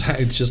yesterday, right?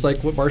 Exactly. It's just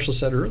like what Marshall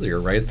said earlier,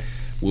 right?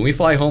 When we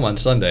fly home on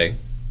Sunday,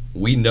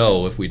 we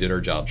know if we did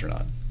our jobs or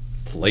not.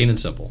 Plain and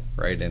simple,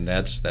 right? And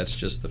that's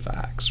just the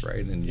facts,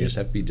 right? And you just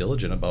have to be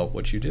diligent about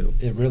what you do.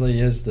 It really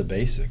is the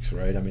basics,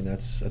 right? I mean, I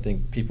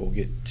think people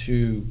get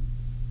too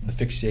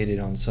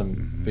fixated on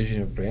some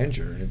vision of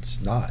grandeur.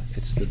 It's not.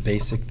 It's the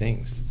basic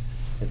things.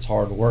 It's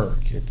hard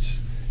work.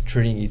 It's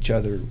treating each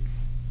other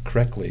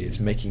correctly.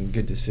 It's making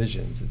good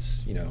decisions.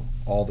 It's,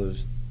 all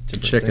those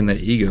different checking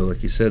things. that ego,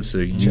 like you said, so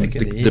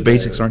the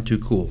basics aren't too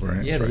cool,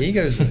 right? Yeah, the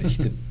ego is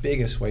the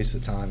biggest waste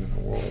of time in the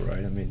world,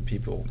 right? I mean,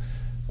 people...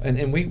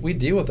 And we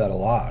deal with that a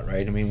lot,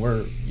 right? I mean,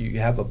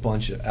 you have a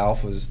bunch of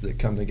alphas that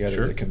come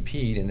together to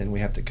compete, and then we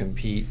have to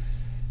compete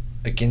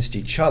against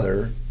each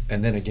other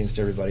and then against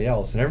everybody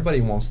else. And everybody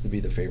wants to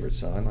be the favorite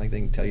son. Like, they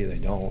can tell you they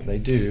don't. They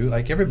do.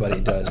 Like, everybody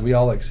does. We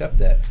all accept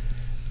that.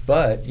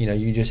 But,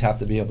 you just have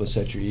to be able to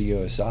set your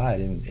ego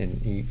aside. And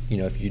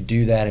if you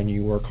do that and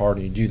you work hard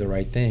and you do the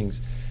right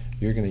things,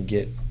 you're going to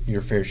get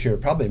your fair share,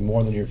 probably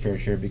more than your fair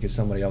share, because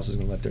somebody else is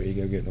going to let their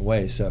ego get in the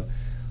way. So,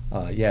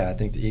 I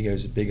think the ego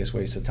is the biggest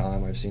waste of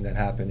time. I've seen that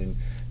happen, and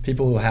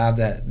people who have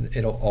that,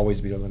 it'll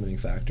always be a limiting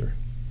factor.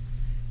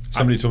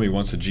 Somebody told me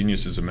once, a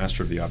genius is a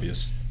master of the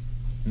obvious.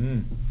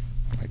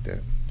 Like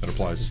that. That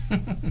applies.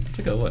 That's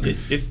a good one.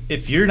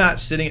 If you're not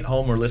sitting at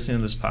home or listening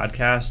to this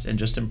podcast and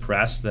just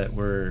impressed that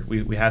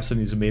we have some of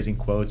these amazing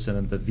quotes,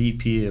 and the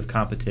VP of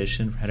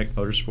competition for Hendrick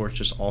Motorsports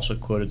just also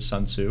quoted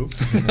Sun Tzu,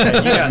 you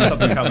got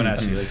something coming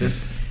at you.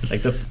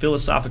 Like the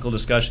philosophical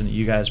discussion that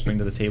you guys bring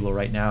to the table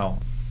right now.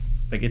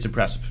 Like, it's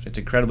impressive. It's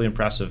incredibly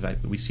impressive.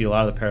 We see a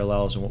lot of the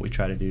parallels in what we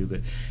try to do.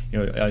 But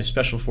a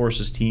special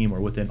forces team,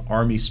 or within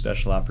Army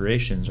special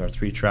operations, our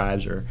three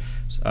tribes are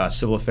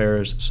civil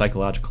affairs,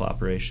 psychological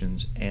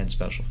operations, and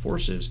special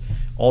forces.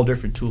 All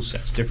different tool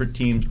sets, different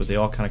teams, but they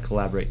all kind of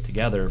collaborate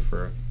together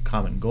for a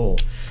common goal.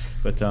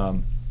 But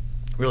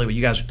really, what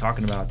you guys are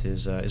talking about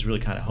is really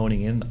kind of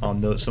honing in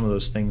on some of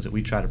those things that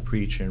we try to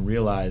preach and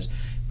realize.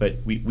 But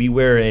we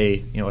wear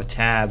a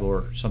tab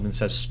or something that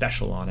says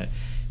special on it.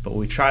 But what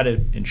we try to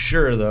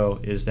ensure, though,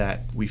 is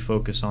that we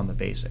focus on the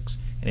basics.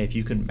 And if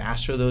you can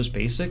master those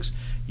basics,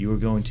 you are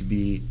going to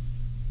be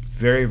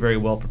very, very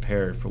well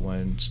prepared for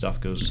when stuff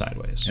goes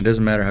sideways. It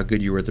doesn't matter how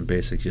good you were at the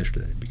basics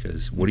yesterday,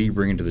 because what are you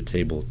bringing to the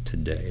table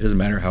today? It doesn't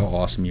matter how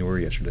awesome you were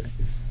yesterday.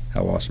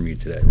 How awesome are you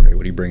today, right?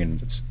 What are you bringing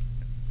that's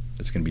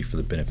going to be for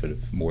the benefit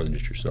of more than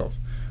just yourself?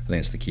 I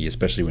think that's the key,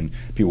 especially when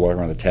people walk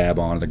around with the tab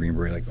on, the green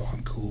beret, like, oh,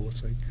 I'm cool.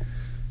 It's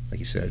like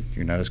you said,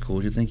 you're not as cool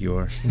as you think you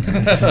are.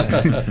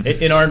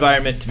 In our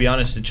environment, to be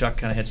honest, and Chuck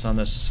kind of hits on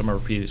this in some of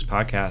our previous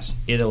podcasts,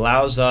 it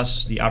allows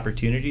us the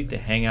opportunity to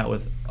hang out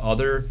with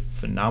other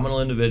phenomenal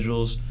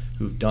individuals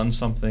who've done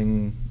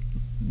something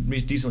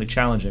decently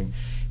challenging,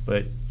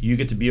 but you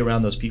get to be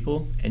around those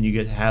people, and you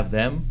get to have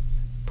them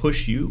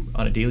push you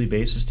on a daily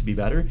basis to be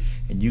better,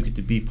 and you get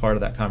to be part of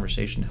that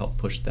conversation to help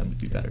push them to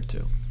be better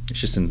too. It's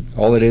just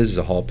all it is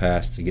a hall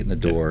pass to get in the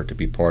door, to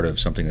be part of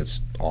something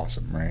that's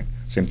awesome, right?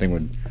 Same thing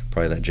with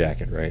probably that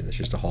jacket, right? That's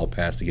just a hall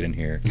pass to get in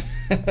here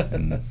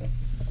and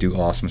do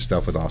awesome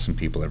stuff with awesome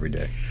people every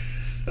day.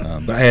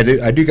 But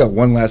I do got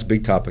one last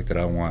big topic that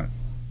I want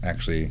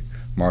actually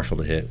Marshall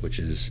to hit, which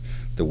is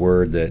the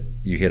word that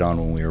you hit on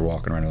when we were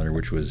walking around earlier,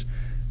 which was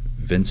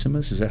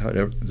Vincimus. Is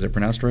that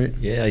pronounced right?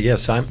 Yeah,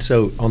 yes.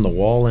 So on the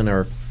wall in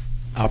our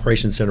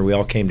operations center, we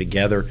all came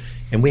together,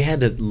 and we had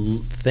to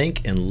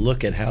think and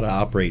look at how to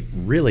operate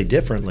really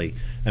differently.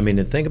 I mean,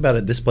 and think about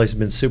it, this place has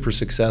been super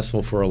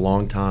successful for a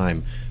long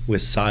time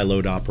with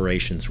siloed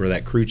operations, where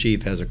that crew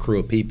chief has a crew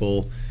of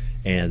people,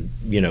 and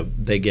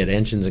they get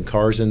engines and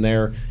cars in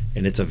there,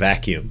 and it's a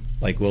vacuum.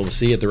 Like, well, we'll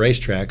see at the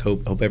racetrack,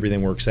 hope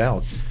everything works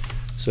out.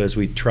 So as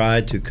we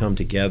tried to come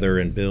together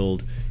and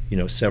build,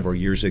 several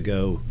years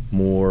ago,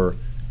 more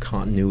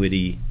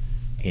continuity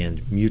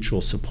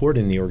mutual support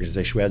in the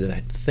organization. We had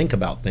to think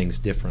about things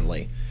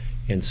differently.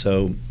 And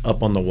so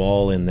up on the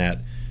wall in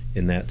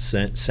that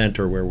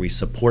center where we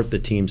support the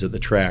teams at the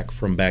track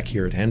from back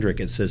here at Hendrick,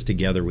 it says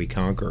 "Together we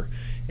conquer."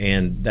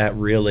 And that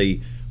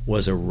really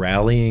was a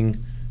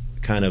rallying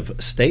kind of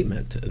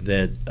statement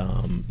that,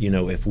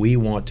 if we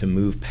want to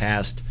move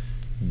past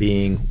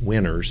being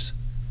winners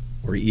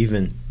or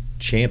even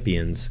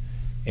champions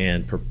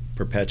and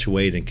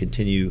perpetuate and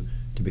continue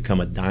to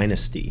become a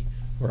dynasty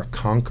or a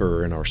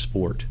conqueror in our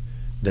sport,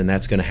 then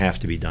that's going to have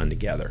to be done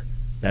together.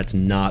 That's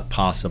not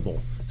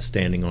possible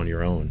standing on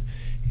your own.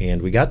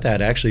 And we got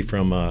that actually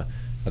from a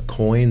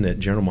coin that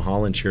General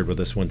Mulholland shared with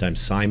us one time,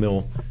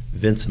 simul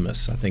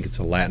vincimus. I think it's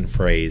a Latin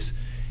phrase.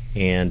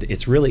 And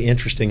it's really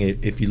interesting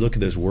if you look at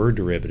those word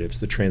derivatives.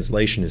 The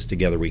translation is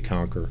 "together we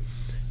conquer."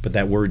 But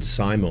that word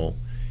simul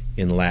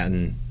in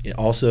Latin, it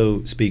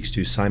also speaks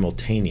to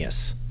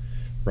simultaneous,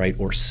 right,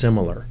 or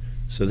similar.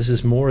 So this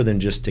is more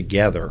than just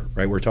together,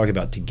 right? We're talking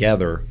about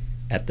together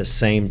at the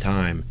same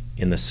time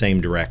in the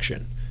same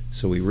direction.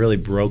 So we really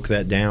broke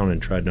that down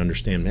and tried to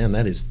understand, man,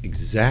 that is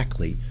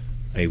exactly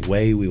a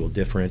way we will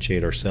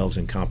differentiate ourselves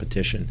in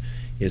competition,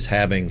 is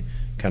having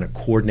kind of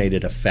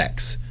coordinated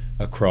effects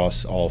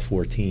across all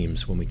four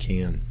teams when we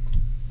can.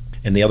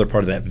 And the other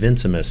part of that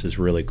vincimus is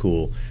really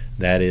cool.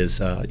 That is,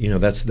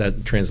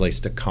 that translates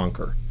to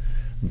conquer.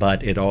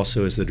 But it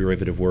also is the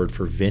derivative word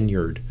for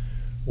vineyard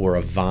or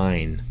a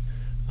vine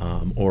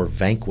or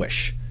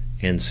vanquish.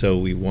 And so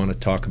we want to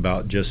talk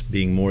about just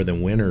being more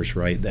than winners,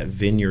 right? That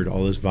vineyard,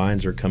 all those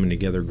vines are coming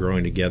together,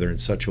 growing together in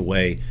such a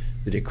way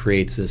that it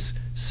creates this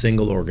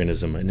single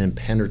organism, an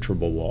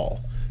impenetrable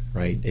wall,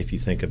 right? If you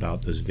think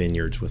about those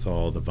vineyards with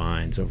all the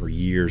vines over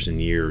years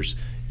and years,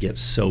 get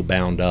so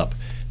bound up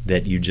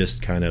that you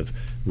just kind of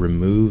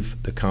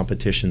remove the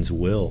competition's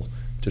will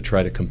to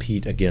try to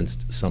compete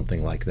against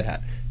something like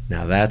that.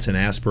 Now that's an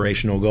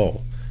aspirational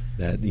goal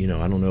that,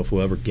 I don't know if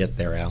we'll ever get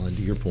there, Alan,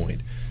 to your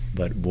point.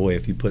 But boy,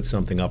 if you put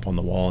something up on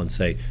the wall and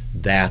say,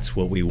 that's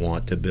what we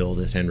want to build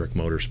at Hendrick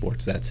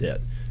Motorsports, that's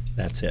it.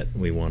 That's it.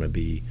 We want to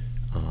be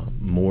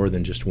more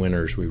than just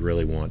winners. We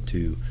really want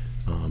to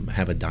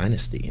have a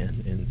dynasty,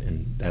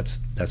 and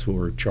that's what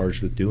we're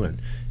charged with doing.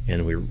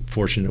 And we're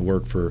fortunate to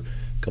work for a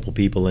couple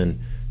people in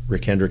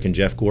Rick Hendrick and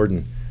Jeff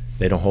Gordon.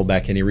 They don't hold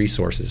back any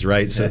resources,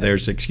 right? So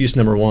there's excuse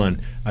number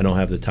one, I don't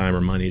have the time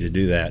or money to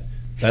do that.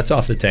 That's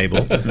off the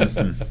table,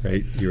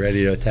 right? You're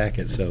ready to attack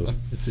it, so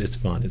it's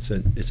fun. It's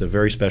a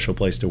very special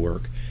place to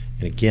work.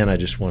 And again, I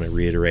just want to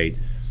reiterate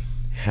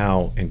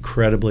how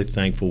incredibly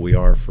thankful we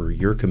are for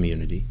your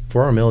community,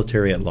 for our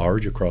military at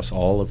large across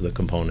all of the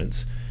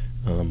components.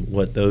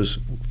 What those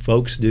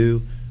folks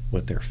do,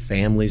 what their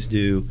families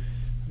do,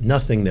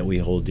 nothing that we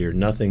hold dear,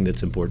 nothing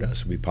that's important to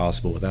us would be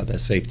possible without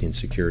that safety and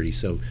security.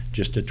 So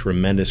just a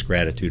tremendous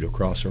gratitude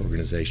across our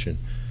organization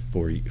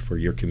for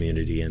your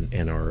community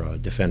and our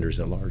defenders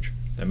at large.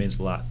 That means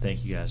a lot.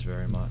 Thank you guys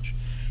very much.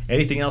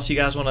 Anything else you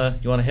guys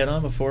want to hit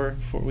on before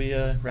we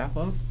wrap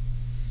up?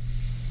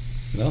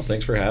 No,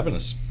 thanks for having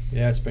us.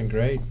 Yeah, it's been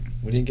great.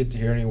 We didn't get to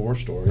hear any war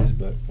stories,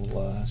 but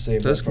we'll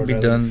save those that for can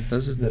be done.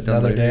 Those are done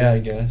another later. day, I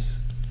guess.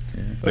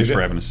 Yeah. Thanks for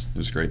having us. It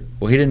was great.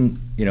 Well, he didn't,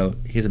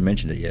 he hasn't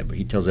mentioned it yet, but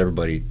he tells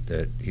everybody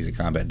that he's a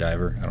combat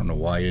diver. I don't know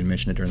why he didn't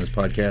mention it during this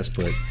podcast,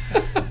 but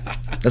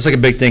that's like a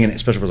big thing, and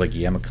especially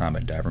for I'm a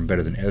combat diver. I'm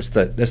better than that's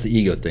the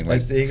ego thing. Like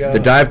That's the ego. the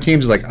dive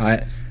teams are like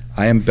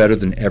I am better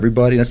than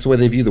everybody. That's the way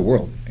they view the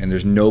world, and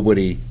there's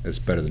nobody that's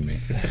better than me.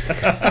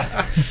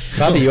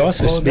 Bobby, you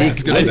also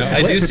speak.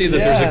 I do see that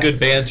there's a good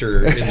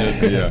banter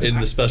in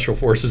the special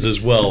forces as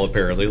well.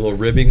 Apparently, a little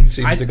ribbing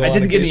seems to go on. I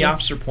didn't get any occasionally.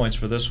 officer points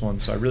for this one,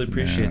 so I really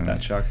appreciate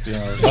that, Chuck.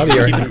 Bobby,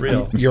 Keep it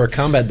real. you're a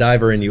combat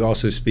diver, and you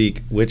also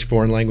speak which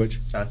foreign language?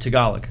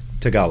 Tagalog.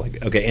 Tagalog.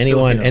 Okay.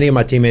 Any of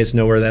my teammates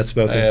know where that's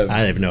spoken?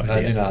 I have no idea.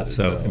 I do not.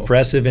 So No.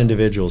 impressive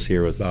individuals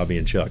here with Bobby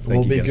and Chuck. Thank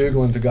We'll you be guys.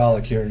 Googling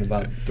Tagalog here in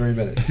about 3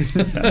 minutes. You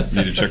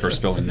need to check our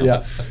spelling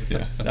now.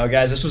 Yeah. No,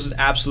 guys, this was an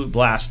absolute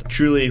blast.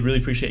 Truly, really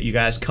appreciate you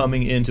guys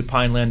coming into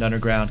Pineland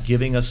Underground,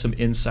 giving us some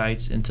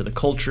insights into the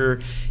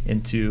culture,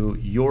 into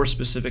your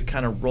specific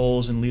kind of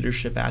roles and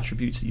leadership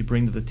attributes that you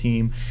bring to the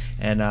team.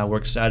 And we're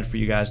excited for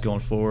you guys going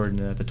forward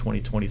in the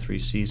 2023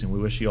 season. We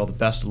wish you all the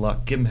best of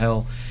luck. Give them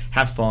hell,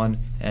 have fun,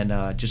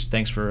 and just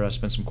thanks for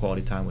spending some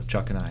quality time with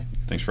Chuck and I.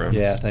 Thanks for having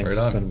Yeah, us. thanks. Right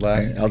It's on. been a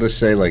blast. And I'll just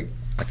say, I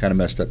kind of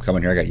messed up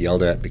coming here. I got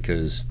yelled at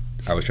because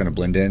I was trying to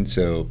blend in.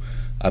 So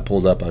I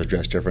pulled up. I was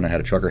dressed different. I had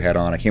a trucker hat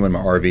on. I came in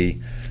my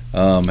RV,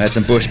 had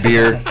some Busch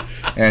beer,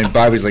 and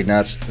Bobby's like,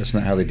 "No, that's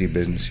not how they do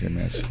business here,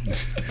 man."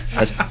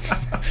 That's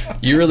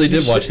You really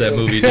did watch that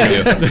movie,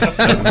 didn't you?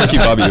 Lucky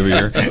Bobby over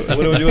here.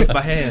 What do I do with my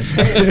hands?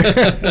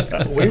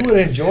 We would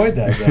have enjoyed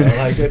that,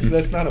 though.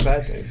 That's not a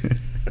bad thing.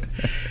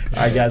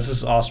 All right, guys, this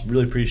is awesome.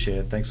 Really appreciate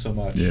it. Thanks so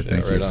much. yeah,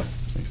 thank you. Right on.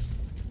 Thanks.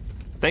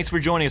 Thanks for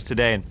joining us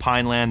today in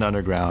Pineland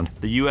Underground,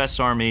 the U.S.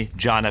 Army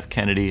John F.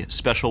 Kennedy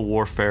Special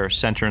Warfare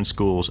Center and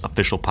Schools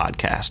official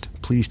podcast.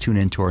 Please tune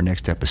in to our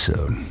next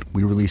episode.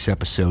 We release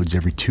episodes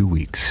every 2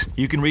 weeks.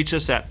 You can reach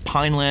us at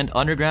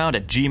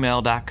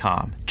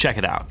pinelandunderground@gmail.com. Check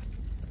it out.